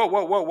 hey,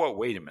 whoa,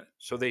 wait a minute.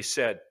 So they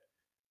said,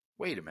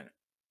 wait a minute.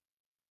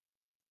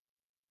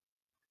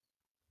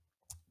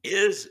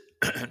 Is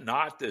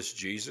not this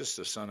Jesus,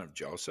 the son of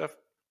Joseph,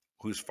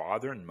 whose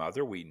father and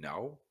mother we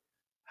know?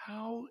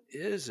 How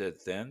is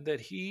it then that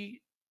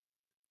he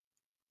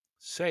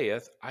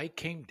saith, I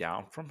came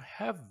down from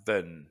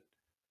heaven?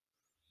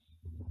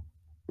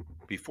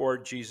 Before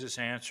Jesus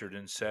answered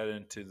and said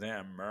unto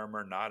them,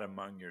 murmur not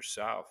among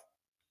yourself.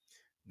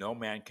 No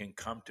man can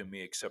come to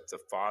me except the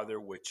Father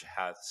which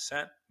hath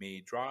sent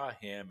me draw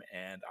him,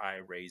 and I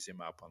raise him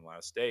up on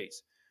last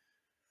days.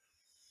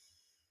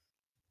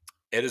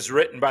 It is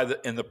written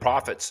in the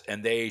prophets,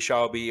 and they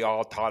shall be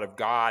all taught of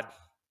God.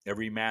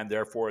 Every man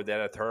therefore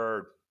that hath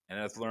heard and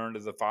hath learned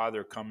of the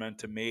Father come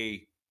unto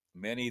me.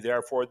 Many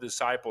therefore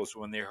disciples,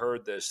 when they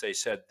heard this, they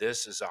said,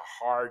 this is a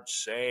hard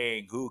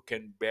saying, who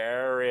can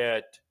bear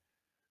it?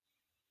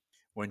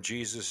 When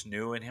Jesus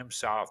knew in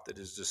himself that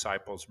his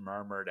disciples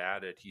murmured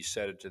at it, he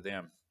said unto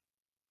them,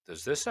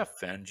 does this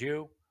offend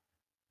you?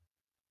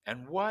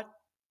 And what?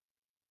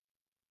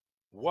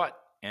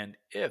 And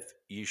if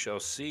ye shall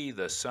see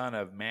the Son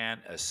of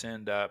Man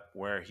ascend up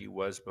where he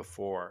was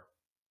before,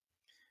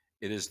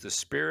 it is the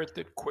Spirit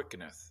that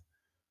quickeneth,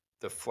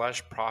 the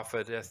flesh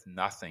profiteth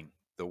nothing.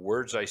 The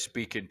words I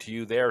speak unto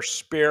you, they are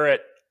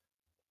spirit,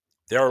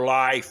 they're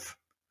life.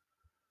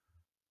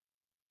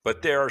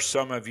 But there are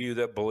some of you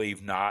that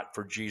believe not,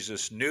 for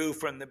Jesus knew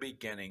from the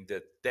beginning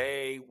that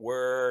they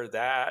were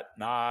that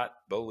not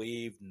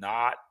believed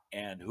not,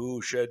 and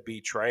who should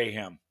betray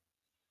him.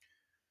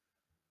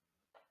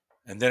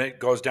 And then it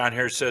goes down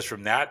here, it says,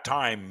 from that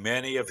time,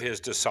 many of his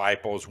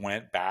disciples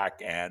went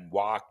back and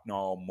walked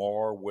no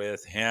more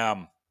with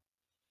him.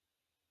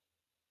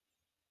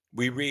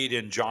 We read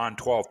in John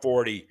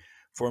 12:40,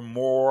 for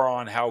more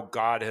on how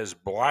God has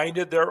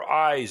blinded their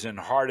eyes and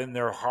hardened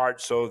their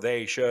hearts, so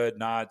they should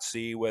not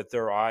see with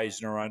their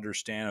eyes nor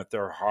understand with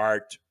their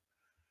heart.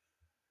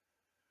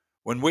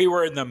 When we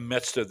were in the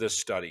midst of this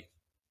study,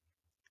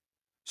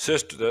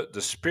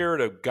 the Spirit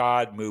of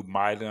God moved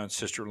mightily on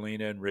Sister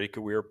Lena and Rika.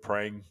 We were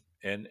praying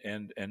and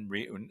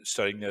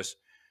studying this.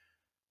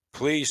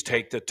 Please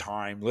take the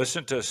time.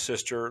 Listen to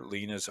Sister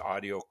Lena's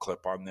audio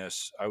clip on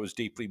this. I was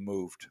deeply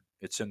moved.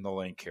 It's in the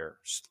link here.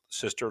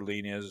 Sister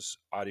Lena's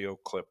audio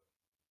clip.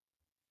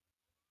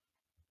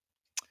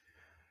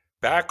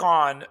 Back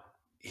on,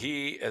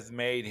 he hath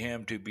made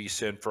him to be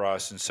sin for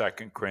us in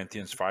 2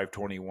 Corinthians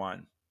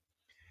 5:21.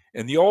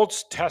 In the Old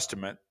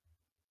Testament,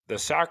 the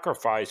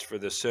sacrifice for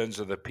the sins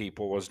of the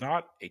people was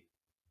not a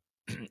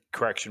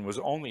correction, was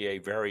only a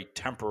very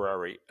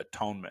temporary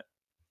atonement.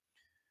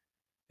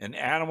 An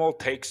animal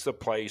takes the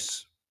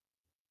place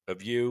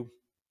of you,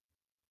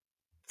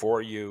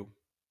 for you,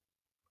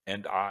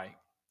 and I,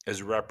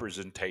 as a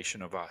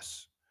representation of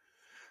us,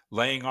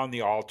 laying on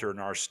the altar in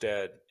our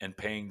stead and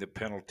paying the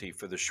penalty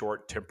for the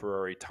short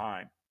temporary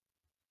time,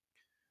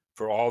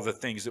 for all the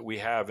things that we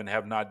have and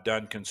have not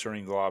done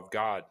concerning the law of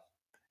God.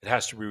 It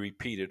has to be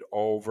repeated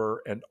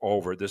over and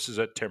over. This is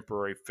a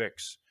temporary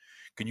fix.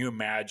 Can you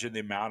imagine the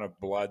amount of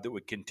blood that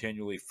would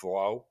continually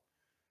flow?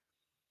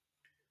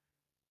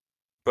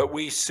 But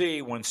we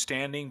see when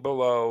standing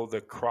below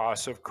the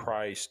cross of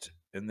Christ,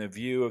 in the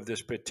view of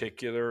this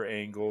particular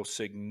angle,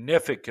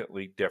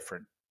 significantly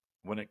different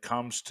when it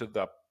comes to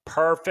the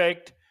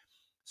perfect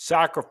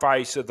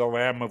sacrifice of the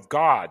Lamb of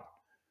God.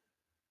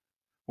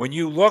 When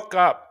you look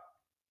up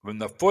from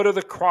the foot of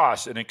the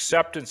cross in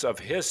acceptance of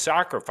his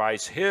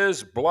sacrifice,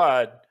 his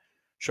blood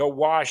shall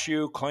wash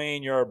you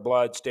clean. Your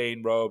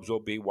blood-stained robes will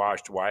be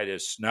washed white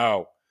as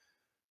snow.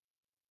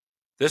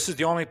 This is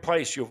the only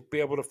place you'll be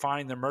able to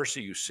find the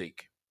mercy you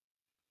seek.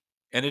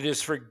 And it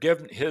is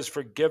his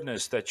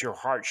forgiveness that your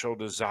heart shall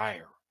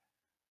desire.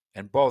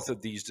 And both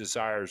of these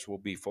desires will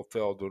be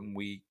fulfilled when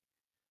we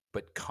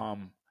but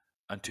come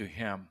unto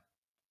him.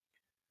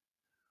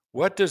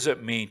 What does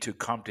it mean to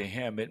come to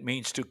him? It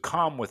means to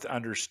come with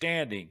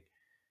understanding.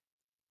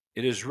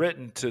 It is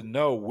written to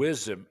know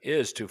wisdom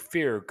is to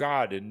fear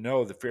God, and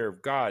know the fear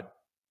of God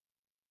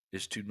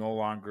is to no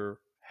longer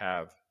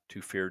have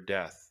to fear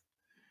death.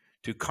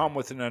 To come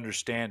with an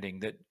understanding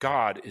that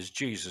God is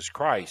Jesus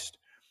Christ,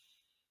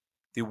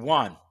 the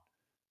one,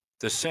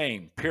 the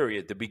same,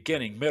 period, the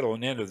beginning, middle,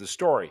 and end of the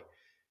story.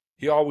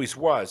 He always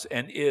was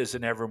and is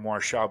and evermore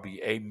shall be.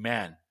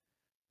 Amen.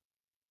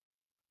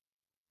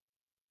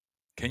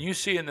 Can you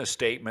see in the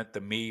statement,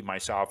 the me,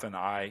 myself, and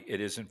I,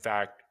 it is in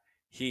fact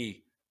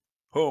he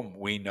whom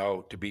we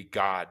know to be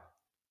God.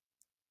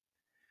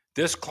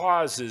 This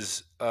clause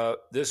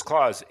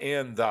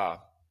in the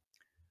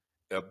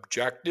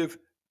objective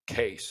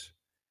case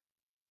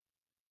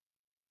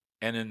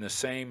and in the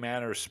same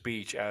manner of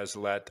speech as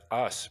let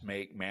us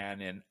make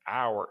man in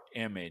our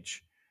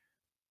image.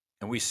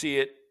 And we see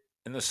it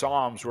in the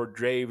Psalms where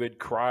David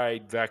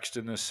cried, vexed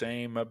in the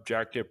same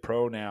objective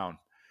pronoun.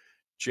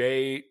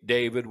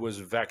 David was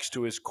vexed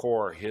to his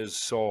core, his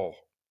soul,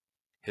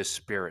 his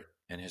spirit,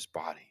 and his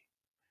body.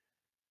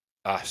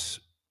 Us,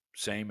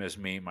 same as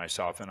me,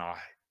 myself, and I.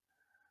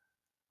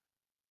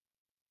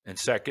 In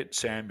 2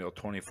 Samuel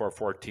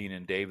 24:14,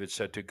 and David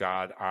said to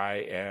God, I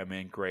am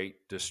in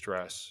great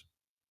distress.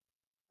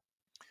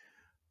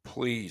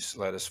 Please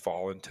let us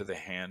fall into the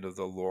hand of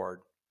the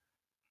Lord,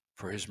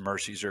 for his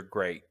mercies are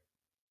great,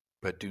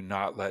 but do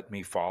not let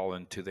me fall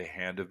into the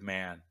hand of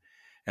man.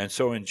 And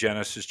so in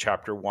Genesis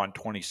chapter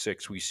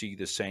 1:26, we see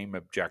the same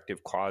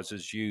objective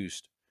clauses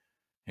used.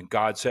 And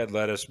God said,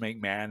 let us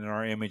make man in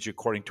our image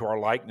according to our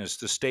likeness.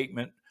 The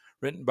statement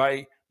written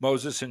by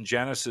Moses in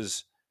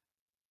Genesis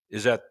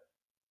is at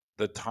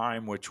the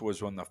time which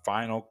was when the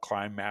final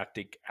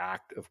climactic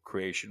act of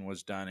creation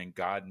was done, and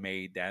God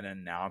made that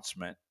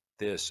announcement.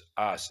 This,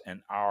 us,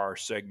 and our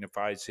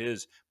signifies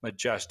his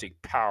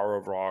majestic power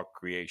over all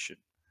creation.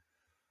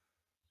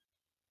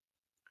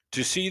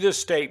 To see this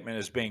statement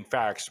as being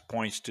facts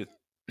points to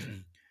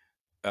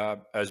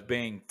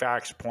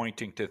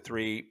pointing to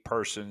three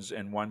persons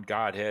and one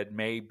Godhead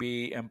may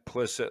be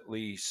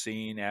implicitly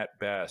seen at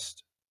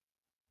best.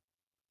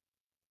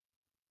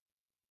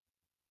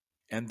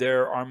 And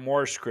there are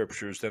more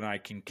scriptures than I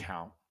can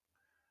count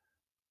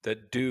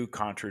that do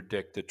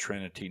contradict the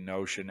Trinity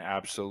notion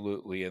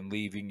absolutely, and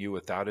leaving you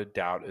without a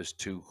doubt as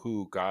to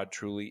who God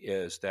truly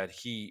is, that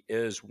he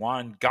is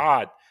one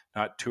God,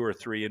 not two or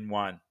three in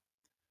one.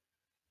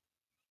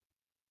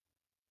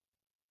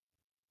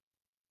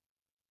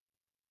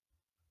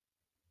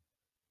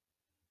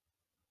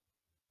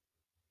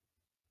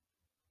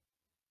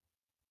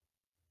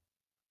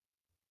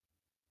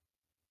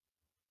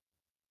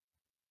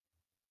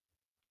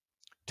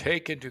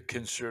 Take into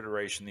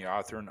consideration the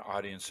author and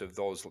audience of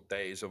those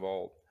days of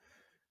old.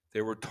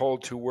 They were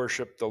told to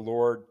worship the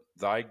Lord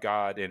thy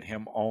God and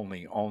him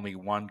only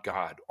one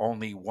God,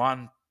 only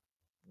one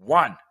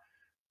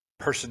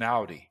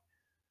personality,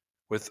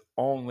 with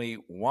only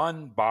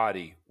one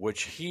body,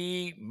 which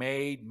he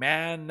made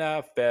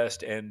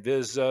manifest and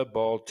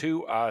visible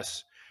to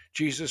us,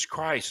 Jesus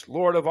Christ,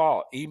 Lord of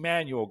all,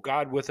 Emmanuel,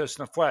 God with us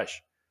in the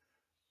flesh.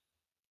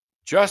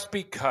 Just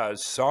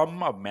because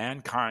some of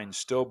mankind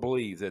still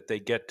believe that they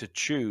get to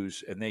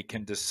choose and they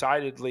can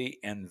decidedly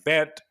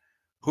invent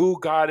who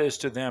God is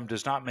to them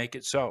does not make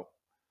it so.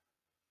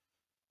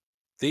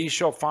 These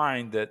shall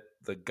find that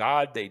the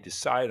God they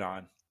decide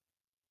on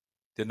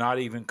did not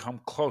even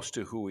come close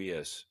to who he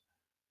is.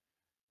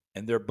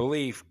 And their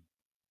belief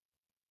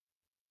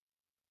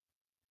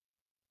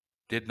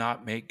did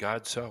not make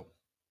God so.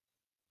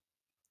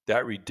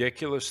 That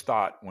ridiculous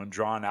thought, when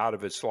drawn out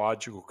of its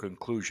logical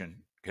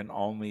conclusion, can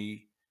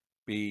only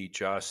be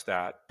just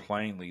that.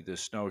 Plainly,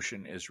 this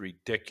notion is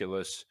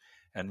ridiculous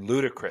and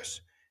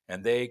ludicrous,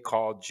 and they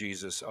called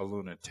Jesus a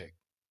lunatic.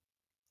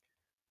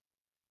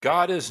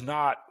 God is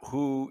not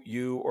who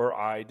you or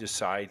I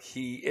decide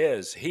He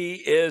is. He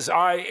is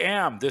I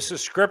am. This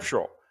is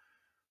scriptural.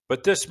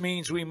 But this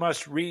means we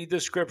must read the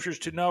scriptures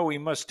to know. We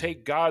must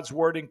take God's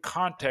word in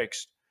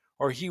context,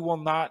 or He will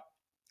not,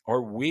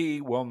 or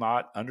we will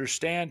not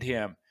understand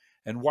Him.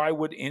 And why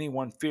would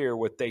anyone fear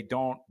what they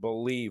don't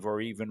believe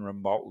or even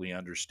remotely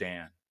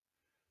understand?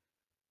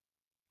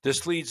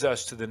 This leads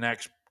us to the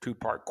next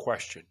two-part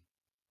question.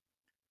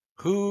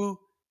 Who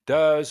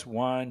does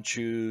one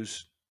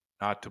choose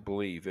not to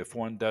believe if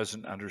one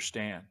doesn't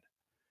understand?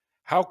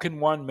 How can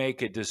one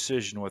make a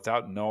decision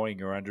without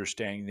knowing or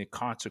understanding the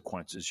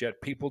consequences?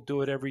 Yet people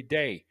do it every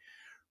day.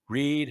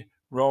 Read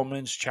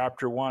Romans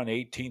chapter 1,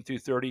 18 through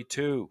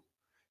 32.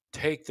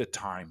 Take the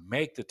time,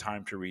 make the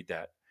time to read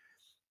that.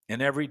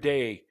 And every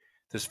day,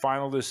 this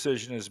final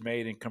decision is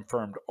made and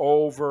confirmed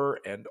over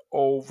and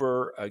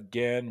over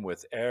again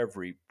with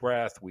every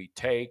breath we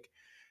take,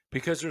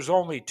 because there's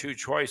only two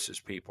choices,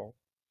 people: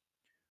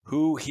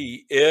 who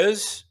He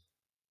is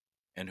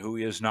and who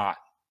He is not.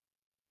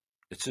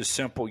 It's a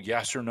simple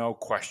yes or no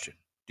question.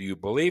 Do you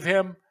believe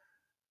Him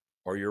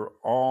or your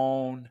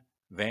own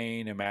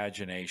vain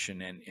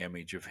imagination and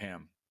image of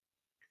Him?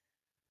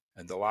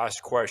 And the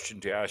last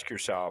question to ask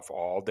yourself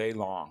all day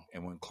long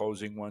and when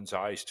closing one's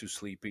eyes to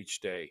sleep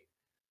each day: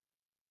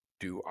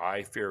 do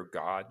I fear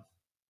God?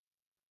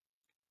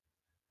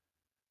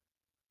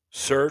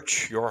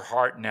 Search your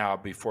heart now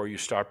before you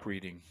stop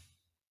reading.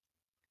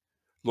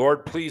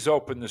 Lord, please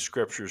open the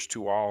scriptures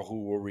to all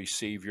who will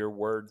receive your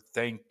word.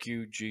 Thank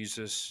you,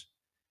 Jesus.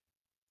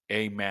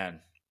 Amen.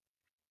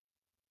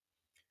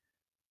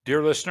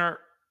 Dear listener,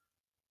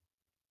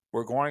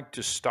 we're going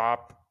to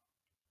stop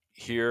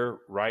here,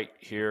 right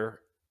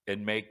here,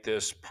 and make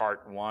this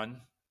part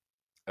one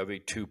of a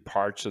two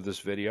parts of this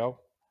video.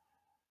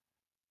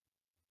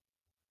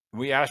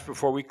 We ask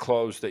before we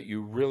close that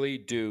you really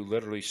do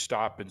literally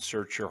stop and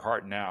search your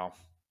heart now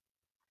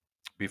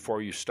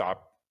before you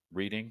stop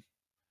reading.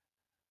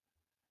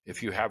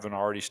 If you haven't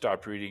already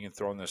stopped reading and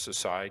thrown this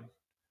aside,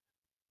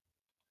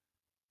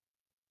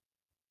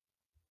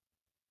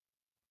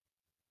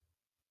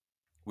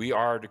 we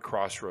are at a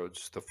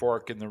crossroads, the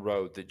fork in the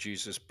road that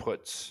Jesus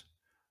puts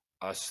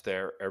us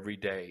there every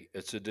day.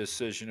 It's a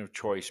decision of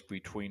choice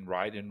between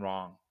right and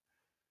wrong.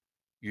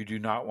 You do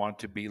not want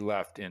to be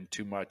left in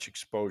too much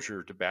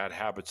exposure to bad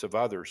habits of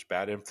others,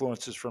 bad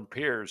influences from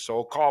peers,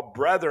 so-called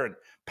brethren,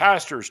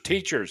 pastors,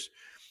 teachers.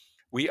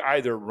 We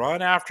either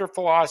run after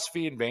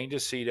philosophy and vain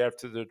deceit,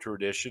 after the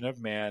tradition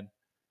of man,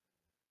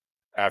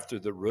 after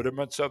the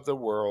rudiments of the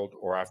world,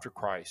 or after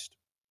Christ.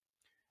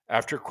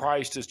 After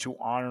Christ is to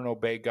honor and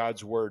obey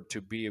God's word,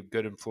 to be of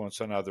good influence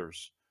on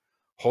others,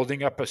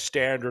 holding up a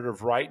standard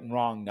of right and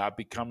wrong, not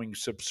becoming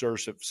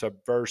subversive,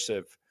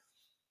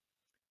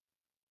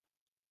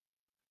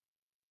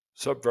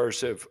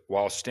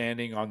 while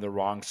standing on the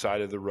wrong side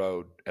of the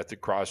road at the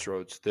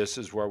crossroads. This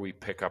is where we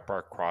pick up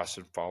our cross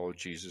and follow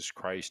Jesus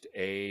Christ.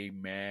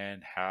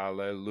 Amen.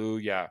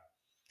 Hallelujah.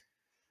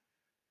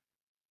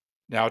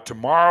 Now,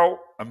 tomorrow,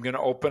 I'm going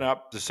to open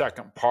up the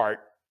second part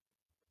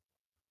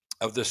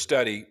of the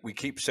study. We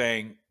keep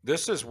saying,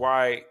 this is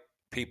why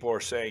people are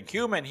saying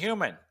human,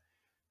 human,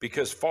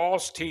 because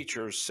false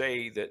teachers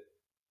say that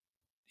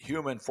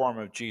human form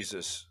of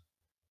Jesus,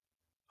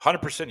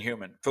 100%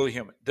 human, fully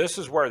human. This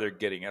is where they're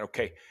getting it.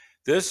 Okay,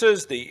 this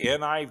is the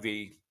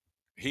NIV,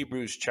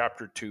 Hebrews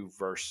chapter 2,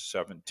 verse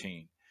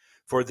 17.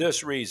 For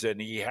this reason,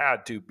 he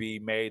had to be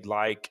made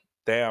like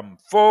them,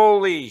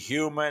 fully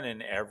human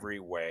in every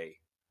way.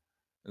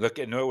 Look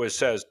at what it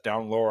says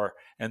down lower,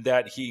 and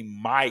that he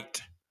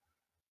might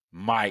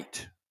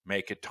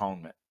make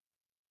atonement.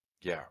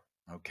 Yeah,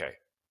 okay.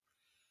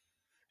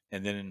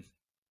 And then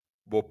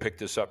we'll pick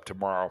this up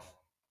tomorrow.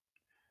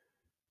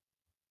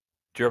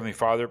 Dear Heavenly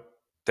Father,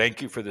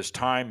 thank you for this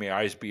time. May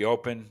eyes be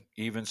open.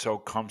 Even so,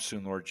 come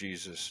soon, Lord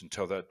Jesus.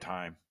 Until that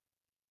time,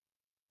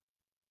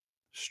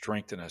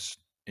 strengthen us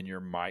in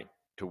your might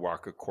to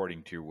walk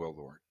according to your will,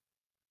 Lord.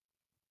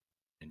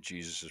 In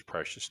Jesus'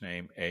 precious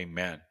name,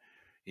 amen.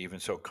 Even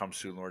so, come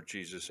soon, Lord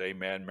Jesus.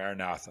 Amen.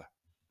 Maranatha.